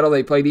rebound battle.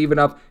 They played even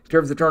up in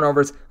terms of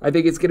turnovers. I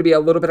think it's going to be a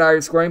little bit higher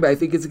scoring, but I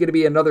think it's going to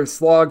be another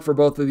slog for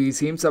both of these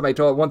teams. Some I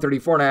told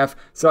 134.5,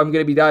 so I'm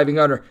going to be diving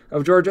under.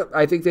 Of Georgia,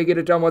 I think they get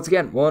it done once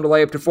again. Willing to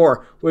lay up to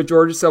 4 with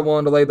Georgia, so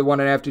willing to lay the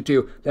 1.5 to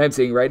 2 that I'm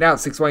seeing right now.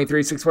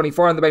 623,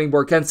 624 on the betting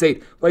board. Kent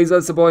State plays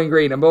us to Bowling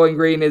Green, and Bowling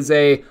Green is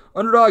a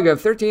underdog of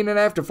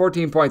 13.5 to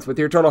 14 points with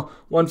your total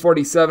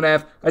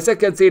 147.5. I said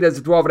Kent State as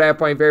a 12.5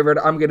 point favorite.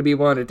 I'm going to be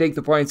willing to take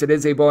the points. It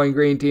is a Bowling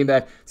Green team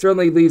that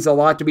certainly leaves a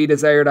lot to be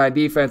desired on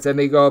defense, and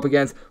they go up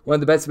against one of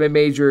the best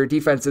mid-major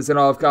defenses in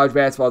all of college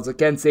basketball. It's a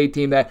Kent State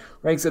team that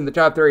ranks in the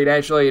top 30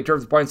 nationally in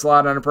terms of points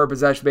allowed on a per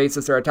possession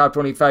basis. They're a top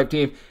 25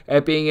 team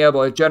at being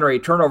able to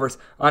generate turnovers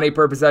on a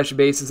per possession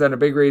basis, and a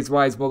big reason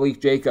why is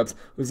Malik Jacobs,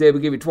 who's able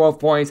to give you 12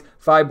 points,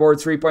 5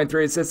 boards,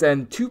 3.3 assists,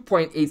 and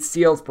 2.8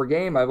 steals per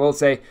game. I will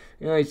say,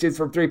 he shoots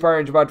from 3-point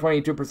range about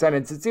 22%,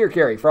 and sincere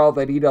carry for all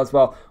that he does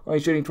well. Only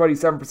shooting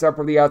 27%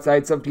 from the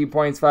outside, 17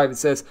 points, 5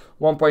 assists,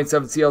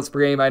 1.7 steals per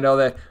game. I know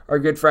that our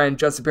good friend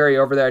Justin Perry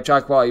over there at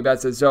Chalk Quality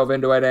Bets has dove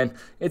into it, and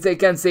it's a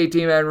Kent State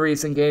team that in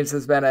recent games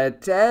has been a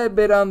tad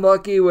bit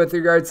unlucky with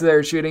regards to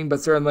their shooting,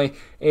 but certainly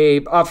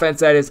a offense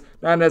that is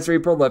not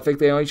necessarily prolific.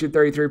 They only shoot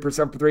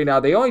 33% for 3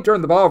 now. They only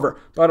turn the ball over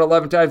about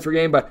 11 times per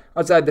game, but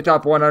outside the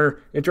top 100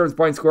 in terms of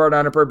points scored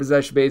on a per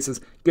possession basis.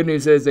 Good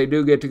news is they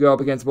do get to go up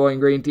against Bowling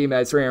Green team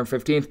that's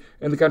 315th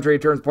in the country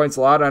in terms of points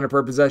allowed on a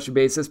per possession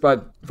basis,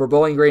 but for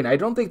Bowling Green, I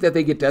don't think that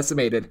they get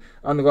decimated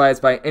on the glass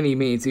by any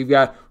means. You've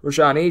got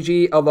Rashawn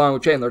Agee along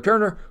with Chandler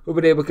Turner, who've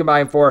been able to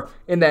combine for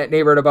in that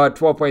neighborhood about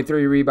 12.3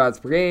 rebounds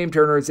per game.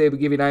 Turner is able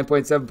to give you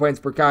 9.7 points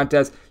per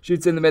contest,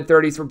 shoots in the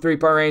mid-30s from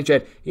 3-point range,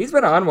 and he's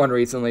been on one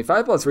recently.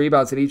 5+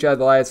 rebounds in each of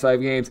the last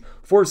 5 games.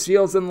 4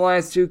 steals in the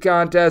last 2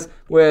 contests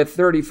with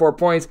 34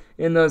 points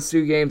in those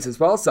 2 games as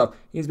well, so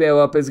he's been able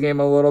to up his game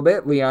a little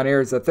bit. Leon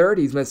Ayers III,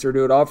 he's Mr.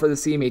 Do-It-All for the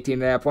team,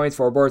 18.5 points,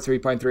 4 boards,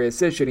 3.3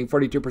 assists, shooting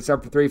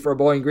 42% for 3 for a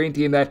Bowling Green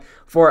team that,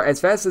 for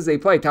as fast as they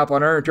play, top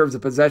 100 in terms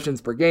of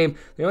possessions per game,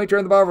 they only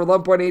turn the ball over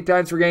 11.8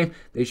 times per game.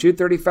 They shoot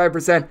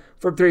 35%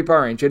 from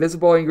 3-point range. It is a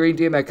Bowling Green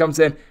team that comes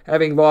in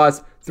having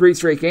lost 3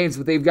 straight games,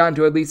 but they've gotten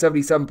to at least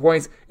 77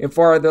 points in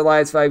 4 of their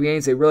last 5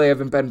 games. They really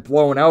haven't been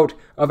blown out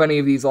of any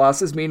of these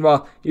losses.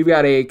 Meanwhile, you've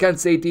got a Kent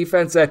State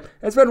defense that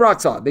has been rock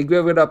solid. They've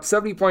given up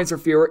 70 points or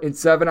fewer in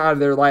 7 out of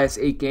their last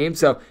 8 games,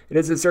 so it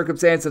is a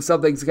circumstance of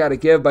something's got to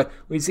give, but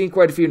we've seen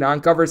quite a few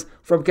non-covers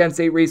from Kent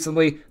State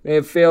recently. They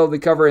have failed to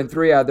cover in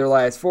 3 out of their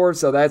last 4,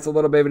 so that's a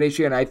little bit of an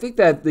issue, and I think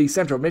that the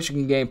Central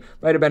Michigan game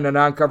might have been a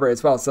non-cover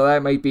as well, so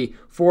that might be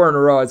 4 in a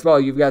row as well.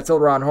 You've got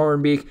Silveron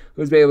Hornbeak,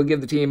 who's been able to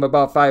give the team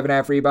about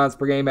 5.5 rebounds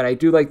per game, and I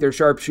do like their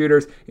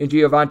sharpshooters in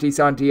Giovanni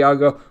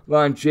Santiago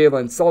and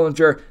Jalen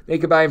Sullinger. They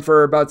combine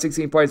for about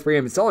 16 points per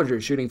game, and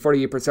Sullinger shooting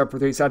 48% for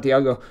three.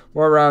 Santiago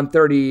more around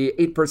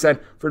 38%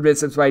 for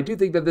distance, but I do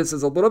think that this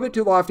is a little bit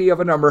too lofty of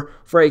a number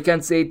for a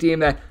Kent State team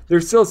that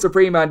they're still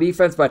supreme on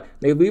defense, but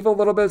they leave a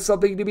little bit of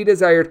something to be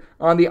desired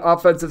on the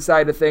offensive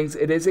side of things.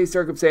 It is a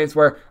circumstance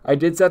where I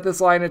did set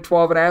this line at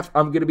 12.5.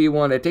 I'm going to be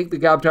willing to take the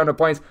gob ton of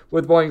points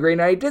with Bowling Green.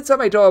 I did set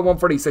my total at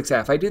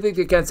 146.5. I do think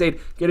that Kent State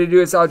going to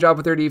do a solid job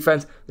with their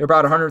defense. They're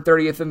about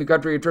 130th in the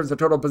country in terms of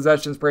total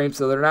possessions per game,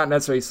 so they're not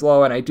necessarily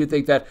slow, and I do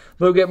think that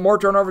they'll get more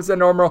turnovers than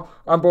normal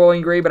on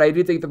Bowling Green, but I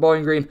do think the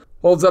Bowling Green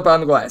holds up on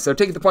the glass. So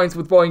take the points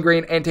with Bowling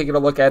Green and taking a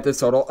look at this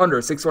total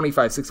under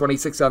 625,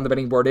 626 on the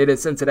betting board. It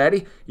is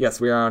Cincinnati. Yes,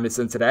 we are on to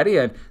Cincinnati,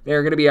 and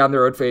they're going to be on the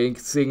road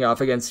facing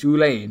off against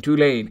Tulane.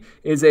 Tulane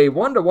is a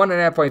 1 to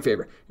 1.5 point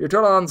favorite. Your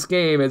total on this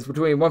game is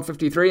between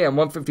 153 and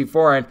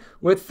 154, and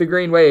with the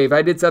Green Wave,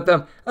 I did set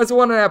them as a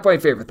 1.5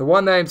 point favorite. The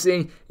one that I'm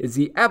seeing is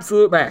the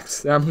absolute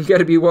max. I'm going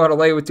to be willing to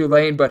lay with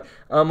Tulane, but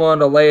I'm willing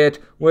to lay it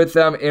with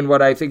them in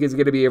what I think is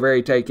going to be a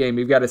very tight game.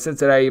 You've got a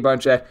Cincinnati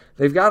bunch that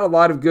they've got a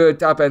lot of good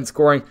top-end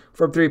scoring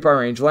from three-point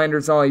range.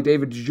 Landers Ollie,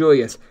 David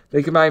Julius.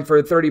 They combine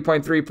for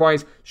 30.3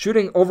 points,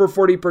 shooting over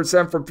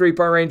 40% from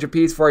three-point range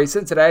apiece for a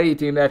Cincinnati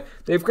team that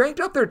they've cranked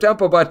up their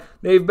tempo, but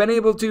they've been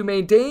able to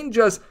maintain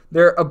just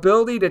their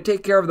ability to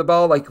take care of the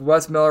ball like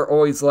Wes Miller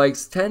always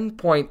likes.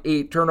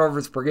 10.8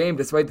 turnovers per game,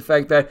 despite the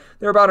fact that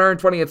they're about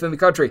 120th in the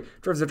country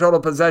in terms of total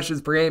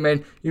possessions per game.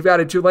 And you've got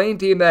a Tulane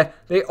team that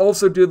they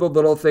also do the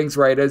little things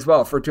right as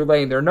well. For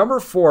Tulane, they're number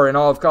 4 in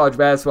all of college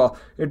basketball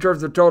in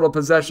terms of total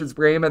possessions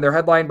per game, and they're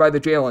headlined by the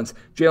Jalens.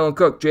 Jalen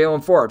Cook,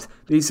 Jalen Forbes.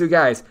 These two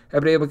guys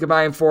have been able to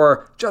combine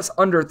for just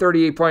under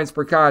 38 points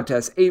per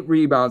contest, 8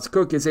 rebounds.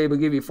 Cook is able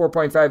to give you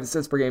 4.5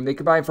 assists per game. They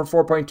combine for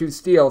 4.2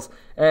 steals,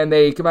 and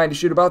they combine to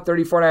shoot about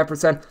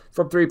 34.5%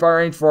 from three-point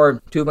range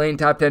for Tulane,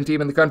 top 10 team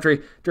in the country.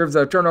 In terms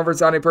of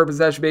turnovers on a per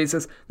possession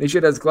basis, they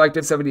shoot as a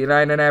collective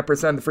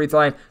 79.5% the free throw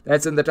line.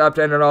 That's in the top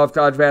 10 in all of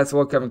college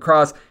basketball. Kevin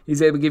Cross,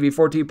 he's able to give you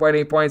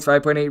 14.8 points,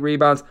 5.8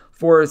 rebounds,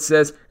 4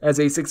 assists as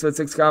a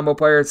 6'6" combo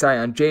player.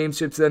 Zion James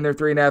chips in there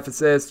 3.5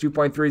 assists,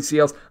 2.3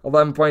 steals,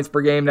 11 points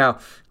per game. Now,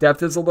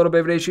 depth is a little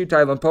bit of an issue.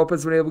 Tylen Pope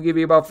has been able to give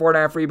you about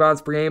 4.5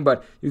 rebounds per game,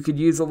 but you could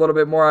use a little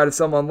bit more out of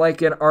someone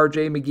like an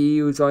RJ McGee,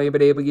 who's only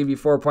been able to give you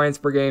 4 points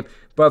per game.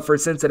 But for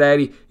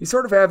Cincinnati, you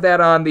sort of have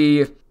that on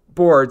the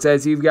boards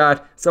as you've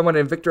got someone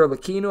in Victor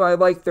Lakine who I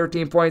like,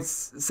 13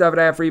 points,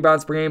 7.5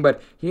 rebounds per game,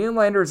 but he and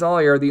Landers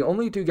Ollie are the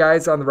only two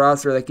guys on the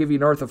roster that give you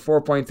north of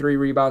 4.3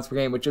 rebounds per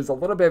game, which is a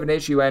little bit of an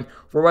issue. And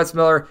for Wes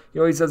Miller, he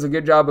always does a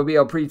good job of being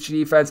able to preach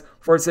defense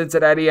for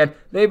Cincinnati, and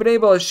they've been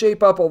able to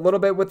shape up a little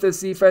bit with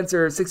this defense.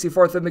 They're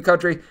 64th in the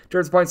country in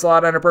terms of points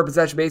allowed on a per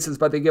possession basis,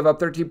 but they give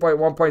up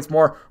 13.1 points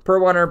more per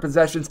 100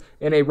 possessions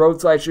in a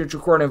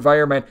road/neutral court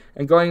environment.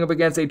 And going up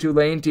against a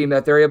Tulane team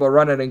that they're able to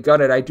run it and gun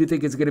it, I do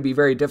think it's going to be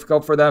very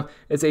difficult for them.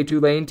 It's a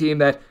Tulane team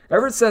that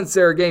ever since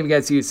their game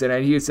against Houston,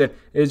 and Houston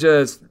is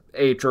just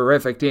a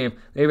terrific team.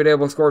 They've been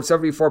able to score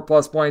 74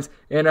 plus points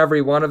in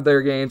every one of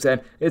their games,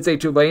 and it's a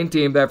Tulane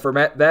team that, for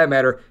that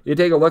matter, you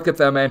take a look at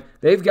them, and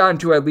they've gotten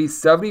to at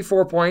least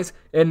 74 points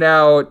in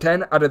now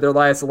 10 out of their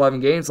last 11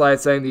 games.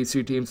 Last time these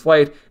two teams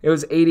played, it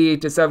was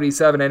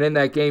 88-77, and in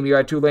that game, you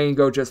had Tulane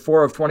go just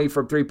 4 of 20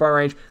 from three-point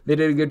range. They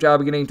did a good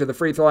job of getting to the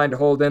free throw line to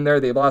hold in there.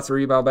 They lost the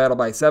rebound battle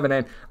by 7,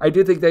 and I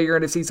do think that you're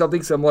going to see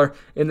something similar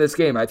in this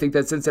game. I think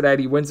that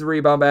Cincinnati wins the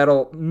rebound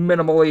battle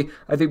minimally.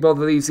 I think both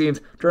of these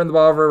teams turn the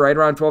ball over right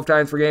around 12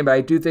 times per game, but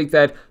I do think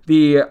that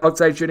the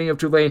outside shooting of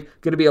Tulane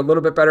going to be a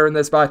little bit better in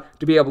this spot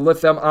to be able to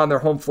lift them on their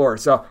home floor.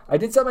 So I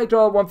did set my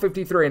total at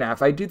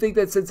 153.5. I do think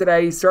that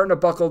Cincinnati's starting to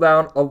buckle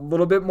down a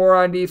little bit more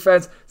on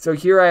defense. So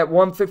here at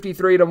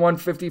 153 to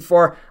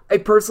 154, I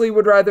personally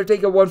would rather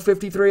take a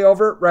 153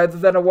 over rather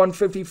than a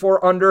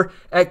 154 under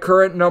at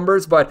current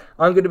numbers, but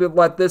I'm going to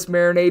let this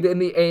marinate in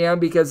the AM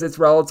because it's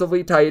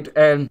relatively tight.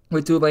 And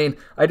with Tulane,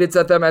 I did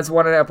set them as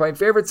 1.5 point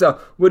favorite, so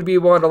would be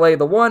willing to lay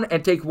the 1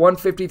 and take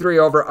 153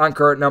 over on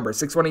current numbers.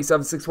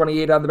 627,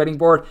 628 on the betting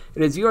board.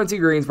 It is UNC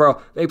Greensboro.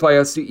 They play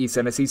us to East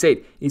Tennessee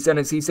State. East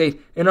Tennessee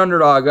State, an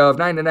underdog of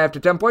 9.5 to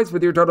 10 points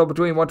with your total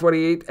between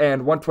 128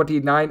 and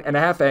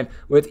 129.5. And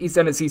with East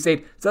Tennessee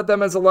State, set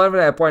them as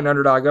 11.5 point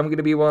underdog. I'm going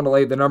to be willing to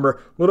lay the number. A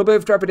little bit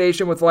of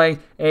trepidation with laying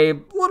a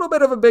little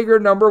bit of a bigger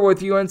number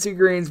with UNC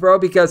Greensboro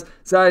because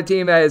it's not a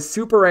team that is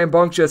super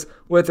rambunctious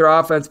with their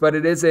offense, but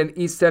it is an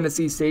East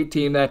Tennessee State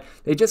team that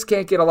they just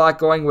can't get a lot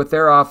going with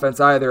their offense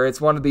either.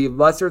 It's one of the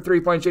lesser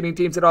three-point shooting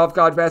teams in all of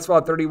college basketball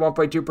at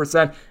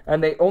 31.2%,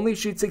 and they only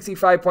shoot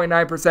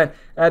 65.9%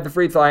 at the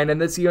free throw line.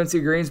 And this UNC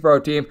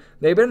Greensboro team,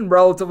 they've been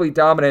relatively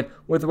dominant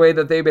with the way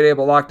that they've been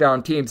able to lock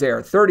down teams. They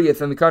are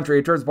 30th in the country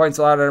in terms of points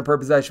allowed on a per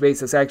possession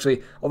basis,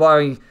 actually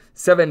allowing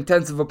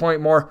 0.7 of a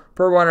point more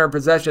per 100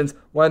 possessions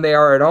when they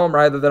are at home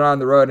rather than on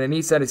the road. And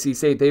East Tennessee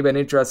State, they've been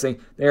interesting.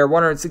 They are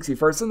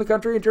 161st in the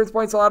country in terms of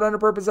points allowed on a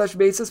per possession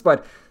basis,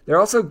 but they're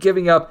also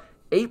giving up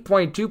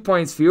 8.2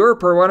 points fewer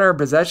per 100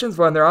 possessions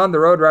when they're on the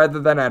road rather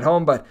than at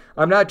home. But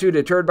I'm not too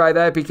deterred by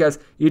that because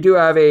you do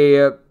have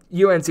a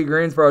UNC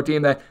Greensboro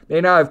team that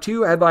they now have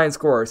two headline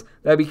scorers.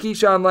 That'd be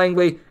Keyshawn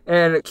Langley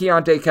and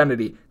Keontae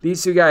Kennedy.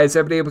 These two guys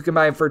have been able to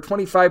combine for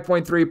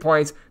 25.3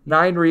 points,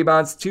 9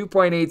 rebounds,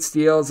 2.8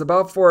 steals,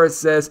 about 4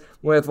 assists,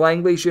 with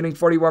Langley shooting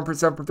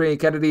 41% from 3 and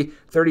Kennedy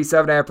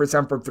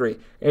 37.5% from 3.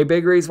 A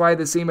big reason why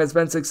this team has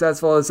been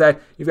successful is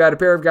that you've got a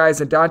pair of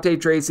guys in Dante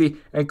Tracy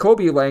and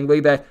Kobe Langley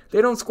that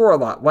they don't score a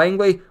lot.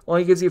 Langley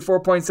only gives you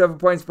 4.7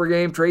 points per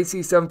game,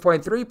 Tracy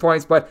 7.3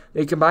 points, but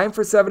they combine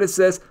for 7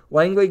 assists.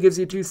 Langley gives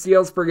you 2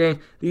 steals per game.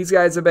 These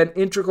guys have been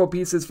integral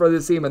pieces for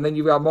this team. And then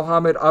you've got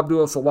Mohamed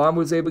Abdul Salam,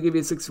 who's able to give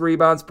you 6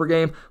 rebounds per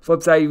game.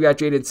 Flip side, you've got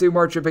Jaden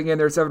Seymour chipping in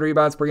there 7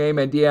 rebounds per game,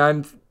 and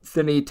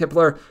Anthony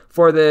Tipler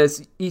for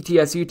this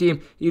ETSU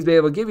team. He's been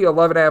able to give you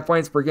 11.5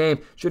 points per game,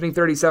 shooting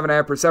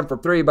 37.5% from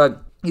 3,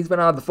 but he's been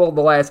out of the fold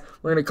the last,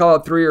 we're going to call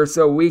it 3 or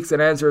so weeks,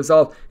 and as a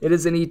result, it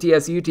is an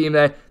ETSU team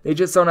that they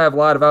just don't have a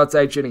lot of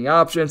outside shooting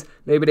options.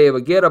 They've been able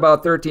to get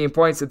about 13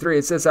 points and 3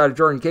 assists out of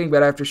Jordan King,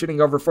 but after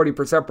shooting over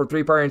 40% from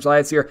 3-point range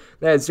last year,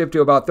 that has dipped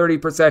to about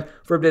 30%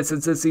 from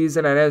distance this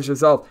season, and as a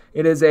result,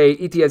 it is a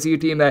ETSU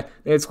team that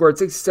they have scored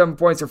 67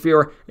 points or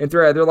fewer in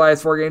 3 of their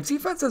last 4 games.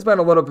 Defense has been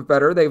a little bit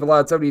better. They've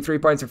allowed 73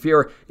 points or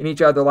fewer in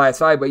each of their last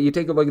 5, but you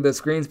take a look at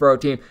this Greensboro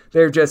team,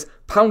 they're just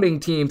pounding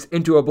teams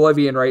into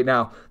oblivion right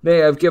now. They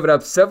have given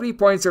up 70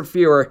 points or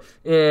fewer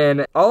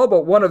in all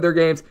but one of their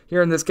games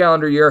here in this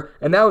calendar year,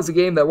 and that was a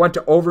game that went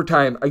to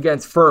overtime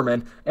against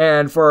Furman.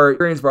 And for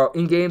Greensboro,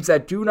 in games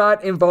that do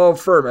not involve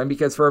Furman,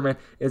 because Furman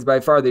is by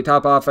far the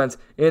top offense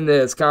in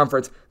this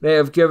conference, they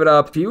have given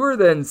up fewer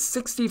than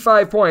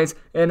 65 points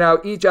in now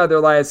each of their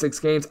last 6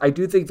 games. I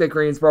do think that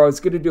Greensboro is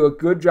going to do a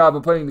good job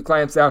of putting the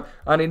clamps down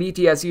on an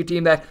ETSU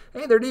team that,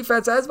 hey, their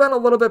defense has been a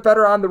little bit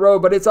better on the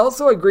road, but it's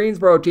also a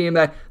Greensboro team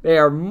that they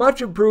are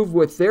much improved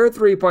with their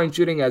 3-point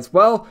shooting as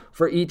well.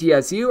 For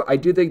ETSU, I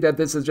do think that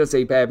this is just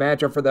a bad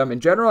matchup for them in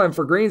general, and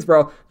for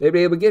Greensboro, they've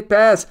been able to get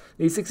past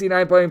the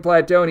 69-point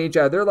plateau in each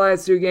of their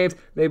last 2 games.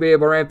 They've been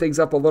able to ramp things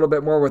up a little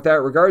bit more with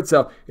that regard,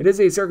 so it is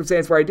a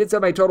circumstance where I did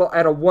set my total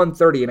at a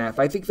 130.5.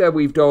 I think that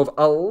we've dove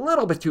a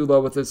little bit too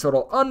low with this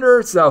total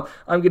under, so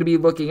I'm going to be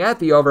looking at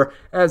the over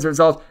as a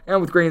result,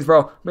 and with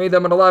Greensboro, made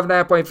them an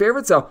 11.5 point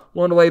favorite, so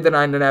one to lay the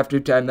 9.5 to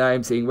 10 that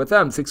I'm seeing with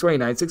them.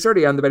 629,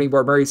 630 on the betting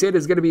board. Murray State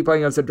is going to be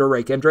playing against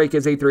Drake, and Drake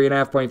is a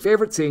 3.5 point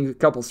favorite, seeing a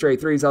couple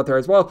straight threes out there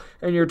as well,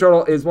 and your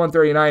total is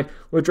 139.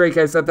 With Drake,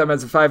 I set them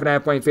as a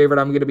 5.5 point favorite.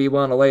 I'm going to be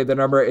willing to lay the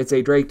number. It's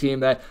a Drake team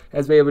that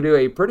has been able to do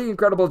a pretty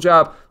incredible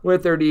job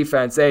with their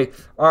defense. They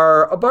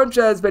are a bunch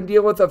that has been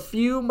dealing with a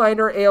few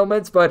minor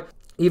ailments, but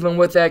even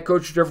with that,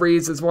 Coach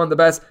DeVries is one of the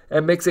best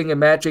at mixing and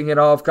matching in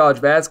all of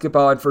college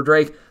basketball, and for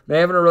Drake, they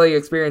haven't really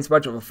experienced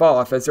much of a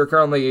fall-off as they're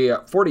currently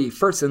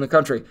 41st in the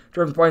country in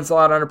terms of points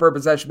allowed on a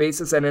per-possession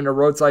basis and in a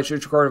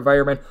road/neutral court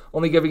environment,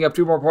 only giving up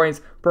 2 more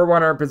points per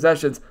 100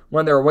 possessions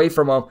when they're away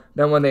from home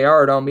than when they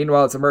are at home.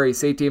 Meanwhile, it's a Murray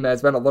State team that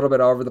has been a little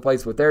bit all over the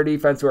place with their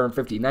defense, who are in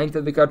 59th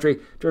in the country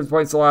in terms of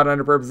points allowed on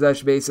a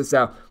per-possession basis.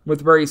 Now,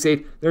 with Murray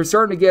State, they're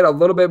starting to get a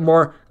little bit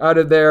more out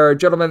of their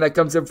gentleman that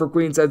comes in for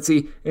Queens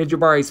NC in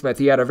Jabari Smith.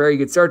 He had a very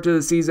good start to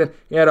the season.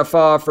 He had a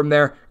fall off from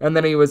there, and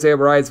then he was able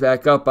to rise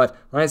back up. But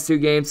last 2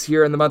 games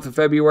here in the month of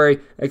February,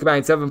 they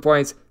combined 7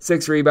 points,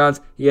 6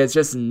 rebounds. He has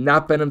just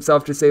not been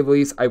himself, to say the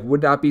least. I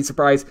would not be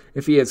surprised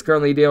if he is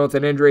currently dealing with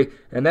an injury,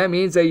 and that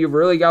means that you've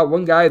really got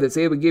one guy that's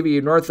able to give you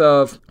north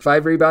of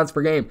 5 rebounds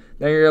per game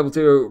that you're able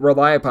to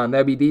rely upon.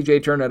 That'd be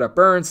DJ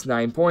Turner-Burns,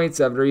 9 points,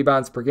 7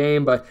 rebounds per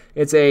game, but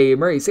it's a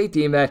Murray State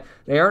team that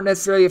they aren't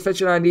necessarily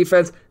efficient on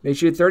defense. They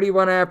shoot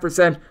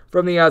 31.5%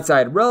 from the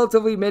outside.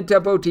 Relatively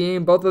mid-tempo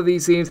team. Both of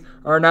these teams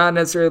are not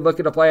necessarily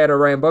looking to play at a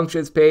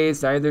rambunctious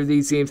pace. Neither of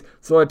these teams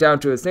slow it down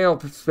to a snail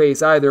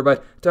pace either,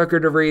 but Tucker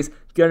DeVries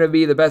going to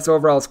be the best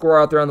overall scorer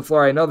out there on the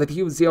floor. I know that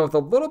he was dealing with a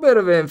little bit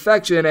of an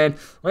infection, and,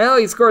 well,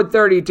 he scored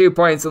 32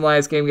 points in the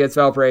last game against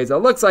Valparaiso.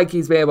 It looks like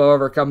he's been able to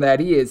overcome that.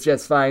 He is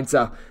just fine,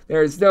 so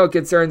there's no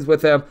concerns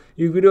with him.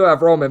 You do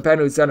have Roman Penn,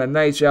 who's done a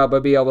nice job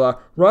of being able to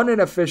run an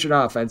efficient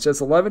offense.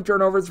 Just 11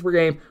 turnovers per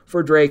game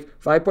for Drake,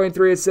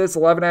 5.3 assists,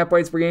 11.5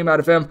 points per game out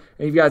of him,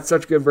 and you've got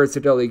such good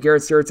versatility.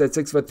 Garrett Sturtz at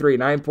 6'3",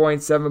 9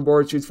 points, 7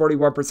 boards, shoots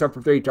 41%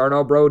 from 3.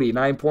 Darnell Brody,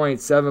 9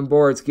 points, 7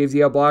 boards, gives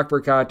you a block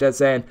per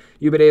contest, and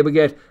you've been able to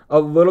get a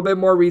little bit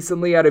more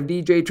recently out of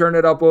DJ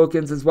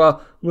Turner-Wilkins as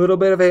well. A little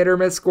bit of a hit or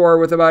miss score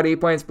with about 8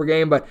 points per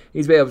game, but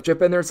he's been able to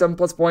chip in there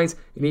 7+ points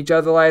in each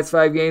of the last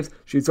 5 games.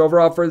 Shoots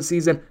overall for the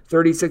season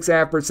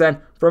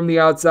 36.5% from the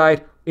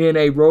outside in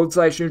a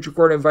road/neutral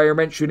court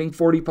environment, shooting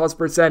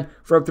 40+%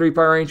 from 3-point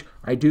range.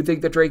 I do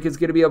think that Drake is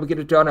going to be able to get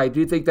it done. I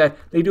do think that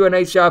they do a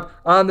nice job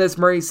on this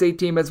Murray State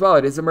team as well.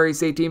 It is a Murray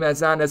State team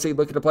that's not necessarily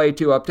looking to play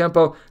too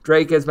up-tempo.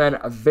 Drake has been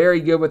very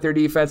good with their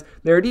defense.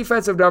 Their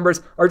defensive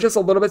numbers are just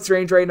a little bit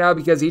strange right now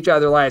because each of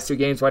their last 2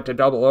 games went to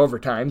double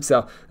overtime,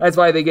 so that's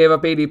why they gave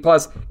up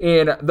 80+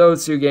 in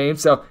those 2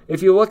 games. So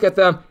if you look at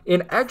them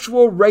in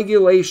actual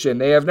regulation,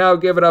 they have now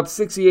given up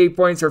 68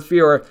 points or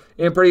fewer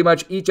in pretty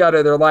much each out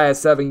of their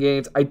last 7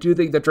 games. I do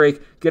think that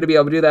Drake going to be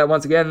able to do that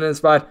once again in this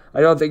spot. I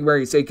don't think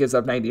Murray State gives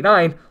up 99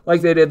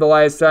 like they did the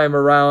last time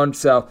around,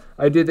 so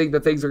I do think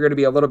that things are going to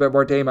be a little bit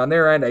more tame on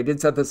their end. I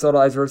did set this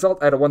total as a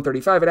result at a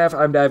 135.5.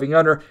 I'm diving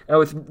under, and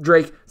with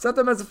Drake, set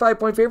them as a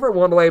 5-point favorite,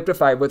 willing to lay up to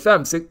 5 with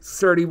them.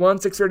 631,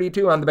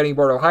 632 on the betting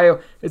board. Ohio,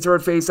 it's a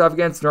road face-off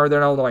against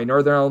Northern Illinois.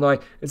 Northern Illinois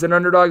is an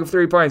underdog of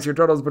 3 points. Your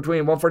total is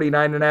between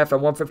 149.5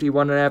 and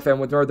 151.5,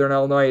 and with Northern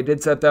Illinois, I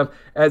did set them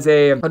as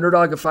a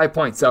underdog of 5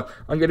 points. So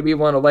I'm going to be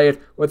willing to lay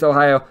it with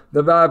Ohio.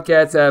 The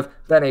Bobcats have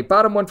been a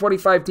bottom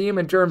 125 team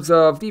in terms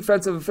of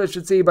defensive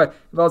efficiency, but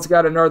you've also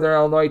got a Northern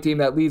Illinois team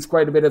that leaves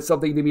quite a bit of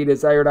something to be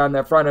desired on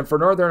that front. And for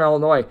Northern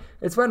Illinois,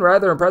 it's been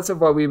rather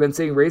impressive what we've been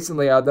seeing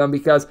recently out of them,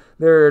 because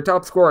their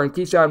top scorer,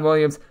 Keyshawn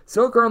Williams,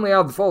 still currently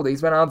out of the fold.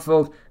 He's been out of the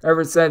fold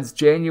ever since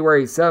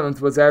January 7th,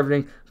 was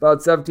averaging about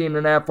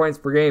 17.5 points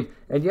per game.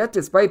 And yet,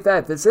 despite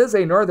that, this is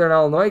a Northern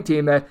Illinois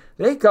team that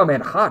they come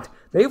in hot.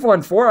 They've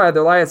won 4 out of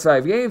their last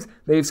 5 games.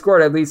 They've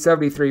scored at least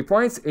 73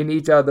 points in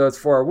each of those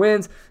 4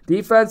 wins.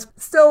 Defense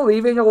still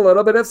leaving a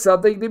little bit of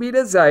something to be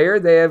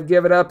desired. They have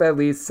given up at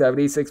least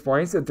 76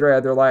 points in 3 out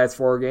of their last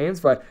 4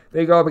 games, but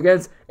they go up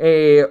against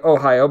a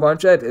Ohio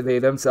bunch that they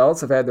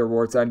themselves have had their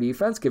warts on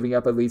defense, giving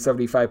up at least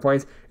 75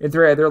 points in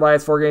 3 out of their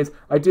last 4 games.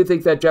 I do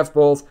think that Jeff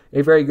Bowles,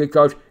 a very good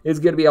coach, is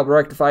going to be able to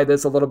rectify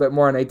this a little bit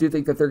more, and I do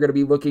think that they're going to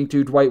be looking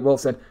to Dwight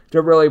Wilson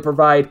to really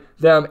provide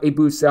them a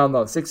boost down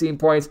low. 16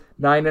 points,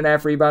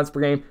 9.5 rebounds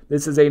per game.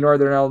 This is a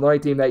Northern Illinois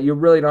team that you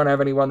really don't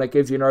have anyone that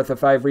gives you north of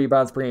 5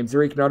 rebounds per game.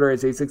 Zarique Nutter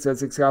is a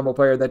 6'6" combo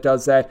player that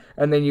does that.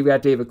 And then you've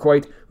got David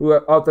Coit, who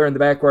out there in the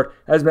backcourt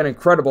has been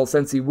incredible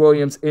since the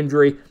Williams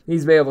injury.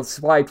 He's been able to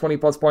supply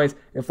 20-plus points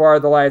in 4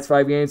 of the last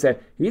 5 games, and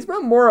he's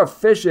been more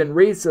efficient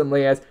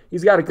recently as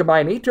he's got to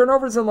combine 8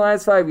 turnovers in the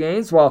last 5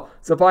 games while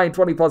supplying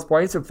 20-plus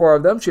points in 4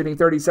 of them, shooting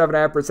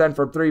 37.5%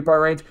 from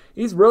 3-point range.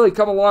 He's really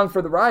come along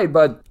for the ride,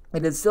 but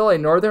it is still a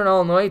Northern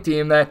Illinois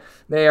team that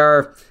they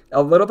are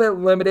a little bit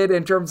limited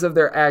in terms of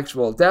their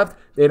actual depth.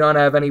 They don't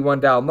have anyone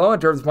down low in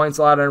terms of points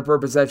allowed on a per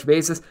possession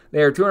basis.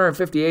 They are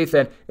 258th,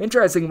 and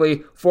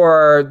interestingly,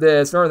 for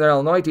this Northern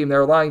Illinois team,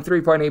 they're allowing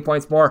 3.8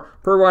 points more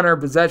per 100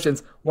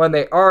 possessions when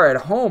they are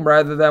at home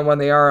rather than when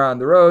they are on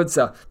the road.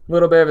 So a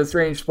little bit of a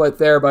strange split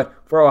there, but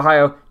for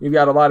Ohio, you've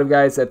got a lot of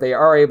guys that they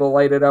are able to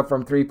light it up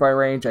from 3-point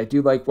range. I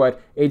do like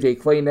what A.J.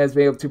 Clayton has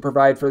been able to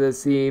provide for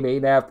this team.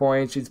 8.5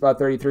 points. She's about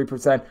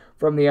 33%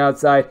 from the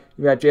outside.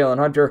 You got Jalen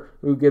Hunter,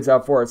 who gives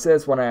out 4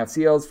 assists, 1.5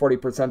 steals,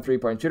 40%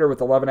 3-point shooter with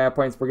 11.5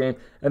 points per game.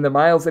 And then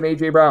Miles and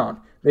A.J.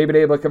 Brown, they've been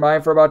able to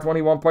combine for about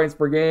 21 points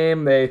per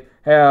game. They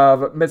have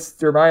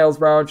Mr. Miles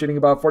Brown shooting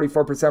about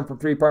 44% from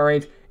 3-point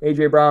range.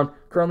 A.J. Brown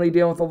currently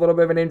dealing with a little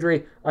bit of an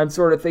injury. I'm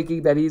sort of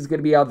thinking that he's going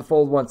to be out of the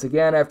fold once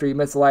again after he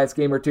missed the last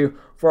game or 2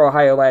 for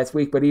Ohio last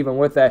week. But even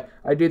with that,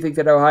 I do think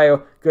that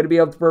Ohio going to be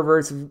able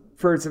to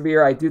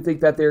persevere. I do think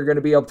that they're going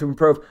to be able to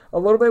improve a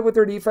little bit with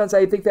their defense.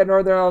 I think that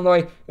Northern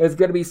Illinois is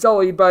going to be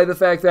sullied by the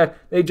fact that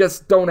they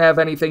just don't have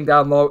anything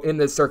down low in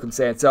this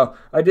circumstance. So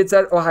I did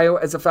set Ohio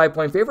as a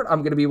 5-point favorite.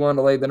 I'm going to be willing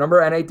to lay the number,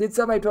 and I did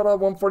set my total at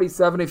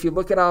 147. If you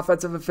look at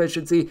offensive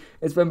efficiency,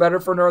 it's been better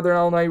for Northern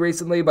Illinois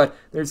recently, but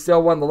they're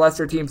still one of the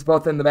lesser teams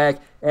both in the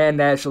MAC and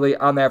nationally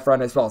on that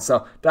front as well.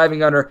 So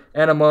diving under,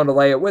 and I'm willing to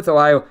lay it with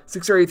Ohio,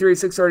 633,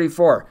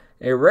 634.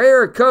 A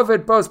rare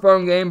COVID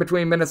postponed game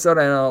between Minnesota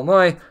and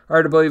Illinois.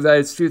 Hard to believe that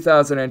it's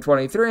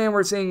 2023 and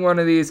we're seeing one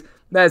of these.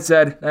 That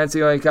said, that's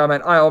the only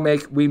comment I'll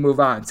make. We move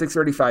on.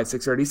 635,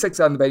 636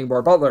 on the betting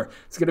board. Butler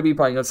is going to be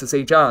playing us to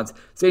St. John's.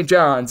 St.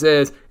 John's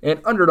is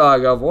an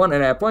underdog of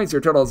 1.5 points.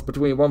 Your total is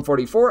between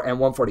 144 and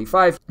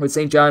 145. With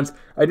St. John's,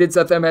 I did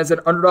set them as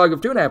an underdog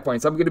of 2.5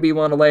 points. I'm going to be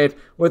willing to lay it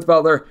with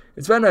Butler.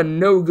 It's been a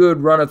no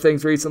good run of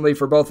things recently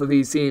for both of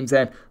these teams,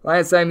 and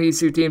last time these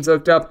two teams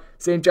hooked up,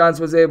 St. John's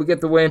was able to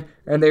get the win,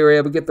 and they were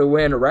able to get the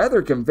win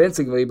rather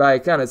convincingly by a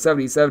count of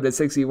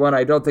 77-61.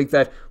 I don't think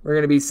that we're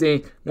going to be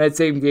seeing that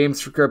same game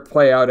script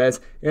play out, as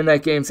in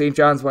that game, St.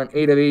 John's went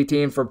 8 of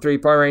 18 from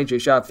 3-point range. They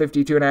shot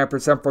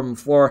 52.5% from the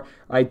floor.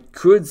 I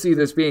could see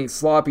this being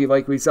sloppy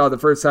like we saw the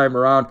first time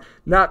around.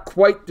 Not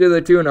quite to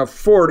the tune of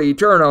 40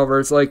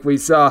 turnovers like we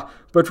saw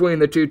between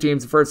the two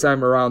teams the first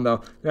time around,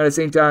 though. Got a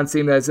St. John's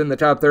team that's in the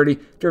top 30 in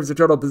terms of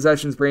total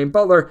possessions per game.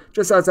 Butler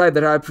just outside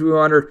the top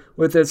 200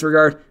 with this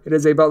regard. It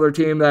is a Butler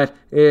team that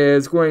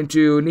is going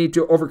to need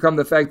to overcome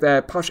the fact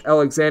that Push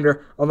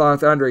Alexander, along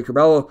with Andre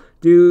Curbelo,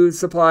 do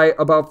supply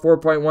about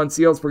 4.1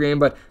 steals per game,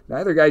 but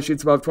neither guy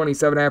shoots about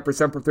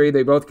 27.5% per 3.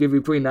 They both give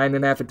you between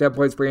 9.5 and 10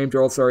 points per game.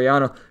 Joel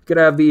Soriano could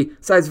have the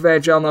size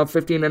advantage on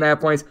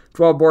 15.5 points,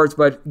 12 boards,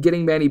 but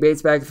getting Manny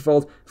Bates back to the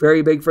fold,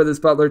 very big for this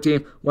Butler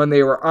team when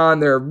they were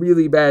on their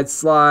really bad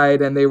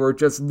slide and they were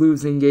just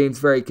losing games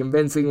very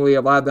convincingly.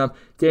 A lot of them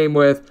came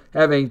with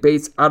having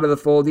Bates out of the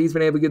fold. He's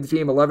been able to give the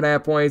team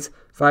 11.5 points,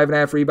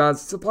 5.5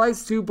 rebounds,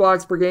 supplies 2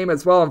 blocks per game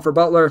as well. And for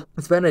Butler,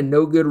 it's been a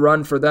no good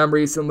run for them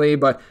recently,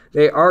 but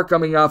they are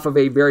coming off of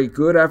a very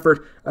good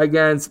effort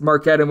against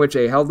Marquette in which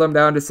they held them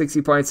down to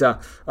 60 points. I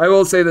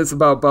will say this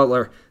about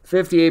Butler.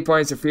 58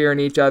 points of fear in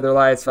each of their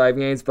last 5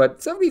 games,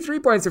 but 73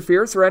 points of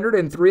fear surrendered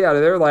in 3 out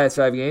of their last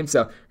 5 games.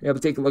 So you're able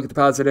to take a look at the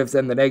positives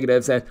and the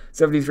negatives, and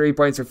 73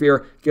 points of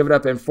fear given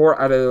up in 4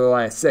 out of their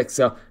last 6.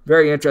 So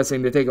very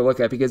interesting to take a look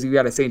at, because you've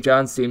got a St.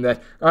 John's team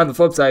that, on the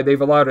flip side,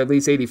 they've allowed at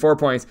least 84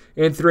 points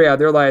in 3 out of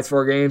their last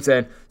 4 games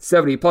and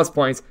 70 plus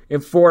points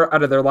in 4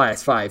 out of their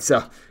last 5.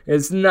 So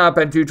it's not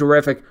been too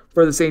terrific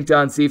for the St.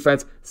 John's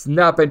defense. It's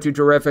not been too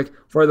terrific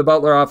for the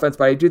Butler offense,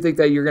 but I do think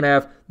that you're going to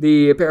have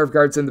the pair of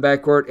guards in the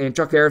backcourt and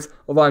Chuck Harris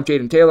along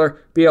Jaden Taylor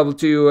be able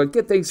to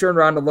get things turned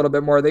around a little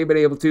bit more. They've been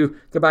able to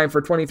combine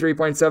for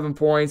 23.7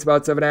 points,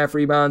 about 7.5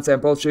 rebounds,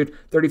 and both shoot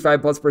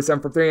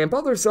 35+% from 3. And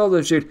Butler still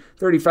to shoot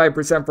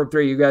 35% from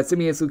 3. You've got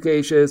Simeus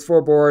Lukasius,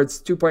 4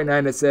 boards,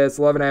 2.9 assists,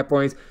 11.5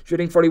 points,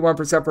 shooting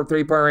 41% from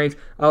 3-point range.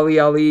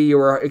 Ali, you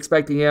were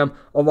expecting him,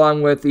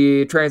 along with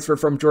the transfer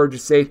from Georgia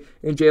State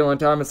and Jalen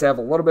Thomas, to have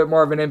a little bit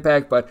more of an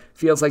impact, but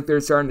feels like they're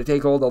starting to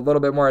take hold a little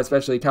bit more,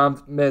 especially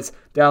Thomas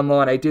down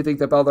low. And I do think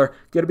that Butler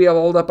going to be able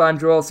to hold up on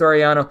Joel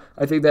Soriano.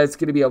 I think that's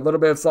going to be a little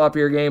bit of a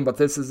sloppier game, but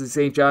this is the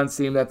St. John's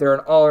team that they're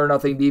an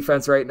all-or-nothing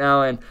defense right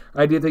now, and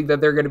I do think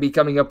that they're going to be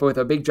coming up with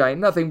a big, giant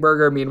nothing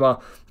burger.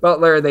 Meanwhile,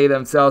 Butler, they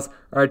themselves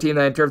are a team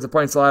that, in terms of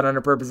points allowed on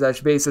a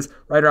per-possession basis,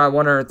 right around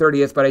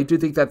 130th, but I do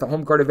think that the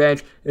home court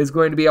advantage is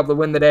going to be able to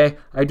win the day.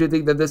 I do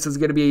think that this is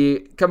going to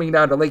be coming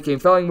down to late game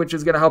filling, which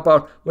is going to help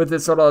out with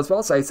this total as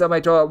well. So I set my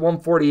total at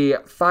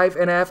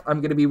 145.5.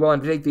 I'm going to be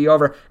willing to take the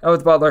over, and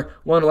with Butler,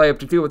 willing to lay up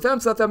to 2 with them,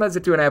 set them as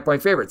a 2.5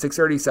 point favorite.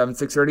 637,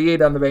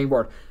 638 on the betting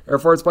board. Air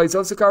Force plays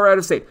host to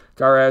Colorado State.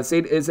 Colorado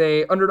State is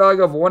a underdog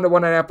of 1 to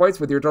 1.5 points,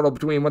 with your total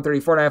between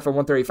 134.5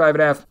 and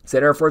 135.5.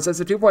 Set Air Force as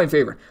a 2 point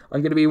favorite.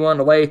 I'm going to be willing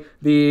to lay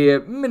the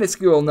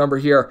minuscule number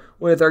here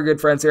with our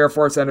good friends Air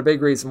Force, and a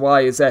big reason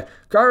why is that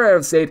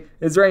Colorado State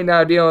is right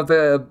now dealing with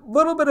a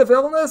little bit of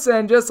illness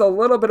and just a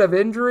little bit of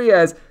injury,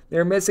 as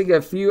they're missing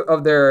a few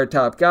of their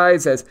top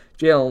guys, as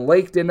Jalen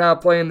Lake did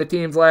not play in the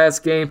team's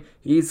last game.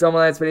 He's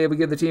someone that's been able to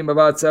give the team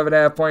about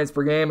 7.5 points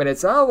per game, and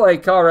it's not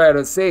like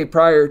Colorado State,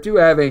 prior to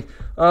having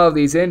all of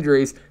these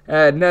injuries,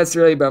 had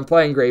necessarily been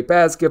playing great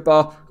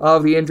basketball. All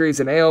of the injuries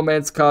and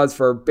ailments caused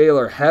for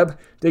Baylor Hebb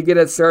to get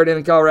it started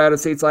in Colorado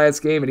State's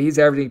last game, and he's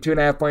averaging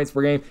 2.5 points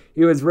per game.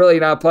 He was really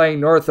not playing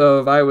north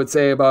of, I would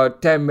say,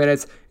 about 10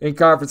 minutes in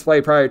conference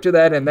play prior to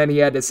that, and then he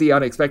had to see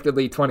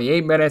unexpectedly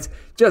 28 minutes.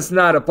 Just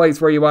not a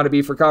place where you want to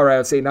be for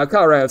Colorado State. Now,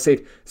 Colorado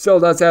State still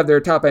does have their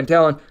top-end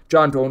talent,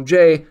 John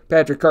Tonje,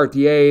 Patrick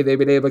Cartier. They've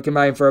been able to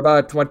combine for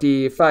about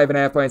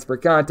 25.5 points per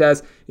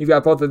contest. You've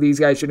got both of these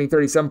guys shooting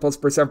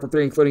 37+% from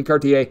 3, including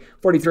Cartier,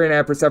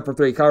 43.5% from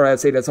 3. Colorado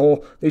State as a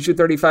whole, they shoot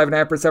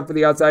 35.5% for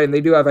the outside, and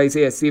they do have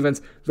Isaiah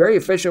Stevens, very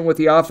efficient with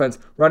the offense,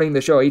 running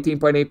the show.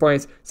 18.8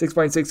 points,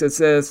 6.6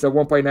 assists,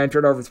 1.9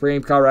 turnovers per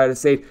game. Colorado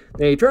State,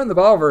 they turn the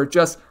ball over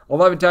just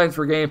 11 times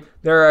per game.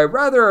 They're a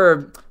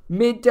rather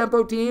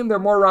mid-tempo team. They're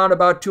more around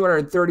about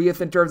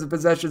 230th in terms of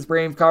possessions per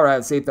game.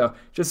 Colorado State, though,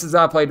 just has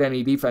not played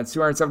any defense.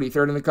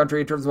 273rd in the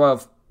country in terms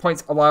of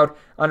points allowed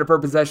on a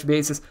per-possession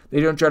basis. They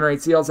don't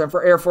generate steals. And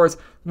for Air Force,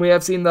 we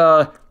have seen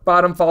the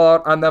bottom fall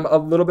out on them a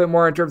little bit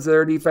more in terms of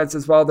their defense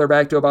as well. They're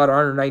back to about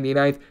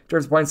 199th in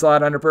terms of points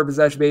allowed on a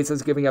per-possession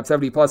basis, giving up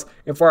 70+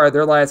 in 4 of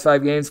their last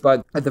 5 games.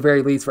 But at the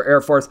very least, for Air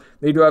Force,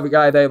 they do have a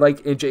guy that I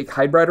like in Jake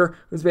Heidbreder,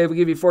 who's been able to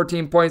give you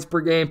 14 points per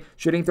game,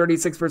 shooting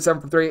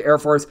 36% from 3. Air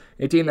Force,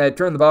 a team that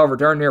turned the ball over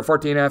darn near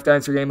 14.5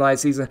 times per game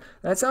last season.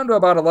 That's down to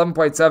about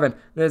 11.7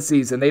 this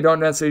season. They don't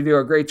necessarily do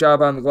a great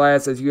job on the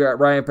glass, as you got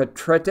Ryan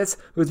Petretis,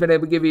 who's been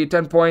able to give you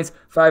 10 points,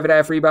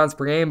 5.5 rebounds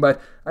per game.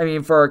 But I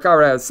mean, for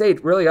Colorado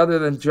State, really, other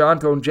than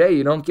John Tonje,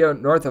 you don't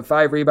get north of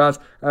 5 rebounds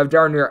of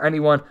darn near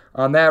anyone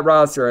on that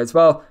roster as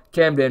well.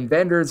 Camden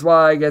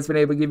Vanderswijk has been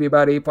able to give you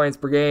about 8 points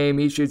per game.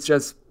 He shoots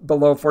just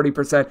below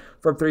 40%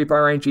 from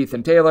 3-point range.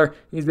 Ethan Taylor,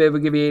 he's been able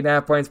to give you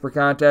 8.5 points per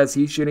contest.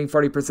 He's shooting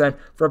 40%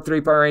 from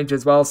 3-point range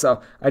as well.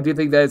 So I do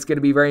think that it's going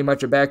to be very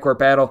much a backcourt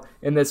battle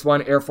in this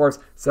one. Air Force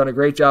has done a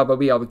great job of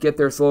being able to get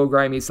their slow,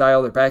 grimy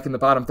style. They're back in the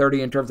bottom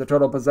 30 in terms of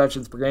total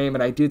possessions per game.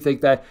 And I do think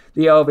that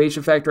the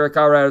elevation factor at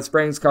Colorado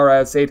Springs,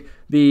 Colorado State,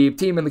 the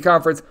team in the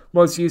conference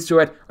most used to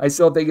it, I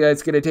still think that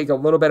it's going to take a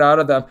little bit out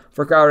of them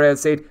for Colorado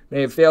State.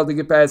 They have failed to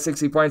get past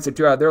 60 points in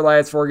 2 out of their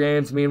last 4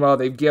 games. Meanwhile,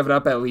 they've given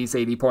up at least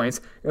 80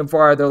 points in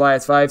 4 out of their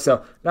last 5,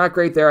 so not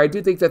great there. I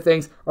do think that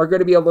things are going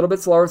to be a little bit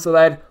slower, so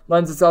that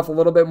lends itself a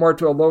little bit more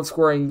to a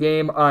low-scoring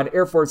game on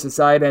Air Force's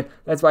side, and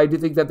that's why I do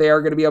think that they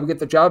are going to be able to get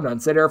the job done.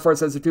 Set Air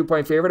Force as a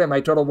 2-point favorite, and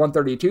my total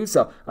 132,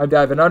 so I'm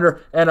diving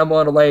under, and I'm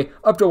willing to lay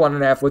up to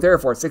 1.5 with Air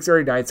Force.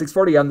 639,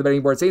 640 on the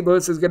betting board. St.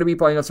 Louis is going to be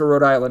playing us for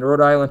Rhode Island.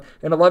 Rhode Island,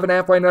 an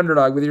 11.5 point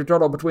underdog with your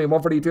total between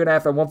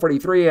 142.5 and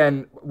 143,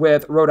 and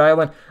with Rhode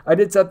Island, I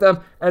did set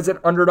them as an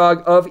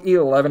underdog of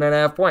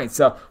 11.5 points.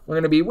 So we're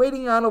going to be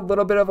waiting on a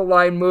little bit of a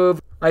line move.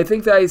 I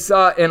think that I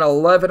saw an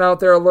 11 out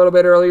there a little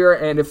bit earlier,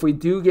 and if we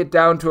do get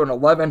down to an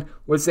 11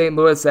 with St.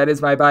 Louis, that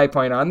is my buy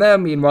point on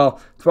them. Meanwhile,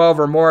 12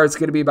 or more, it's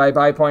going to be my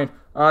buy point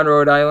on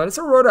Rhode Island. It's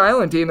a Rhode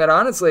Island team that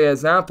honestly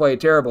has not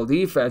played terrible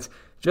defense.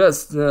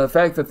 Just the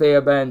fact that they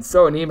have been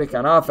so anemic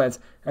on offense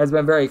has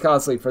been very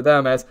costly for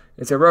them, as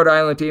it's a Rhode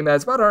Island team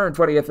that's about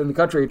 120th in the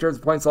country in terms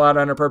of points allowed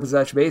on a per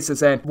possession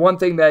basis. And one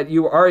thing that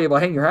you are able to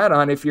hang your hat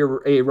on if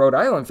you're a Rhode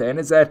Island fan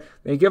is that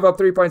they give up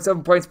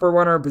 3.7 points per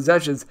 100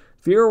 possessions,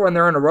 fewer when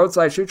they're in a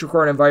road/neutral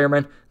court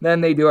environment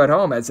than they do at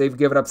home, as they've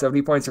given up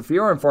 70 points or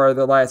fewer in 4 of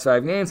the last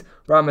 5 games.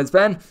 Problem has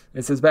been,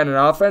 this has been an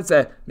offense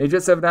that they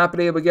just have not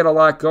been able to get a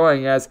lot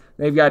going, as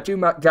they've got 2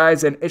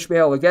 guys in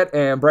Ishmael Leggett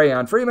and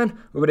Brayon Freeman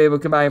who have been able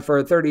to combine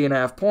for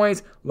 30.5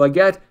 points.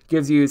 Leggett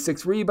gives you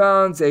 6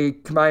 rebounds. They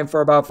combine for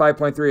about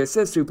 5.3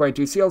 assists,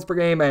 2.2 steals per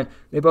game, and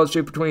they both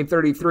shoot between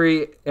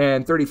 33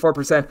 and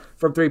 34%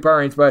 from 3-point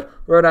range. But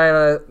Rhode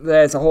Island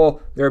as a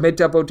whole, they're a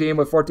mid-tempo team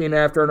with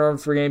 14.5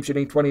 turnovers per game,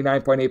 shooting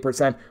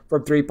 29.8%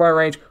 from 3-point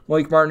range.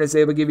 Malik Martin is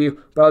able to give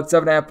you about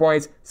 7.5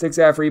 points,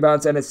 6.5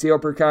 rebounds, and a steal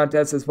per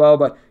contest as well,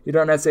 but you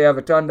don't necessarily have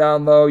a ton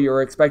down low.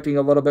 You're expecting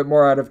a little bit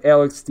more out of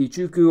Alex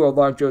Tichuku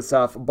along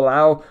Joseph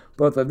Blau.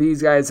 Both of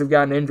these guys have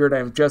gotten injured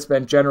and have just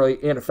been generally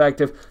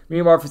ineffective.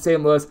 Meanwhile, for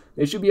St. Louis,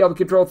 they should be able to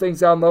control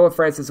things down low with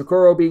Francis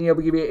Okoro being able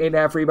to give you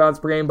 8.5 rebounds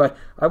per game, but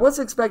I was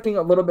expecting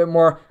a little bit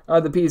more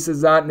of the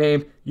pieces not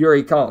named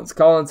Yuri Collins.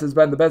 Collins has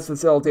been the best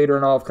facilitator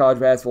in all of college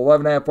basketball,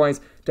 11.5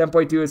 points,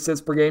 10.2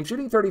 assists per game,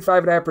 shooting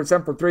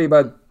 35.5% from 3,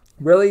 but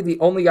really, the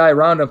only guy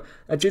around him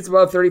that shoots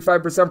above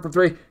 35% from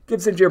 3,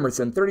 Gibson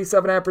Jimerson,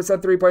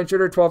 37.5% 3-point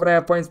shooter,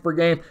 12.5 points per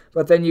game.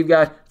 But then you've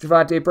got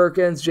Javante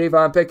Perkins,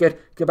 Javon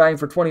Pickett combining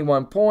for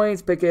 21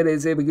 points. Pickett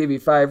is able to give you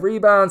 5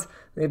 rebounds.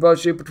 They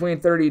both shoot between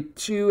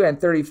 32 and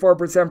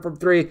 34% from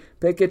 3.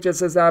 Pickett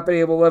just has not been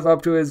able to live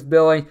up to his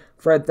billing.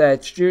 Fred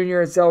Thatch Jr.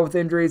 has dealt with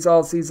injuries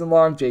all season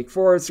long. Jake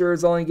Forrester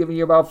is only giving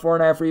you about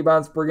 4.5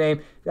 rebounds per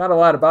game. Got a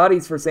lot of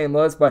bodies for St.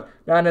 Louis, but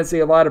not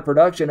necessarily a lot of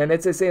production. And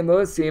it's a St.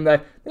 Louis team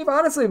that they've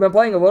honestly been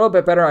playing a little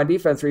bit better on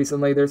defense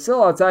recently. They're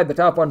still outside the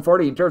top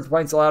 140 in terms of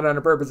points allowed on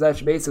a per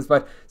possession basis,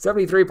 but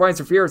 73 points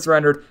or fewer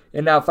surrendered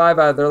in now 5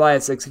 out of their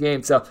last 6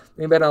 games. So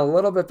they've been a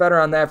little bit better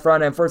on that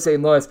front. And for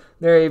St. Louis,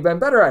 they've been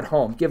better at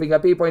home, giving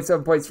up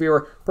 8.7 points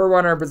fewer per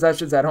 100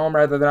 possessions at home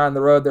rather than on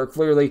the road. They're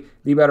clearly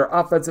the better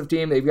offensive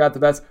team. They've got the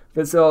best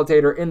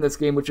facilitator in this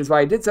game, which is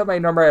why I did set my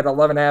number at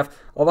 11.5.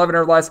 11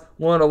 or less,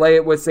 willing to lay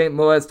it with St.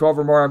 Louis. 12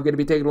 or more, I'm going to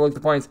be taking a look at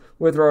the points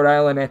with Rhode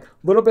Island. And a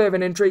little bit of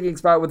an intriguing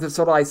spot with this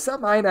total. I set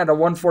mine at a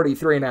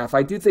 143.5.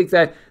 I do think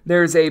that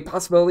there's a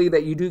possibility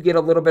that you do get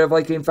a little bit of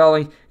late game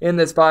fouling in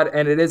this spot,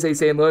 and it is a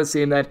St. Louis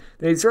team that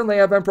they certainly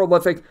have been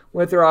prolific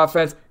with their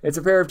offense. It's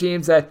a pair of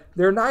teams that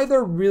they're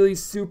neither really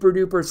super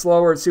duper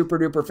slow or super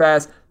duper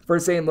fast. For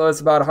St. Louis,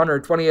 about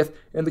 120th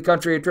in the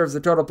country in terms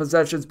of total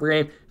possessions per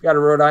game. You've got a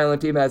Rhode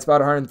Island team that's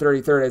about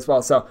 133rd as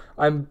well. So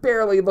I'm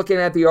barely looking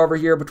at the over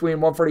here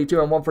between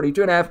 142 and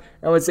 142.5.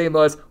 And with St.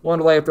 Louis, 1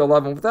 to lay up to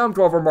 11 with them.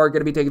 12 or more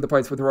going to be taking the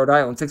points with Rhode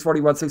Island.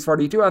 641,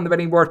 642 on the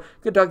betting board.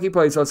 Kentucky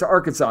plays host to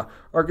Arkansas.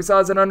 Arkansas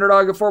is an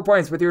underdog of 4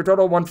 points with your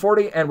total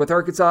 140. And with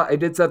Arkansas, I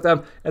did set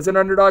them as an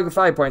underdog of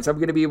 5 points. I'm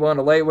going to be willing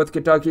to lay it with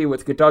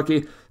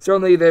Kentucky.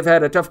 Certainly they've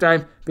had a tough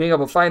time being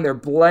able to find their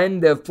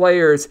blend of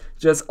players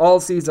just all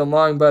season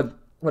long, but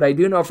what I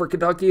do know for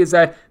Kentucky is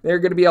that they're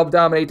going to be able to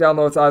dominate down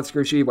low with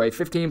Oscar Tshiebwe.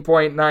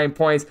 15.9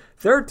 points,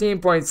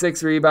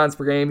 13.6 rebounds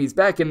per game. He's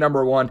back in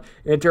number 1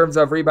 in terms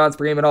of rebounds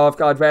per game in all of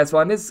college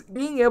basketball, and is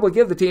being able to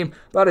give the team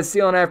about a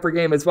steal and a half per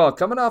game as well.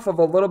 Coming off of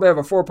a little bit of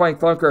a 4-point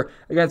clunker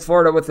against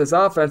Florida with this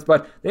offense,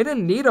 but they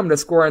didn't need him to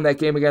score in that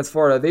game against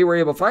Florida. They were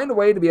able to find a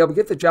way to be able to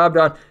get the job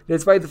done,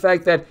 despite the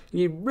fact that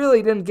he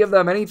really didn't give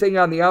them anything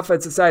on the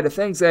offensive side of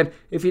things. And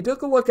if you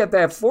took a look at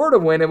that Florida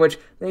win, in which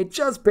they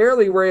just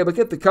barely were able to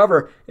get the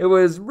cover, it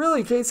was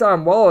really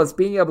Kason Wallace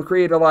being able to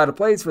create a lot of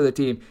plays for the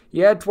team.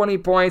 He had 20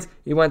 points.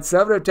 He went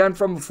 7 of 10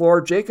 from the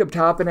floor. Jacob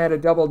Toppin had a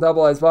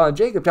double-double as well. And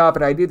Jacob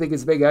Toppin, I do think,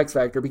 is a big X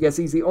factor because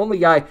he's the only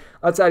guy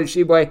outside of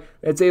Tshiebwe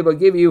that's able to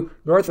give you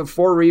north of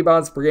 4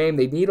 rebounds per game.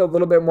 They need a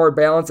little bit more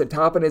balance, and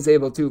Toppin is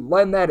able to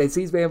lend that as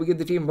he's been able to give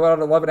the team about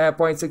 11.5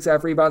 points,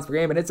 6.5 rebounds per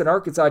game. And it's an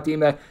Arkansas team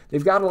that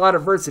they've got a lot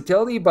of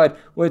versatility, but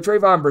with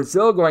Trayvon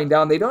Brazile going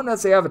down, they don't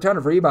necessarily have a ton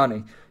of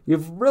rebounding.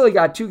 You've really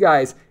got 2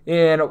 guys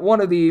in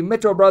one of the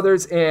Mitchell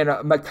brothers and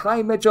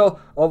Mekhi Mitchell,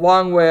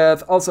 along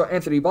with also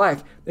Anthony Black,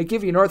 that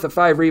give you north of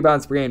 5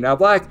 rebounds per game. Now,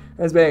 Black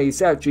has been a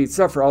stat sheet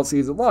sufferer all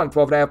season long.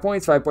 12.5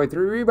 points, 5.3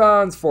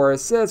 rebounds, 4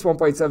 assists,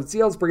 1.7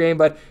 steals per game,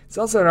 but it's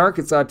also an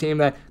Arkansas team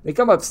that they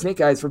come up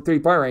snake eyes from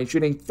 3-point range,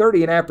 shooting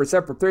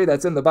 30.5% from 3.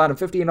 That's in the bottom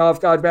 50 in all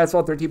of college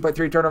basketball.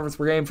 13.3 turnovers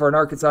per game for an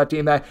Arkansas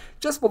team that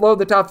just below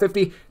the top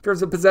 50 in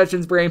terms of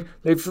possessions per game.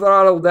 They've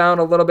throttled down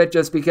a little bit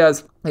just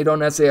because they don't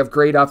necessarily have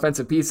great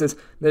offensive pieces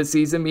this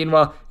season.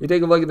 Meanwhile, you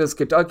take a look at this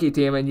Kentucky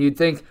team, and you'd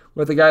think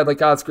with a guy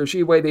like Oscar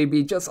Tshiebwe, they'd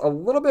be just a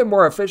little bit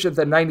more efficient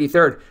than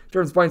 93rd in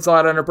terms of points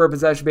allowed on a per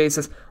possession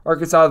basis.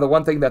 Arkansas, the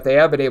one thing that they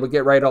have been able to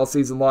get right all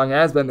season long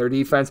has been their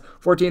defense.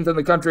 14th in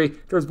the country in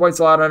terms of points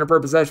allowed on a per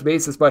possession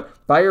basis,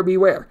 but buyer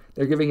beware.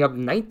 They're giving up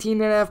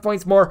 19.5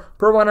 points more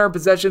per 100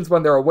 possessions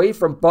when they're away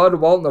from Bud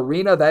Walton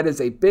Arena. That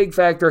is a big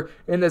factor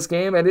in this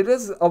game, and it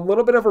is a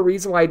little bit of a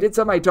reason why I did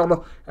set my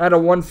total at a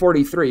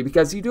 143,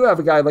 because you do have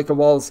a guy like a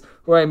Wallace,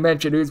 who I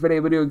mentioned position who's been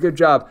able to do a good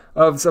job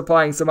of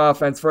supplying some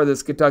offense for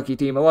this Kentucky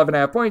team.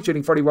 11.5 points,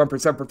 shooting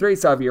 41% for three.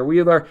 Xavier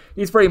Wheeler,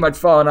 he's pretty much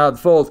fallen out of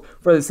the fold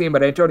for the team,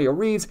 but Antonio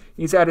Reeves,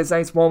 he's had his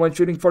nice moment,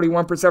 shooting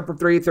 41% for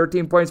three,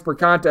 13 points per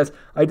contest.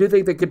 I do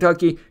think that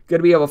Kentucky going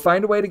to be able to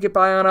find a way to get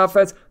by on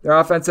offense. Their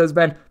offense has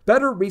been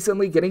better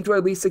recently, getting to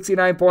at least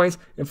 69 points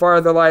in 4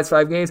 of their last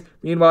 5 games.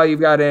 Meanwhile, you've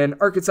got an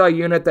Arkansas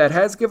unit that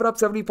has given up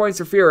 70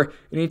 points or fewer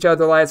in each of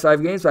their last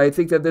 5 games, but I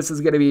think that this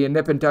is going to be a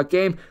nip and tuck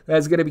game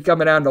that's going to be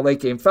coming down to late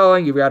game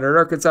fouling. You've got an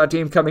Arkansas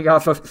team coming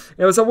off of,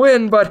 it was a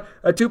win, but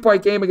a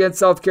 2-point game against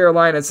South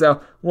Carolina,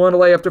 so willing to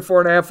lay up to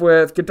 4.5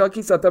 with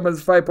Kentucky, set them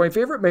as a 5-point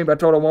favorite, maybe a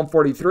total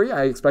 143.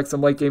 I expect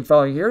some late game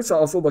fouling here, so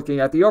also looking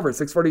at the over,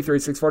 643,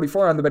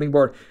 644 on the betting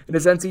board. It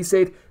is NC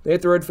State. They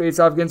hit the road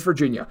face-off against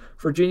Virginia.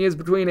 Virginia is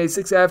between a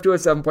 6.5 to a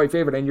 7-point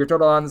favorite, and your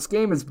total on this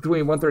game is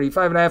between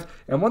 135.5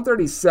 and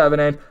 137,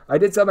 and I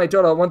did set my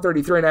total at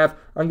 133.5.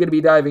 I'm going to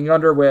be diving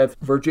under with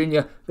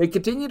Virginia. They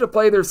continue to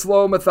play their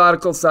slow,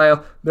 methodical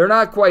style. They're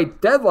not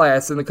quite dead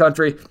last in the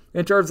country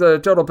in terms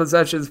of total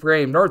possessions per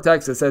game. North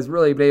Texas has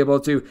really been able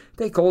to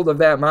take hold of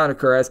that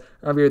moniker as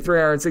of your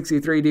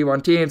 363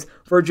 D1 teams.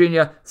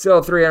 Virginia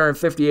still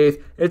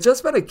 358th. It's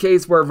just been a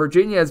case where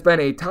Virginia has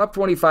been a top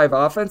 25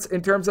 offense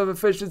in terms of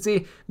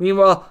efficiency.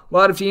 Meanwhile, a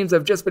lot of teams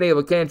have just been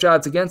able to can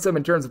shots against them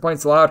in terms of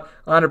points allowed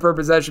on a per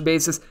possession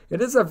basis.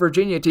 It is a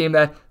Virginia team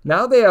that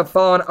now they have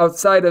fallen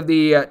outside of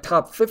the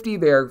top 50.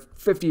 They're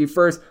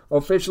 51st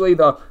officially,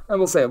 though I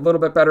will say a little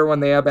bit better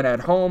when they have been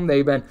at home.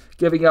 They've been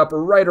giving up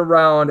right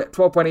around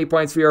 12.8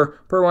 points fewer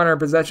per 100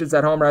 possessions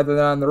at home rather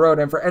than on the road.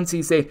 And for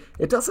NC State,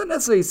 it doesn't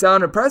necessarily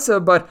sound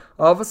impressive, but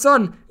all of a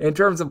sudden, in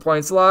terms of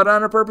points allowed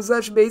on a per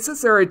possession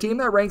basis, they're a team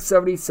that ranks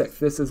 76th.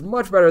 This is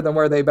much better than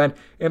where they've been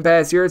in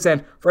past years.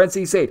 And for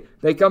NC State,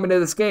 they come into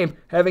this game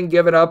having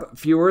given up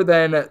fewer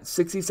than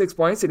 66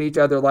 points in each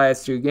of their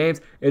last 2 games.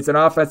 It's an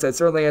offense that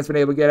certainly has been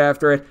able to get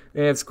after it.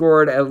 They have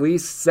scored at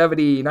least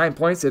 79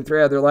 points in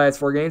 3 of their last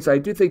 4 games. So I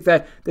do think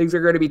that things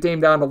are going to be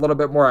tamed down a little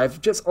bit more.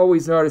 I've just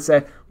always noticed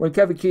that when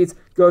Kevin Keatts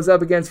goes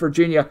up against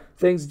Virginia,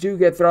 things do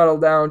get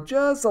throttled down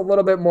just a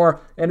little bit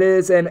more, and it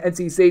is an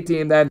NC State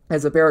team that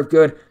has a pair of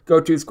good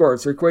go-to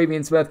scorers, Sir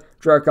Quavian Smith,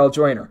 Jarkel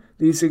Joyner.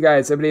 These 2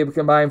 guys have been able to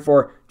combine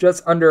for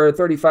just under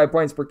 35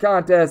 points per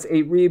contest,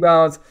 8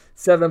 rebounds,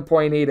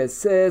 7.8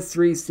 assists,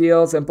 3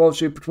 steals, and both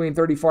shoot between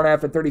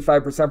 34.5% and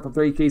 35% from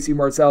 3. Casey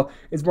Morsell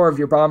is more of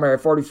your bomber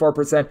at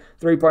 44%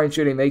 3-point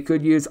shooting. They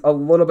could use a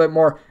little bit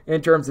more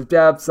in terms of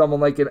depth. Someone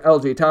like an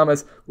LJ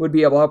Thomas would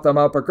be able to help them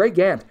out, but Greg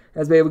Gant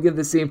has been able to give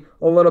this team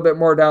a little bit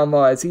more down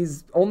low, as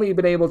he's only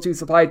been able to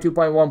supply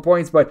 2.1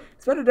 points, but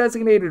he's been a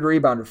designated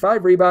rebounder.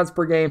 5 rebounds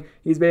per game.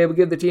 He's been able to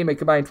give the team a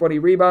combined 20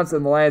 rebounds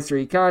in the last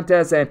 3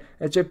 contests, and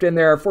chipped in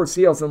there 4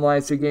 steals in the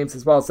last 2 games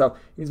as well. So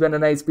he's been a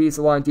nice piece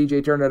along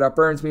DJ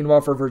Turner-Burns.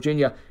 Meanwhile, for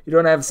Virginia, you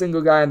don't have a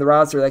single guy on the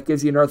roster that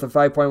gives you north of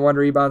 5.1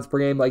 rebounds per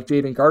game like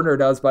Jaden Gardner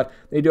does, but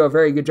they do a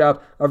very good job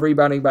of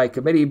rebounding by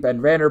committee. Ben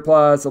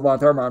Vanderplas, along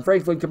with Armand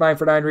Franklin, combined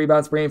for 9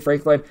 rebounds per game.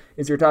 Franklin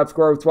is your top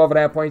scorer with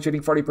 12.5 points,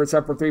 shooting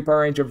 40% from 3-point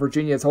range of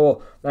Virginia's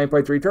whole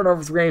 9.3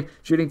 turnovers per game,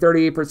 shooting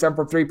 38%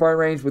 from 3-point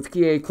range with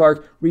Kie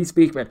Clark, Reese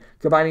Beekman,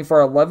 combining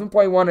for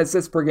 11.1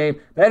 assists per game.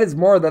 That is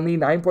more than the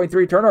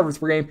 9.3 turnovers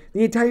per game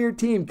the entire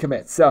team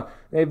commits. So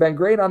they've been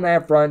great on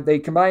that front. They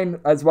combine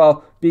as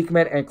well,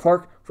 Beekman and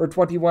Clark, for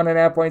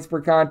 21.5 points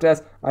per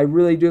contest. I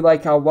really do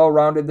like how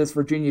well-rounded this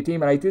Virginia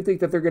team, and I do think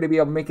that they're going to be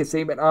able to make a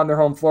statement on their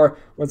home floor.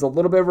 It was a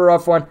little bit of a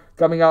rough one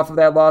coming off of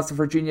that loss to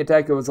Virginia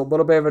Tech. It was a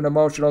little bit of an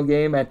emotional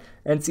game, and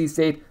NC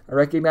State, I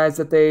recognize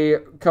that they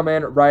come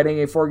in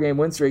riding a 4-game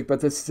win streak,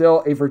 but there's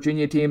still a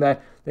Virginia team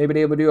that they've been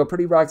able to do a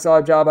pretty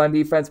rock-solid job on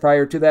defense.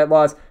 Prior to that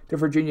loss to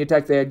Virginia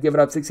Tech, they had given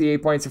up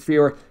 68 points or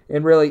fewer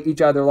in really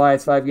each of their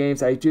last 5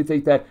 games. I do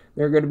think that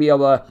they're going to be able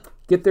to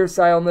get their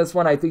style in this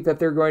one. I think that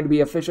they're going to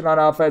be efficient on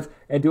offense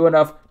and do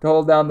enough to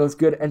hold down those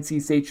good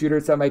NC State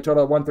shooters. Set my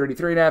total at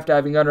 133.5,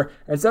 diving under,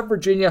 and set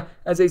Virginia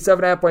as a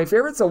 7.5 point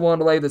favorite. So willing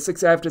to lay the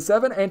 6.5 to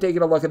 7 and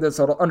taking a look at this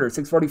total under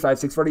 645,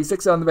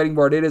 646 on the betting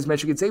board. It is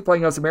Michigan State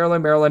playing us in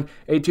Maryland. Maryland,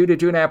 a 2 to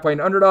 2.5 point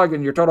underdog,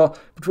 and your total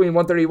between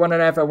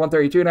 131.5 and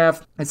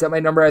 132.5. I set my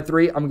number at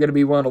 3. I'm going to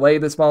be willing to lay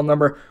the small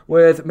number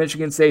with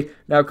Michigan State.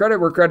 Now, credit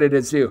where credit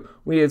is due.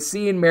 We have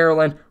seen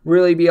Maryland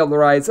really be able to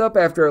rise up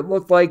after it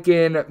looked like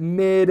in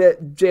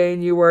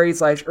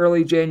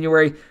mid-January/early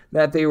January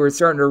that they were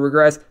starting to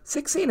regress.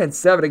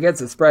 16-7 against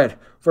the spread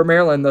for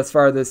Maryland thus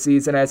far this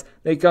season, as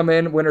they come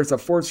in winners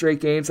of 4 straight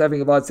games,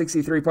 having about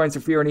 63 points or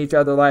fewer in each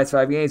of their last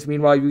 5 games.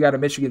 Meanwhile, you got a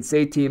Michigan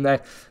State team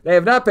that they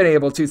have not been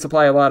able to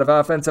supply a lot of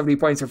offense, 70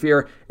 points or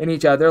fewer in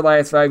each of their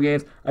last 5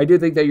 games. I do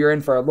think that you're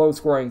in for a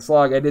low-scoring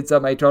slog. I did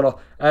set my total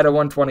at a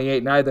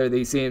 128. Neither of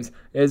these teams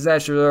is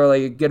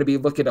necessarily going to be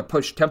looking to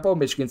push tempo.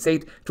 Michigan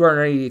State,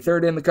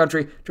 283rd in the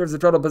country in terms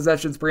of total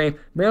possessions per game.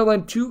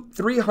 Maryland,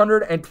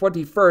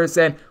 321st,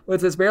 and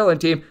with this Maryland Maryland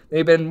team.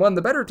 They've been one of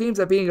the better teams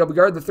at being able to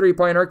guard the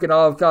three-point arc in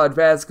all of college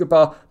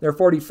basketball. They're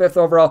 45th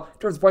overall in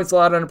terms of points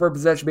allowed on a per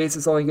possession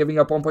basis, only giving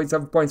up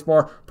 1.7 points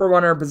more per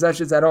 100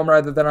 possessions at home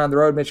rather than on the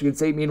road. Michigan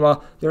State,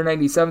 meanwhile, they're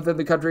 97th in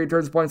the country in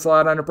terms of points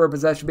allowed on a per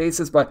possession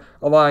basis, but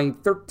allowing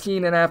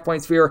 13.5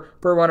 points fewer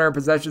per 100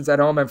 possessions at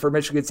home. And for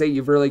Michigan State,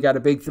 you've really got a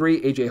big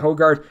three. A.J.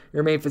 Hoggard,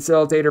 your main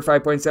facilitator,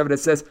 5.7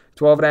 assists,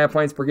 12.5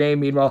 points per game.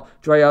 Meanwhile,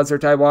 Joy Hauser,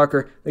 Ty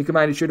Walker, they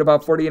combine to shoot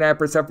about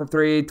 40.5% from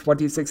three,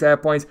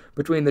 26.5 points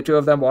between the two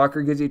of them.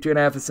 Walker gives you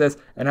 2.5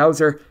 assists, and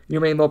Hauser,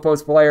 your main low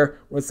post player,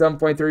 with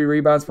 7.3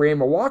 rebounds per game.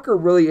 Walker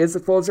really is the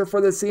closer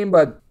for this team,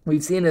 but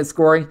we've seen his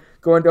scoring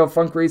go into a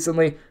funk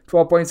recently,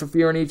 12 points or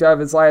fewer in each of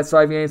his last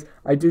 5 games.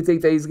 I do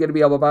think that he's going to be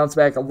able to bounce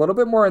back a little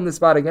bit more in this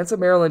spot against a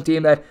Maryland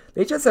team that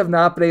they just have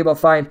not been able to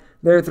find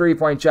their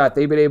three-point shot.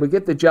 They've been able to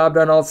get the job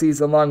done all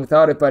season long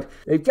without it, but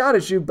they've got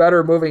to shoot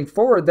better moving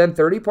forward than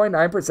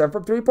 30.9%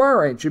 from three-point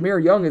range.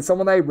 Jameer Young is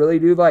someone that I really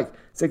do like.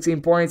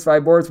 16 points,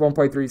 5 boards,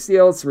 1.3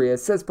 steals, 3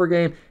 assists per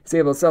game. He's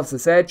able to self the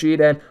stat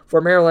sheet, and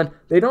for Maryland,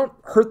 they don't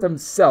hurt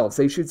themselves.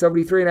 They shoot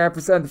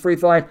 73.5% at the free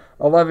throw line,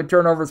 11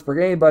 turnovers per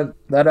game, but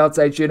that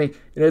outside shooting,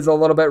 it is a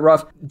little bit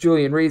rough.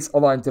 Julian Reese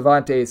along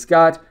Devontae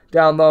Scott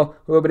down low,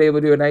 who have been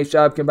able to do a nice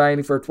job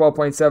combining for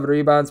 12.7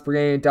 rebounds per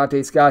game.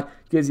 Dante Scott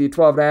gives you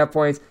 12.5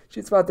 points,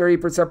 shoots about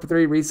 30% for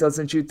three. Reese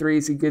doesn't shoot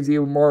threes. He gives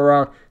you more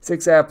around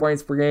 6.5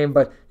 points per game,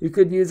 but you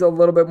could use a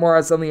little bit more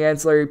on some of the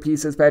ancillary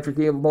pieces. Patrick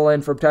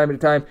Mullen from time to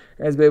time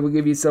has been able to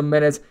give you some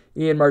minutes.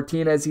 Ian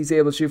Martinez, he's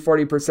able to shoot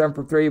 40%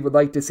 from three. Would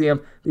like to see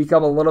him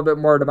become a little bit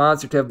more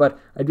demonstrative, but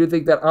I do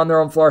think that on their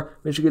own floor,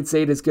 Michigan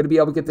State is going to be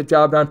able to get the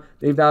job done.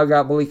 They've now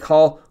got Malik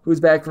Hall, who's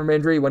back from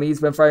injury. When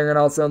he's been firing on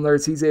all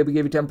cylinders, he's able to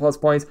give you 10 plus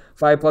points,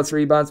 5 plus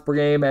rebounds per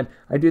game, and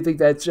I do think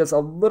that's just a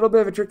little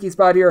bit of a tricky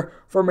spot here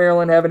for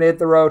Maryland having to hit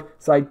the road.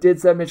 So I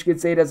did set Michigan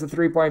State as a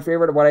 3-point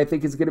favorite of what I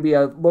think is going to be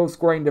a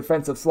low-scoring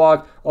defensive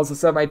slog. Also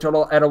set my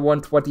total at a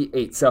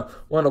 128. So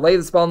want to lay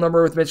the spell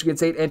number with Michigan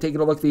State and taking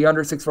a look at the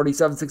under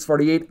 647,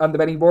 648 on the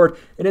betting board.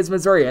 It is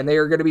Missouri, and they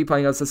are going to be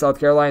playing us to South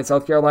Carolina.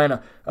 South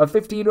Carolina, a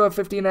 15 to a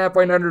 15.5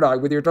 point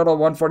underdog with your total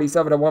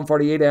 147 to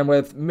 148, and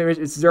with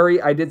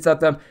Missouri, I did set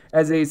them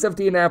as a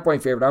 17.5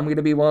 point favorite. I'm going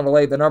to be willing to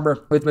lay the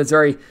number with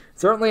Missouri.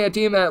 Certainly a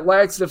team that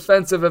lacks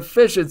defensive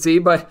efficiency,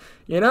 but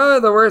you know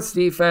the worst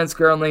defense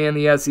currently in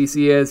the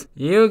SEC is,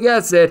 you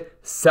guessed it,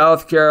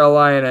 South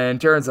Carolina in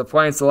terms of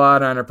points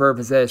allowed on a per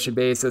possession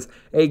basis,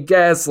 a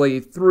ghastly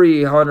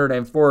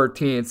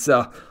 314th.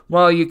 So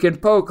while you can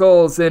poke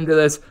holes into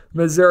this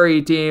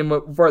Missouri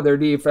team for their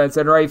defense,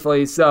 and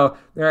rightfully so,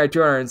 they're at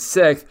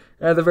 206th.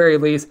 At the very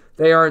least,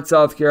 they aren't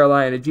South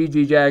Carolina.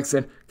 G.G.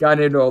 Jackson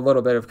got into a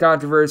little bit of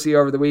controversy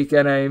over the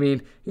weekend. I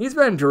mean, he's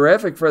been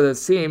terrific for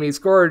this team. He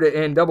scored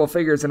in double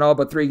figures in all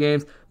but 3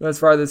 games thus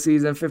far this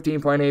season,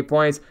 15.8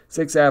 points,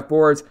 6.5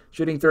 boards,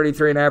 shooting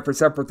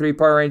 33.5% from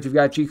three-point range. You've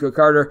got Chico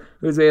Carter,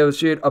 who's able to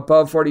shoot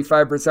above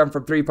 45%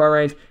 from three-point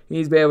range.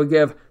 He's been able to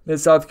give the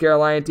South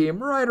Carolina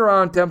team right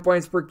around 10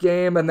 points per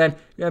game. And then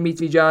you got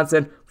Meechie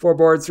Johnson, 4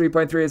 boards,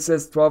 3.3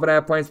 assists,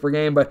 12.5 points per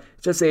game. But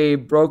just a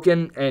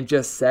broken and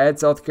just sad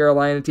South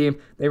Carolina team.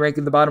 They rank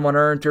in the bottom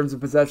 100 in terms of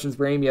possessions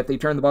per game, yet they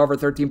turn the ball over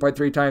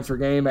 13.3 times per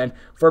game. And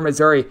for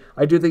Missouri,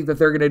 I do think that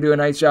they're going to do a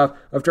nice job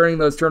of turning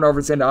those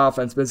turnovers into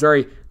offense.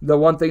 Missouri, the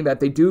one thing that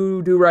they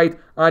do right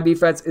on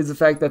defense is the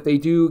fact that they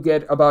do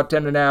get about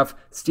 10.5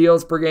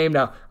 steals per game.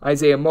 Now,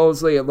 Isaiah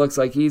Mosley, it looks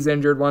like he's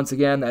injured once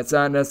again. That's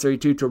not necessarily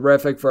too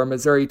terrific for a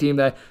Missouri team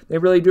that they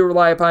really do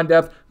rely upon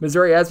depth.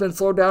 Missouri has been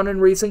slowed down in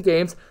recent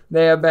games.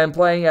 They have been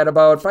playing at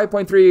about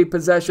 5.3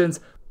 possessions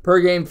per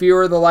game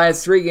fewer the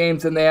last 3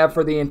 games than they have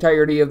for the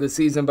entirety of the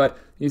season, but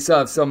you still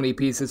have so many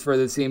pieces for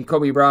this team.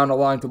 Kobe Brown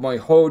along to Moy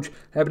Hoge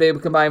have been able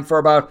to combine for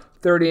about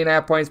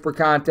 30.5 points per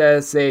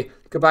contest. They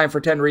combined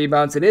for 10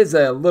 rebounds. It is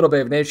a little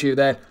bit of an issue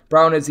that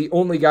Brown is the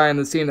only guy on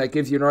this team that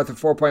gives you north of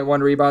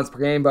 4.1 rebounds per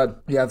game,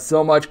 but you have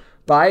so much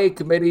by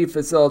committee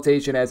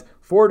facilitation as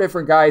 4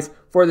 different guys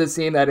for this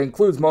team that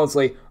includes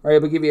Mosley are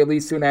able to give you at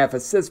least 2.5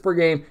 assists per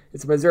game.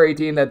 It's a Missouri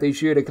team that they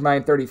shoot a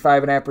combined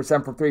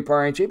 35.5% from three-point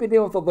range. They've been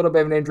dealing with a little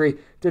bit of an injury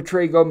to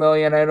Trey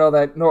Gomillion. I know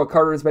that Noah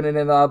Carter has been in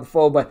and out of the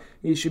fold, but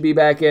he should be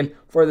back in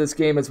for this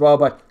game as well.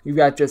 But you've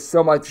got just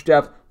so much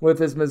depth with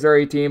this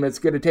Missouri team. It's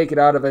going to take it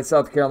out of a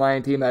South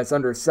Carolina team that's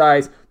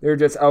undersized. They're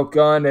just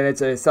outgunned, and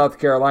it's a South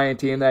Carolina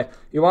team that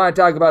you want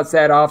to talk about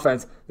sad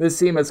offense. This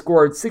team has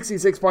scored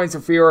 66 points or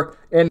fewer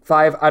in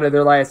 5 out of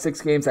their last 6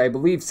 games. I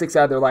believe 6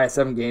 out of their last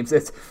 7 games.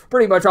 It's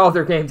pretty much all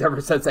their games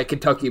ever since that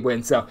Kentucky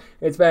win. So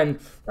it's been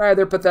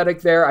rather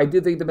pathetic there. I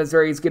do think the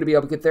Missouri is going to be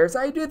able to get there. So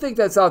I do think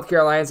that South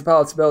Carolina has a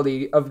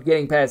possibility of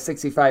getting past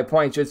 65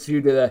 points just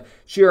due to the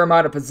sheer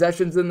amount of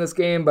possessions in this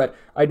game. But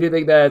I do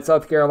think that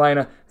South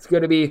Carolina is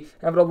going to be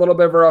having a little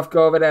bit of a rough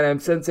go of it, and I'm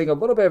sensing a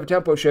little bit of a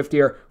tempo shift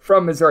here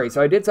from Missouri.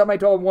 So I did set my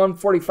total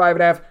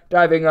 145.5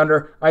 diving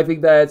under. I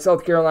think that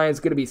South Carolina is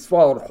going to be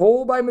swallowed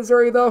whole by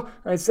Missouri, though.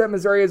 I set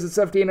Missouri as a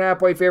 17.5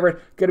 point favorite.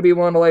 Going to be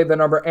willing to lay the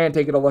number and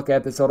taking a look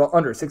at this total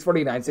under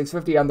 649,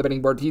 650 on the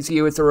betting board.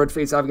 TCU is the road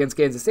face-off against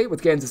Kansas State.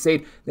 With Kansas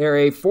State, they're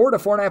a 4 to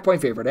 4.5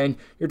 point favorite. And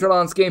your total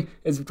on this game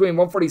is between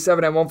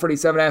 147 and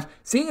 147.5.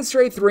 Seeing a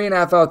straight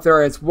 3.5 out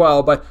there as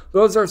well, but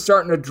those are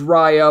starting to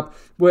dry up.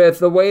 With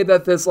the way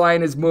that this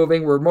line is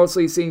moving, we're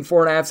mostly seeing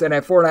 4.5s, and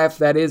at 4.5,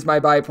 that is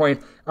my buy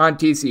point on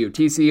TCU.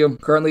 TCU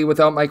currently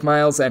without Mike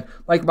Miles, and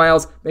Mike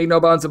Miles, make no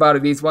bounds about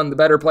it, he's one of the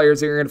better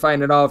players that you're going to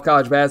find in all of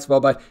college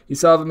basketball, but you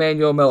still have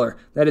Emmanuel Miller.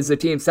 That is the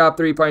team's top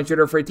 3-point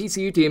shooter for a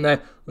TCU team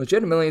that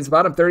legitimately is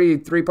about a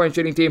 33-point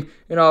shooting team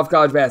in all of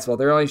college basketball.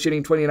 They're only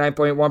shooting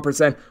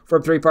 29.1%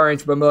 from 3-point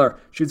range, but Miller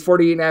shoots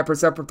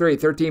 48.5% from 3,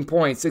 13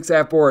 points,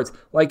 6.5 boards,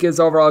 like his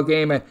overall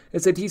game, and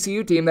it's a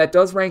TCU team that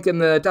does rank in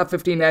the top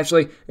 15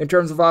 nationally in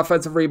terms of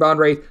offensive rebound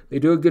rate. They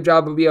do a good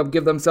job of being able to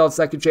give themselves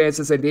second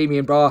chances, and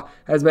Damian Baugh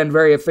has been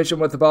very efficient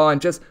with the ball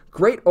and just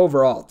great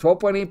overall.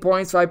 12.8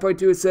 points,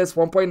 5.2 assists,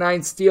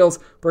 1.9 steals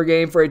per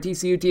game for a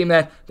TCU team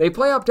that they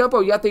play up tempo,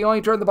 yet they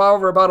only turn the ball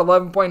over about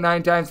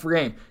 11.9 times per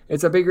game.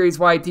 It's a big reason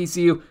why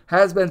TCU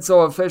has been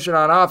so efficient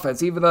on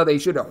offense. Even though they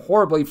shoot it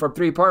horribly from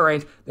 3-point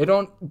range, they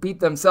don't beat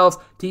themselves.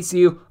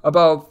 TCU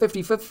about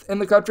 55th in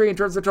the country in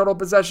terms of total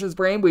possessions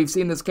per game. We've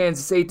seen this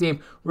Kansas State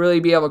team really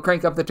be able to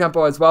crank up the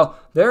tempo as well.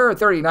 They're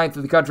 39th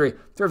in the country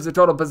in terms of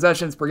total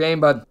possessions per game,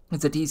 but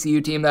it's a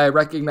TCU team that I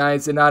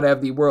recognize did not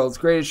have the world's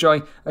greatest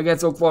showing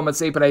against Oklahoma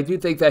State, but I do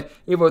think that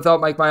even without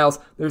Mike Miles,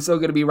 they're still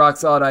going to be rock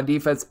solid on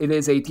defense. It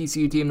is a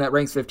TCU team that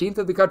ranks 15th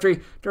in the country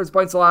in terms of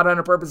points allowed on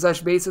a per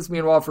possession basis.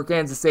 Meanwhile, for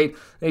Kansas State,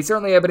 they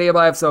certainly have been able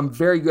to have some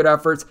very good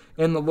efforts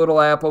in the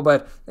Little Apple,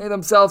 but they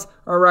themselves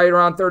are right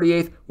around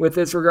 38th with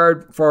this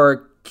regard.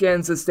 For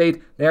Kansas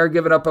State, they are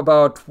giving up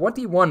about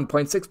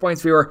 21.6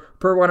 points fewer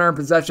per 100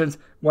 possessions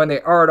when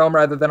they are at home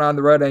rather than on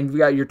the road. And you've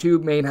got your two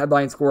main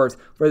headline scorers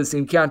for this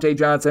team, Keontae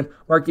Johnson,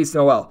 Marquise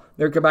Noel.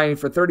 They're combining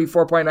for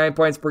 34.9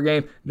 points per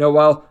game.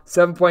 Noel,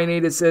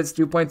 7.8 assists,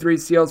 2.3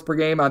 steals per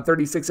game on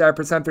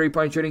 36.5%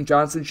 3-point shooting.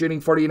 Johnson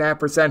shooting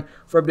 49%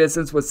 from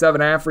distance with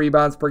 7.5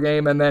 rebounds per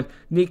game. And then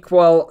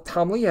Niquel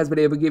Tomley has been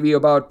able to give you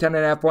about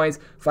 10.5 points,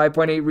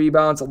 5.8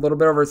 rebounds, a little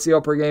bit over a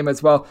steal per game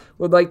as well.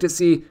 Would like to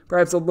see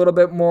perhaps a little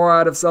bit more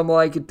out of someone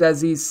like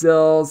Desi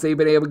Sills. They've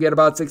been able to get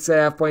about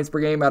 6.5 points per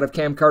game out of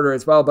Cam Carter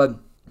as well, but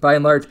by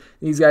and large,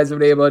 these guys have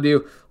been able to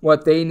do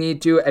what they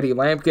need to. Eddie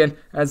Lampkin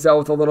has dealt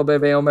with a little bit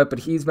of ailment, but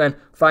he's been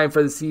fine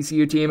for the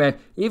TCU team. And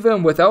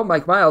even without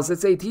Mike Miles,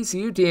 it's a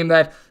TCU team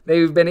that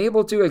they've been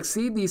able to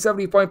exceed the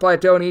 70-point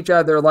plateau in each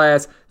of their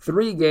last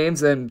 3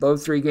 games, and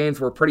those 3 games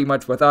were pretty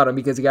much without him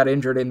because he got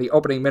injured in the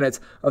opening minutes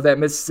of that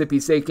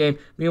Mississippi State game.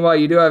 Meanwhile,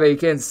 you do have a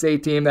Kansas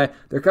State team that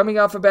they're coming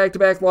off of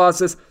back-to-back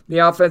losses. The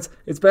offense,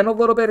 it's been a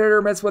little bit hit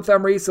or miss with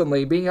them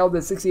recently, being held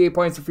to 68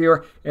 points or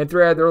fewer in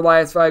 3 out of their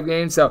last 5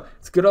 games. So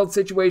it's a good old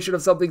situation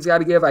of something's got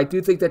to give. I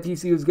do think that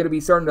TCU is going to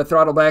be starting to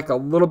throttle back a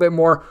little bit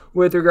more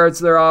with regards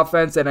to their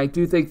offense, and I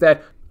do think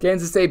that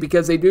Kansas State,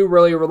 because they do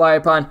really rely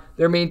upon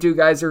their main 2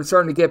 guys, are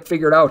starting to get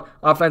figured out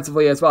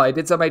offensively as well. I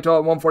did set my total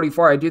at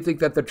 144. I do think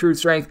that the true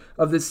strength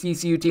of this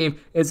TCU team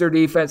is their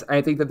defense. I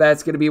think that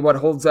that's going to be what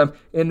holds them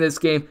in this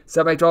game.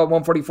 Set my total at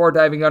 144,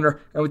 diving under,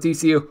 and with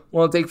TCU,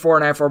 we'll take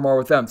 4.5 or more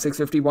with them.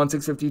 651,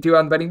 652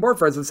 on the betting board.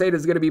 Fresno State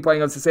is going to be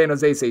playing against San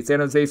Jose State. San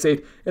Jose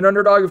State, an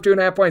underdog of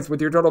 2.5 points with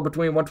your total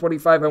between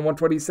 125 and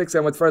 126,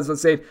 and with Fresno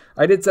State,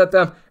 I did set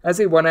them as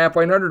a 1.5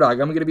 point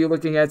underdog. I'm going to be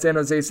looking at San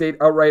Jose State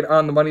outright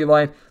on the money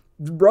line.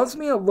 Rubs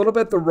me a little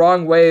bit the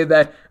wrong way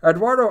that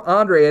Eduardo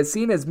Andre has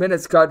seen his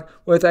minutes cut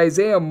with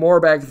Isaiah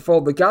Moore back in the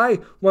fold. The guy,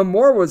 when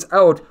Moore was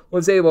out,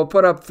 was able to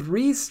put up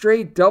 3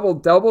 straight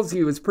double-doubles.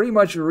 He was pretty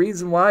much the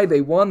reason why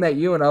they won that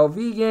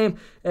UNLV game,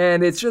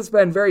 and it's just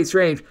been very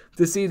strange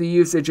to see the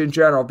usage in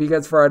general,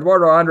 because for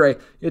Eduardo Andre,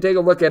 you take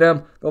a look at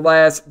him, the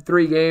last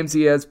 3 games,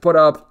 he has put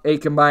up a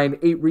combined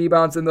 8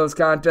 rebounds in those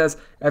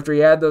contests after he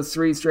had those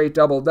 3 straight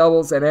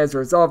double-doubles, and as a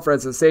result,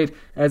 Fresno State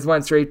has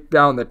went straight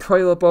down the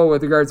toilet bowl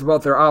with regards to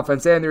both their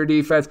offense and their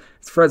defense.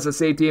 It's a Fresno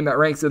State team that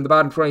ranks in the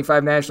bottom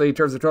 25 nationally in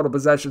terms of total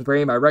possessions per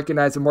game. I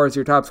recognize him more as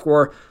your top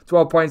scorer,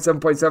 12 points,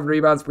 7.7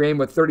 rebounds per game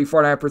with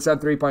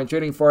 34.5% 3-point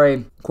shooting for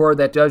a core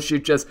that does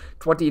shoot just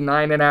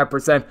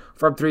 29.5%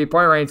 from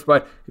 3-point range.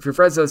 But if you're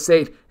Fresno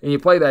State and you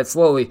play that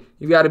slowly,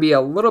 you've got to be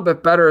a little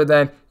bit better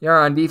than you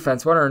are on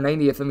defense.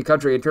 190th in the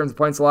country in terms of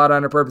points allowed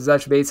on a per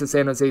possession basis.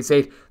 San Jose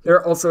State,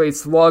 they're also a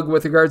slug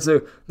with regards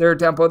to their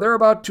tempo. They're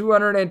about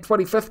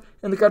 225th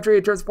in the country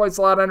in terms of points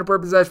allowed on a per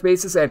possession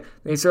basis, and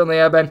they certainly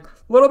have been a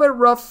little bit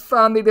rough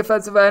on the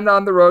defensive end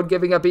on the road,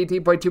 giving up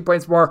 18.2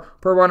 points more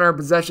per 100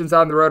 possessions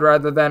on the road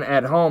rather than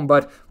at home.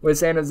 But with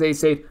San Jose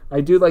State,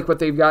 I do like what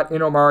they've got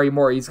in Omari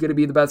Moore. He's going to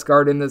be the best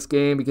guard in this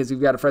game because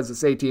you've got a Fresno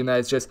State team that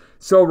is just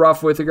so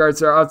rough with regards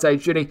to their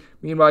outside shooting.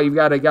 Meanwhile, you've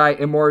got a guy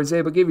night, and Moore is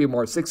able to give you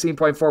more.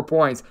 16.4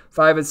 points,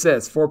 5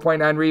 assists,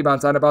 4.9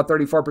 rebounds on about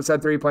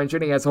 34% three-point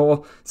shooting as a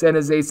whole. San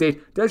Jose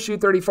State does shoot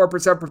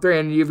 34% for three,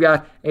 and you've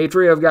got a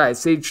trio of guys,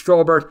 Sage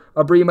Stolbert,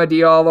 Abrima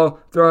Diallo,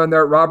 throw in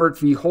there Robert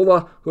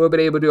Vihola, who have been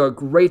able to do a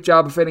great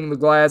job of hitting the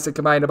glass and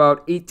combined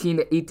about 18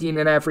 to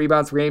 18.5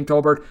 rebounds per game.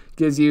 Tolbert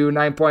gives you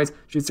 9 points,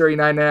 shoots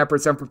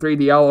 39.5% for three.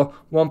 Diallo,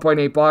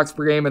 1.8 blocks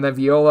per game, and then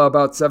Viola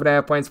about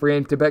 7.5 points per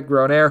game. Tibet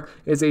Gronair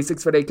is a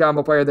 6'8"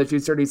 combo player that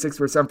shoots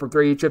 36% from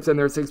three. He chips in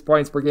there 6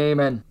 points per game,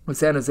 and with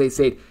San Jose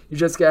State, you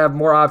just have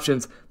more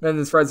options than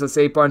this Fresno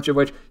State bunch, of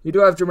which you do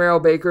have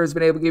Jermero Baker has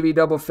been able to give you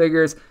double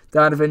figures.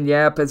 Donovan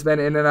Yap has been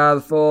in and out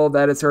of the fold.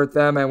 That has hurt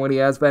them, and when he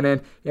has been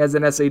in, he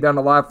hasn't necessarily done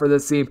a lot for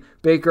this team.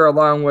 Baker,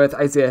 along with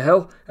Isaiah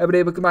Hill, have been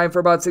able to combine for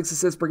about 6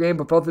 assists per game,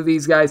 but both of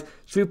these guys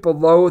shoot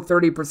below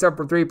 30%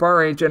 from three-point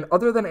range, and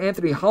other than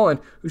Anthony Holland,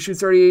 who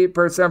shoots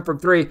 38% from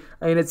three,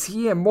 I mean, it's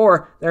he and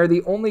Moore that are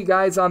the only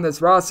guys on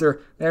this roster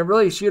that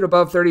really shoot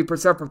above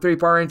 30% from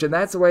three-point range, and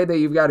that's the way that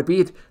you've got to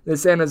beat the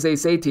San Jose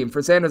State team.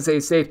 For San Jose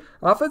State,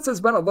 offense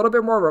has been a little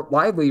bit more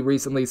lively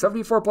recently,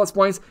 74-plus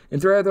points in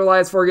 3 of their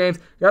last 4 games.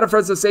 Got a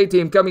Fresno State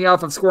team coming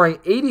off of scoring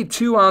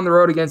 82 on the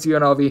road against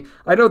UNLV.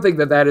 I don't think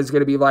that is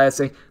going to be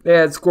lasting. They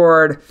had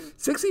scored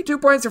 62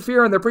 points or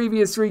fewer in the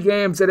previous 3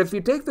 games, and if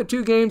you take the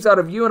 2 games out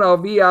of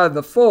UNLV out of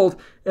the fold,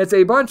 it's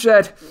a bunch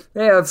that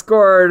they have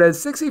scored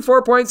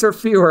 64 points or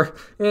fewer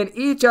in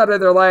each out of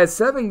their last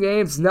 7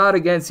 games, not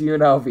against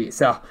UNLV.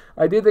 So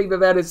I do think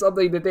that is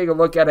something to take a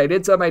look at. I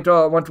did set my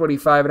total at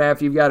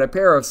 125.5. You've got a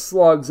pair of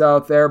slugs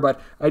out there, but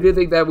I do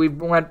think that we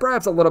went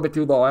perhaps a little bit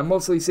too low. I'm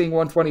mostly seeing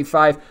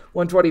 125.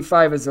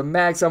 125 is the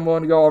max I'm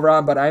willing to go over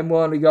on, but I'm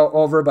willing to go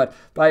over, but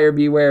buyer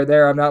beware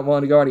there. I'm not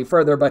willing to go any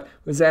further, but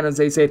with San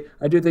Jose State,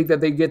 I do think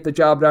that they get the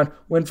job done.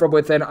 Win from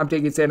within. I'm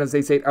taking San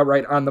Jose State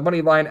outright on the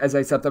money line as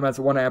I set them as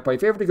a 1.5 point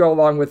favorite to go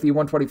along with the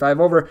 125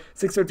 over.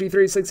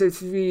 653,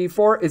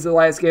 654 is the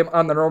last game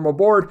on the normal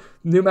board.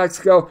 New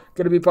Mexico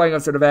going to be playing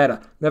against Nevada.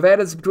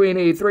 Nevada's between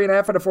a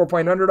 3.5 and a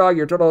 4-point underdog.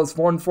 Your total is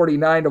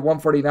 149 to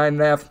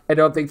 149.5. I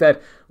don't think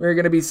that we're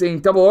going to be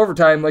seeing double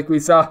overtime like we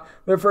saw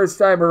the first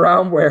time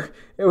around, where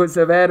it was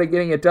Nevada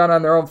getting it done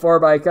on their own floor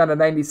by kind of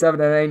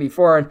 97 to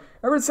 94. And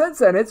ever since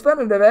then, it's been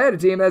a Nevada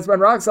team that's been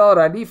rock solid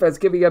on defense,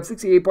 giving up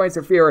 68 points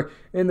or fewer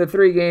in the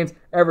 3 games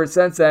ever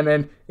since then.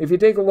 And if you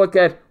take a look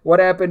at what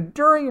happened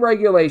during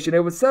regulation,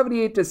 it was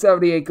 78 to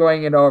 78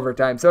 going into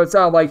overtime. So it's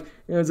not like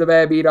it was a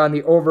bad beat on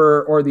the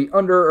over or the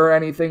under or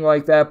anything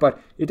like that. But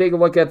you take a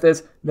look at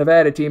this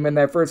Nevada team in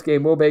that first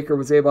game, Will Baker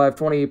was able to have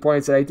 28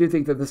 points. And I do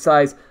think that the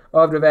size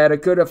of Nevada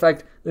could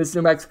affect this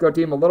New Mexico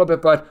team a little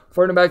bit. But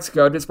for New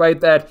Mexico, despite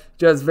that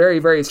just very,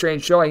 very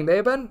strange showing,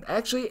 they've been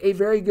actually a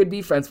very good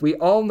defense. We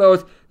all know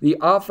the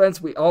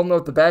offense, we all know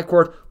the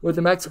backcourt with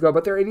New Mexico,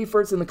 but they're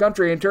 81st in the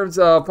country in terms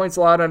of points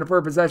allowed on a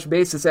per possession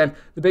basis, and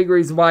the big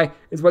reason why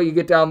is what you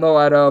get down low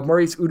at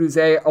Maurice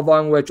Udeze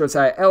along with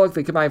Josiah Alec.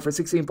 They combine for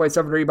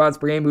 16.7 rebounds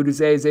per game.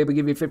 Udeze is able to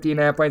give you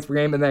 15.5 points per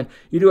game, and then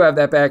you do have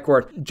that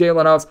backcourt.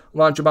 Jalen House,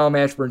 along Jamal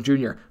Mashburn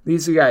Jr.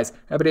 These 2 guys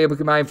have been able to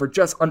combine for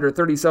just under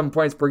 37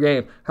 points per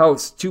game.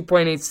 House,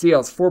 2.8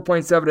 steals,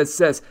 4.7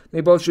 assists.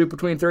 They both shoot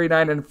between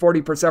 39 and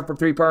 40% from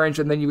three-point range,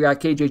 and then you got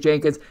KJ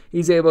Jenkins.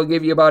 He's able to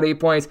give you about 8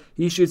 points.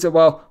 He shoots it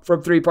well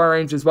from three-point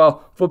range as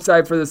well. Flip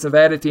side for this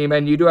Nevada team,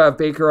 and you do have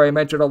Baker, I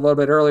mentioned a little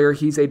bit earlier.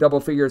 He's a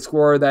double-figure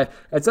scorer that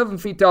at 7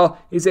 feet tall,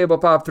 he's able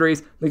to pop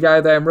threes. The guy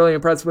that I'm really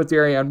impressed with,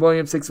 Darian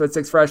Williams,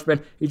 6'6"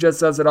 freshman. He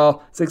just does it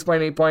all.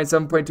 6.8 points,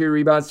 7.2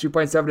 rebounds,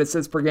 2.7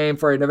 assists per game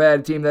for a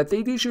Nevada team that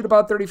they do shoot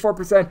about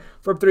 34%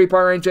 from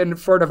three-point range. And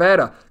for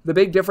Nevada, the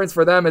big difference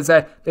for them is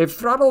that they've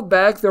throttled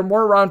back. They're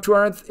more around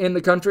 200th in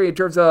the country in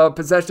terms of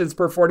possessions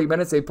per 40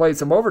 minutes. They played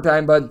some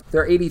overtime, but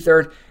they're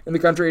 83rd in the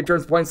country in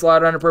terms of points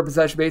allowed on a per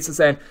possession basis,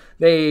 and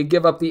they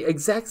give up the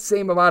exact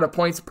same amount of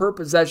points per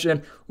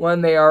possession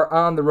when they are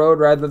on the road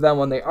rather than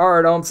when they are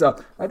at home. So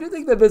I do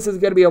think that this is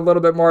going to be a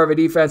little bit more of a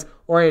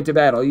defense-oriented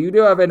battle. You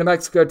do have a New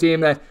Mexico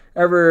team that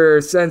ever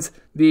since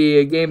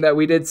the game that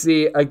we did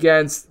see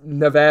against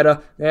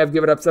Nevada, they have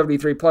given up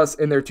 73 plus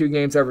in their 2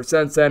 games ever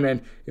since then.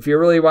 And if you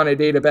really want to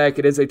date it back,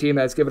 it is a team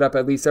that's given up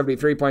at least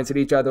 73 points in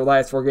each of their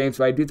last 4 games.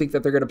 So I do think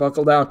that they're going to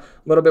buckle down a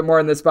little bit more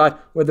in this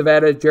spot with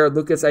Nevada. Jared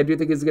Lucas, I do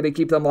think, is going to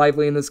keep them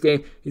lively in this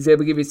game. He's able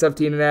to give you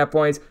 17.5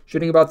 points,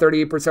 shooting about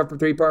 38% from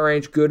three-point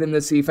range, good in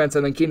this defense.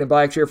 And then Keenan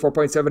Blackshear,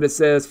 4.7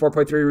 assists,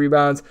 4.3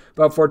 rebounds,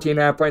 about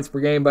 14.5 points per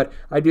game. But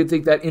I do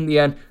think that in the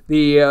end,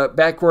 the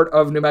backcourt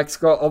of New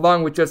Mexico,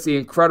 along with just the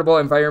incredible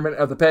environment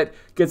of the pit,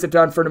 gets it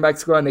done for New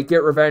Mexico, and they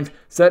get revenge.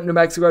 Set New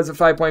Mexico as a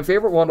 5-point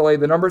favorite. Won't delay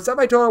the number. Set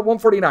my total at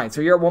 149.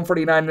 So you're at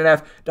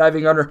 149.5,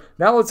 diving under.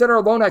 Now let's enter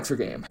our lone extra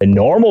game. The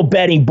normal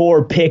betting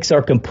board picks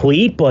are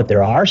complete, but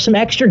there are some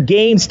extra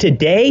games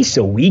today,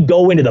 so we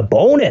go into the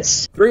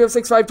bonus.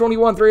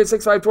 306-521,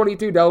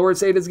 306-522. Delaware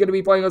State is going to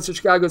be playing against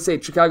Chicago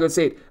State. Chicago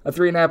State, a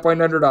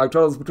 3.5-point underdog.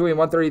 Totals between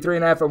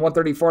 133.5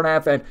 and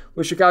 134.5, and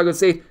with Chicago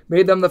State,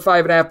 made them the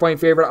 5.5-point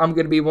favorite. I'm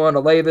going to be willing to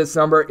lay this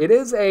number. It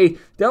is a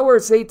Delaware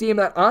State team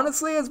that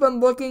honestly has been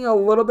looking a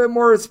little bit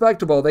more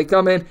respectable. They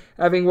come in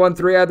having won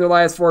 3 out of their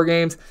last 4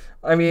 games.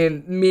 I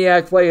mean,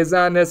 MEAC play is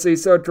not necessarily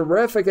so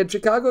terrific, and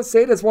Chicago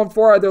State has won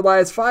 4 out of their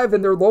last 5,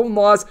 and their lone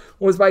loss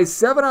was by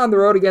 7 on the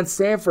road against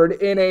Stanford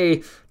in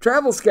a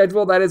travel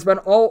schedule that has been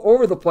all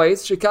over the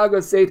place.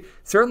 Chicago State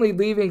certainly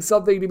leaving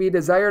something to be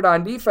desired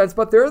on defense,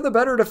 but they're the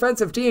better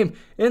defensive team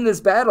in this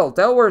battle.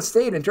 Delaware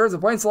State, in terms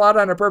of points allowed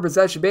on a per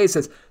possession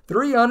basis,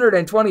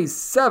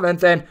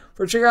 327th, and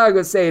for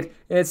Chicago State,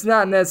 it's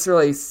not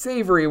necessarily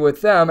savory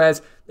with them,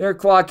 as they're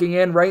clocking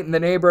in right in the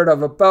neighborhood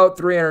of about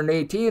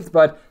 318th,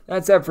 but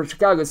that said, for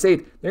Chicago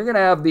State, they're going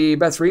to have the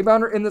best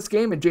rebounder in this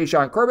game in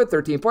Jayshawn Corbett,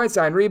 13 points,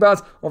 9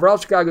 rebounds. Overall,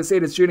 Chicago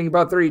State is shooting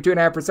about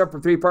 32.5%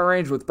 from three-point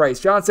range, with Bryce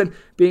Johnson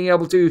being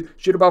able to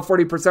shoot about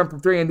 40%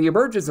 from three, and the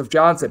emergence of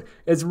Johnson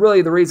is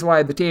really the reason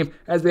why the team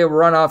has been able to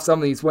run off some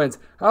of these wins.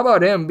 How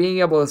about him being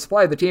able to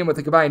supply the team with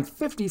a combined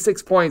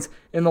 56 points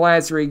in the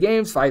last 3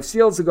 games, 5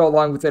 steals to go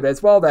along with it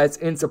as well. That's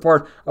in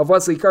support of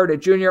Wesley Cardit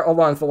Jr.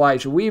 along with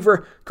Elijah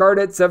Weaver.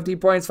 Cardit, 17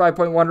 points,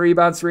 5.1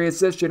 rebounds, 3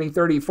 assists, shooting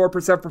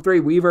 34% from 3.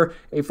 Weaver,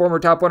 a former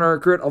top 100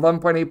 recruit,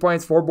 11.8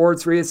 points, 4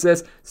 boards, 3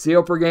 assists,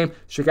 steal per game.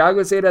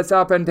 Chicago State has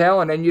top-end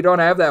talent, and you don't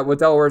have that with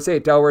Delaware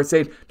State. Delaware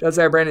State does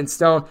have Brandon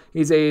Stone.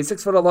 He's a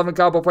 6'11"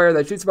 combo player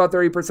that shoots about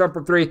 30%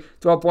 from 3,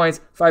 12 points,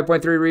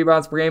 5.3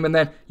 rebounds per game, and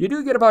then you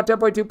do get about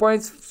 10.2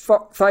 points,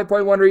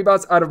 5.1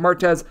 rebounds out of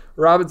Martez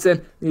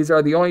Robinson. These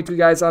are the only 2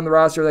 guys on the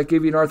roster that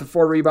give you north of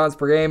 4 rebounds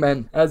per game,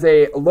 and as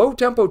a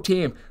low-tempo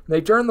team, they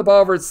turn the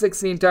ball over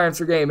 16 times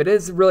per game. It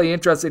is really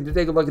interesting to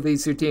take a look at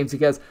these 2 teams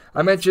because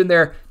I mentioned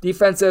their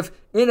defensive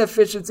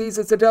inefficiencies.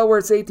 It's a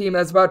Delaware State team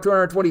that's about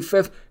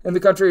 225th in the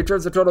country in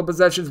terms of total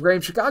possessions per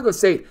game. Chicago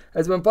State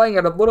has been playing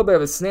at a little bit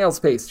of a snail's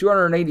pace,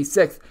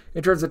 286th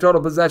in terms of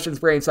total possessions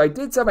per game. So I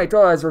did set my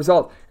total as a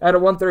result at a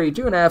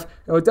 132.5,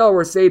 and with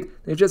Delaware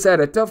State, they just had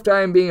a tough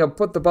time being able to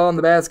put the ball in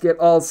the basket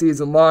all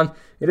season long.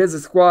 It is a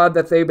squad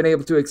that they've been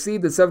able to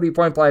exceed the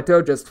 70-point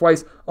plateau just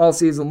twice all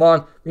season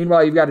long.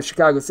 Meanwhile, you've got a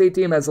Chicago State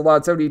team that has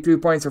allowed 72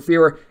 points or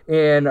fewer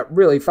in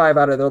really 5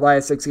 out of their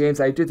last 6 games.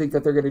 I do think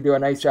that they're going to do a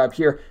nice job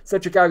here.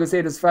 Set Chicago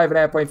State as a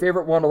 5.5-point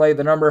favorite. Want to lay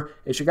the number.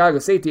 A Chicago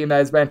State team that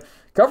has been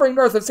covering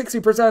north of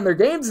 60% of their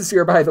games this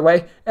year, by the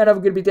way. And I'm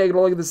going to be taking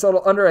a look at the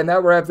total under, and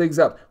that will wrap things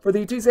up for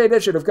the Tuesday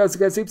edition of Coast to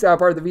Coast Hoops, now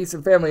part of the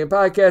VSiN Family and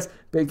Podcast.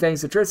 Big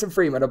thanks to Tristan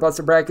Freeman of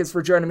Bustin' Brackets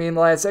for joining me in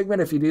the last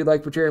segment. If you do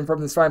like what you're hearing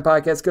from this fine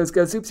podcast, Coast to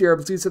Coast Hoops, you're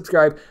able to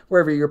subscribe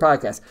wherever you get your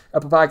podcasts.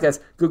 Apple Podcasts,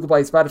 Google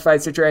Play, Spotify,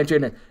 Stitcher, and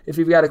TuneIn. If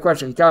you've got a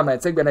question,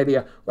 comment, segment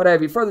idea, what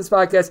have you for this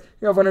podcast,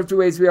 you have one of 2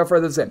 ways we offer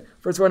this in.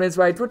 First one is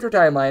my Twitter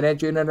timeline at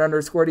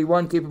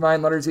June_D1. Keep in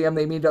mind, letters EM,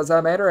 they mean does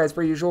not matter. As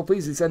per usual,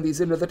 please do send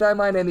these into the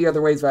timeline, and the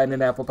other ways via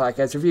an Apple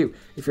Podcast review.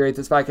 If you rate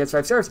this podcast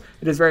 5 stars,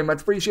 it is very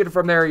much appreciated.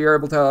 From there, you're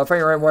able to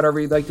fire in whatever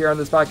you'd like to hear on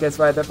this podcast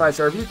via that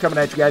 5-star review, coming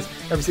at you guys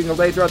every single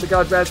day throughout the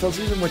college basketball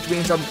season, which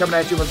means I'm coming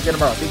at you once again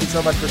tomorrow. Thank you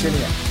so much for tuning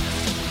in.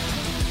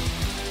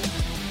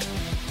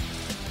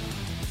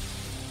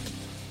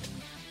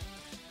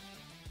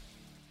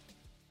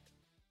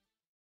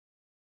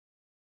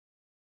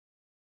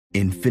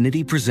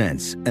 Infiniti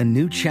presents a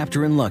new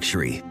chapter in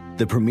luxury,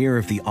 the premiere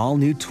of the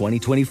all-new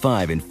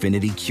 2025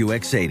 Infiniti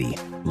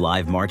QX80,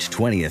 live March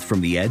 20th from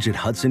the Edge at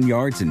Hudson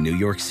Yards in New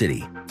York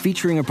City,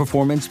 featuring a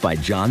performance by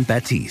Jon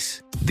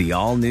Batiste. The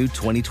all-new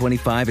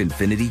 2025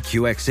 Infiniti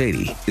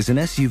QX80 is an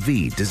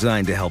SUV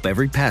designed to help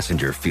every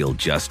passenger feel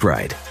just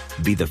right.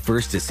 Be the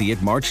first to see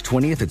it March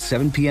 20th at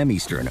 7 p.m.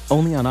 Eastern,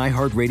 only on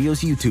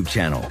iHeartRadio's YouTube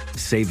channel.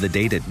 Save the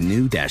date at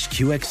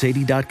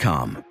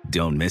new-QX80.com.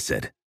 Don't miss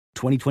it.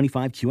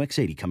 2025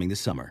 QX80 coming this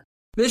summer.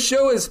 This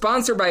show is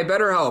sponsored by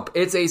BetterHelp.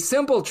 It's a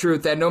simple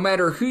truth that no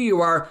matter who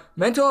you are,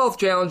 mental health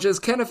challenges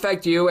can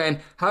affect you, and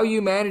how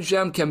you manage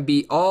them can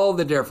be all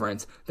the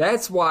difference.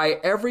 That's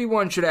why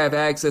everyone should have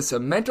access to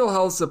mental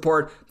health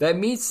support that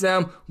meets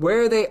them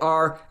where they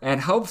are and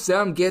helps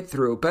them get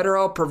through.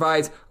 BetterHelp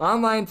provides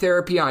online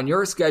therapy on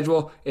your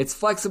schedule. It's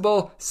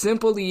flexible,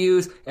 simple to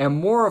use, and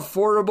more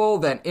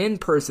affordable than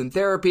in-person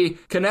therapy.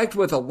 Connect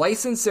with a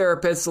licensed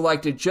therapist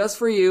selected just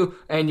for you,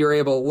 and you're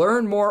able to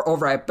learn more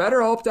over at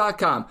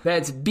BetterHelp.com.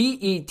 That's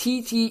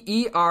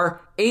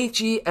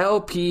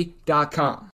BetterHelp.com.